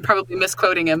maybe I'm probably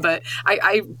misquoting him, but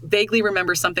I vaguely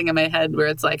remember something in my head where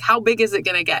it's like, how big is it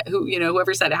going to get?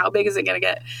 Whoever said it, how big is it going to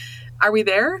get? Are we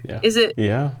there? Yeah. Is it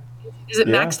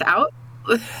maxed out?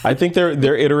 I think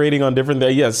they're iterating on different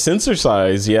things. Yeah, sensor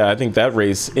size. Yeah, I think that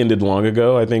race ended long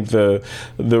ago. I think the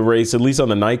race, at least on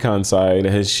the Nikon side,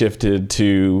 has shifted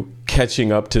to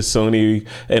catching up to Sony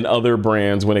and other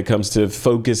brands when it comes to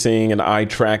focusing and eye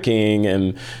tracking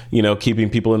and keeping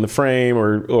people in the frame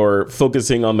or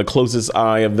focusing on the closest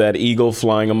eye of that eagle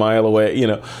flying a mile away.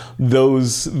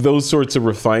 Those sorts of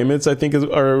refinements I think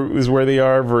is where they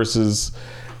are versus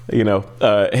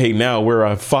hey, now we're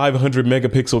a 500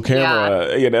 megapixel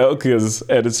camera, because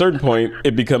at a certain point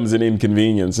it becomes an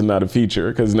inconvenience and not a feature,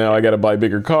 because now I got to buy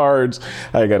bigger cards,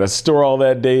 I got to store all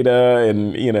that data,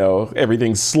 and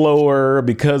everything's slower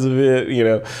because of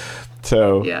it,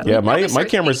 so my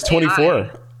camera's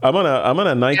 24. I'm on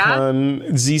a Nikon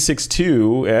Z6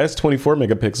 II. That's 24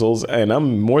 megapixels, and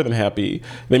I'm more than happy.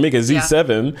 They make a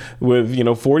Z7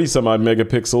 with 40 some odd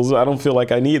megapixels. I don't feel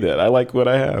like I need it. I like what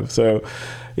I have. So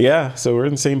so we're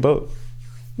in the same boat.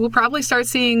 We'll probably start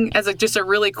seeing, as just a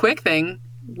really quick thing,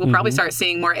 we'll probably start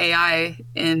seeing more AI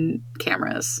in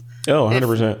cameras. Oh,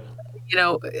 100%.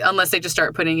 Unless they just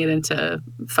start putting it into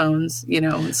phones,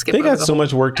 and skip They got so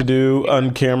much work to do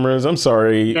on cameras. I'm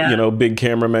sorry, big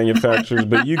camera manufacturers,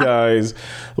 but you guys,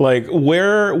 like,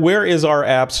 where is our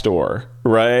app store?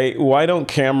 Right? Why don't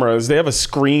cameras, they have a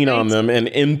screen on them and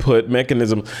input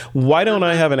mechanism. Why don't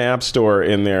I have an app store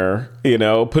in there?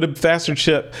 Put a faster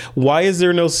chip. Why is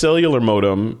there no cellular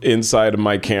modem inside of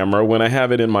my camera when I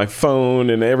have it in my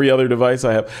phone and every other device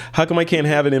I have? How come I can't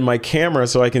have it in my camera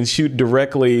so I can shoot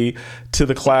directly to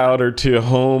the cloud or to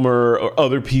home or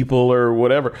other people or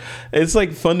whatever? It's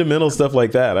like fundamental stuff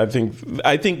like that. I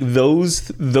think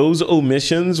those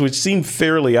omissions, which seem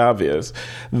fairly obvious,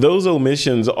 those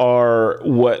omissions are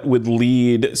what would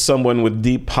lead someone with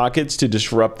deep pockets to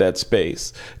disrupt that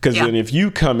space. Because then if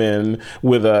you come in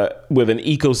with an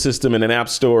ecosystem and an app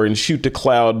store and shoot to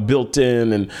cloud built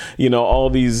in and all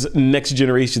these next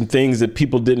generation things that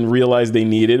people didn't realize they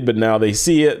needed, but now they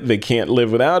see it, they can't live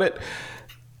without it.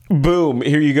 Boom,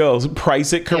 here you go.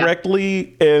 Price it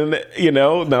correctly, and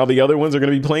now the other ones are going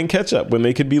to be playing catch up when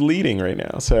they could be leading right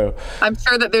now. So I'm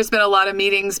sure that there's been a lot of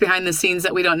meetings behind the scenes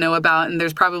that we don't know about, and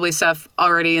there's probably stuff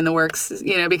already in the works.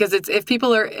 Because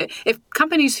if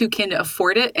companies who can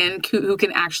afford it and who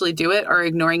can actually do it are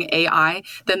ignoring AI,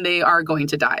 then they are going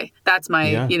to die. That's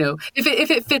my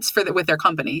if it fits with their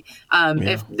company.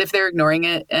 If they're ignoring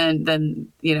it, and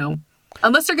then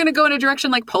Unless they're going to go in a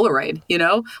direction like Polaroid,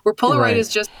 where Polaroid is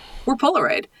just, we're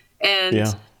Polaroid.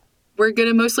 And we're going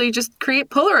to mostly just create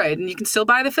Polaroid, and you can still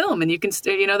buy the film, and you can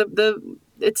still,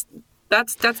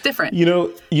 that's different.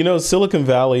 Silicon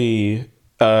Valley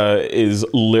is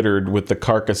littered with the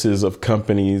carcasses of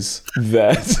companies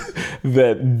that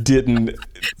didn't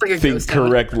think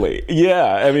correctly.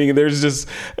 Yeah, I mean,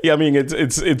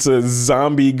 it's a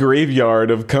zombie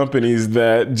graveyard of companies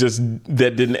that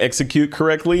didn't execute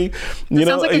correctly.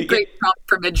 Sounds like a great prompt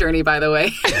for Midjourney, by the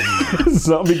way.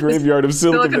 Zombie graveyard of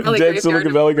Silicon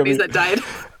Valley companies that died.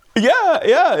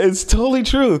 Yeah, it's totally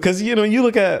true. Because you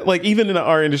look at, like, even in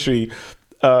our industry,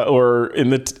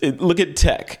 look at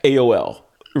tech, AOL.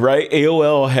 Right,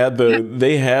 AOL had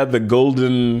they had the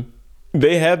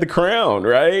crown,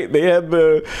 right?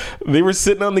 They were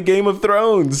sitting on the Game of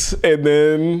Thrones, and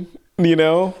then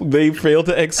they failed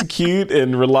to execute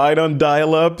and relied on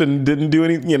dial-up and didn't do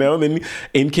any. Then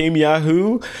in came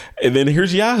Yahoo, and then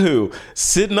here's Yahoo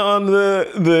sitting on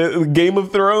the Game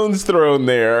of Thrones throne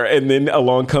there, and then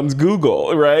along comes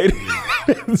Google, right?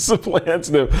 Supplants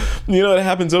them. It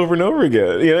happens over and over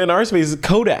again. In our space,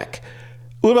 Kodak.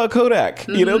 What about Kodak?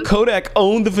 Mm-hmm. Kodak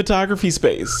owned the photography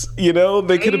space. They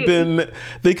could have been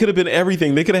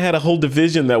everything. They could have had a whole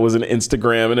division that was an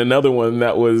Instagram and another one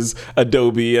that was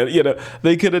Adobe.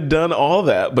 They could have done all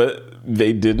that, but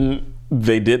they didn't.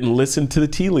 They didn't listen to the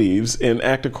tea leaves and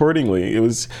act accordingly. It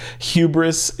was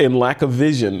hubris and lack of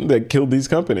vision that killed these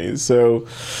companies. So,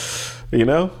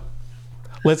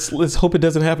 Let's hope it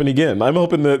doesn't happen again. I'm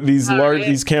hoping that these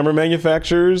camera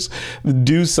manufacturers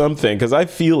do something, because I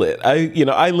feel it.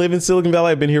 I live in Silicon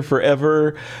Valley. I've been here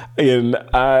forever, and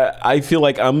I feel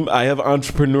like I have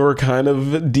entrepreneur kind of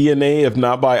DNA, if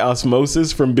not by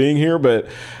osmosis from being here. But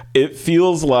it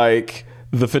feels like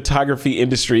the photography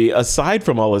industry, aside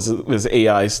from all this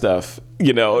AI stuff,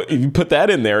 if you put that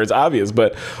in there, it's obvious,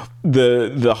 but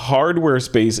the hardware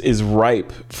space is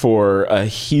ripe for a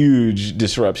huge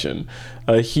disruption.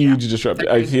 Disruption.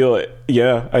 I feel it.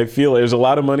 Yeah, I feel it. There's a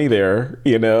lot of money there,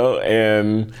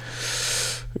 and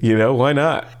why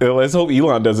not? Let's hope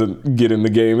Elon doesn't get in the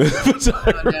game.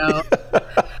 Oh, no.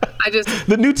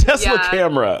 The new Tesla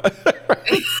camera.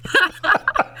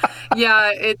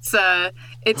 Yeah, it's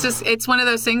one of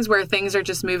those things where things are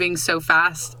just moving so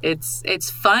fast. It's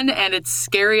fun and it's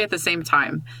scary at the same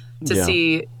time to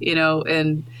see, and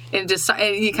you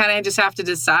kind of just have to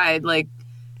decide, like,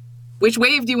 which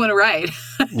wave do you want to ride?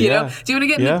 Do you want to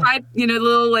get in the tide,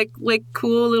 little like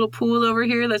cool little pool over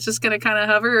here that's just going to kind of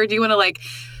hover, or do you want to like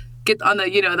get on the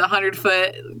the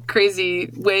 100-foot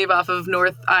crazy wave off of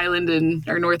North Island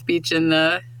or North Beach in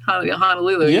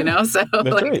Honolulu? So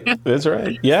that's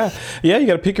right. Yeah, you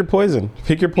got to pick your poison.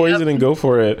 And go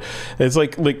for it. It's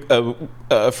like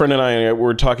a friend and I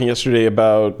were talking yesterday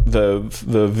about the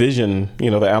Vision,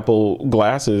 the Apple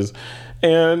glasses.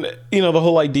 And, the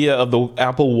whole idea of the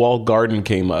Apple wall garden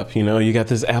came up. You got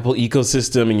this Apple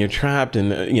ecosystem and you're trapped in,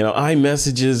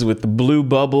 iMessages with the blue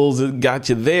bubbles that got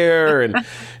you there. And,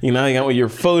 you got your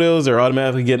photos are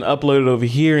automatically getting uploaded over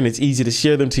here, and it's easy to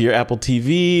share them to your Apple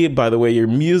TV. By the way, your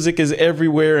music is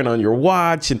everywhere and on your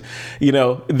watch, and,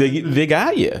 they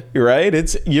got you,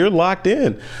 right? You're locked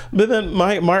in. But then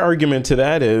my argument to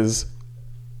that is,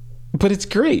 but it's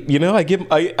great,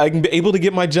 I'm able to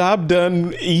get my job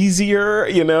done easier,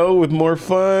 with more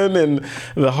fun, and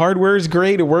the hardware is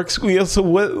great. It works.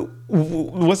 So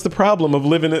what's the problem of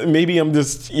living? Maybe I'm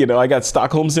just, I got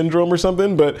Stockholm syndrome or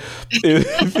something, but it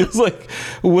feels like,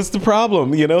 what's the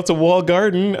problem? It's a wall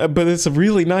garden, but it's a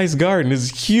really nice garden.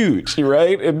 It's huge,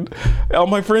 right? And all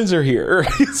my friends are here.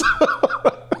 So,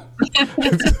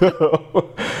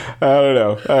 I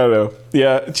don't know.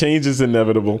 Yeah, change is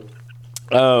inevitable.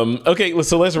 Okay,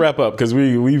 so let's wrap up, because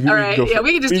we all right.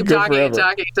 We can just keep talking.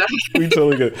 We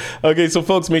totally good. Okay, so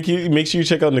folks, make sure you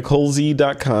check out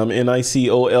NicoleZ.com,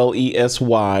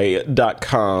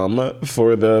 NicoleSY.com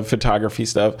for the photography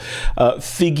stuff.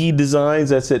 Figgy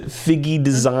Designs, that's it.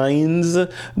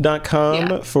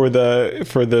 FiggyDesigns.com for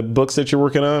the books that you're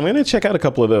working on. I'm gonna check out a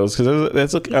couple of those, because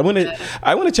I want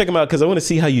to check them out, because I want to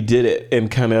see how you did it and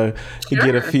kind of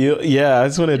get a feel. Yeah, I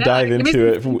just want to dive into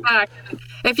it.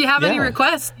 If you have any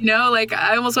requests,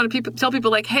 I almost want to tell people,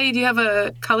 like, hey, do you have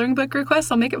a coloring book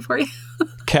request? I'll make it for you.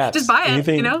 Cats. Just buy it,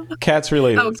 anything, Cats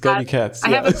related. It's got to be cats. I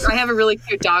have a really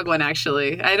cute dog one,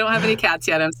 actually. I don't have any cats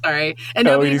yet. I'm sorry. And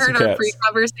nobody heard our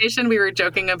pre-conversation. We were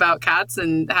joking about cats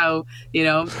and how,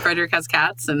 Frederick has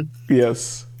cats. And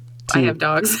yes. I have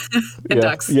dogs and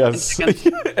ducks. Yes. And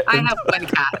chickens. I have one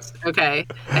cat. Okay.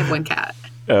 I have one cat.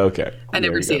 Okay. I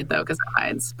never see it, though, because it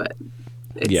hides. But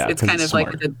It's 'cause kind it's of like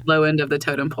smart. the low end of the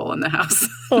totem pole in the house.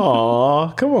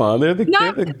 Aw, come on. They're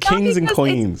Not, the not kings and because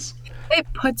queens. it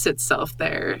puts itself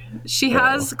there. She Oh.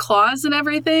 has claws and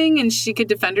everything, and she could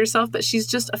defend herself, but she's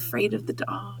just afraid of the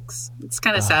dogs. It's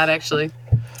kind of sad, actually.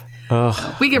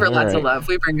 Oh, We give her all lots of right. love.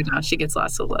 We bring her down. She gets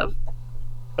lots of love.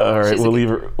 All right, She's a we'll good- leave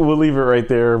her. We'll leave it right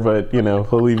there. But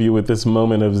we'll leave you with this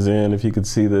moment of zen. If you could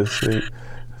see this, right?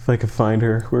 If I could find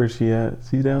her, where is she at? Is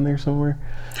she down there somewhere?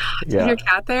 Is your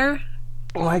cat there?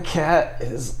 My cat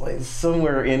is like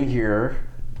somewhere in here.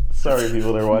 Sorry,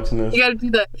 people that are watching this. You got to do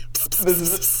the. This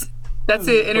is That's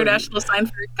the international sign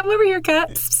for come over here,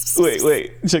 cat.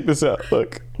 wait. Check this out.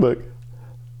 Look.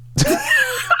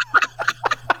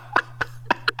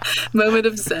 Moment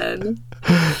of zen.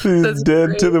 She's That's dead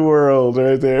great. to the world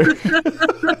right there.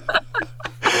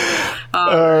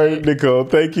 All right, Nicole.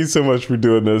 Thank you so much for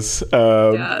doing this.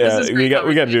 This is We great got to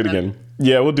do it conversation. again.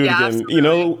 Yeah, we'll do it again. Absolutely.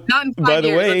 Not in 5 by the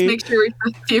years. way, Let's make sure we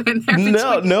put you in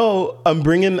there. no, I'm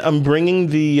bringing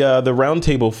the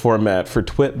roundtable format for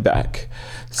Twit back.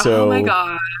 So, Oh my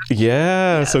god.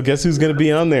 Yeah. So guess who's going to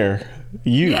be on there?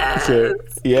 You. Yes. So,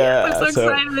 yeah. I'm so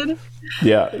excited.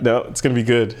 Yeah, no, it's gonna be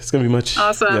good. It's gonna be much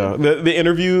Awesome. Yeah,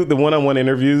 the one-on-one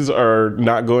interviews are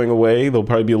not going away. They'll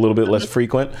probably be a little bit less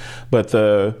frequent, but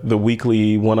the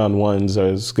weekly one-on-ones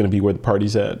is going to be where the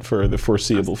party's at for the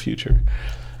foreseeable future.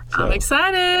 So, I'm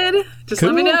excited. Just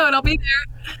let me Cool. know and I'll be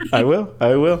there. I will.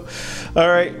 All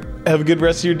right. Have a good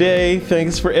rest of your day.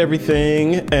 Thanks for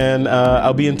everything, and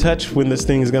I'll be in touch when this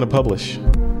thing is going to publish.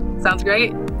 Sounds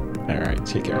great. All right.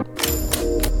 Take care.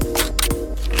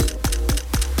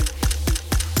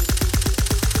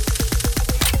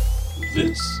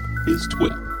 This is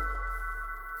Twit.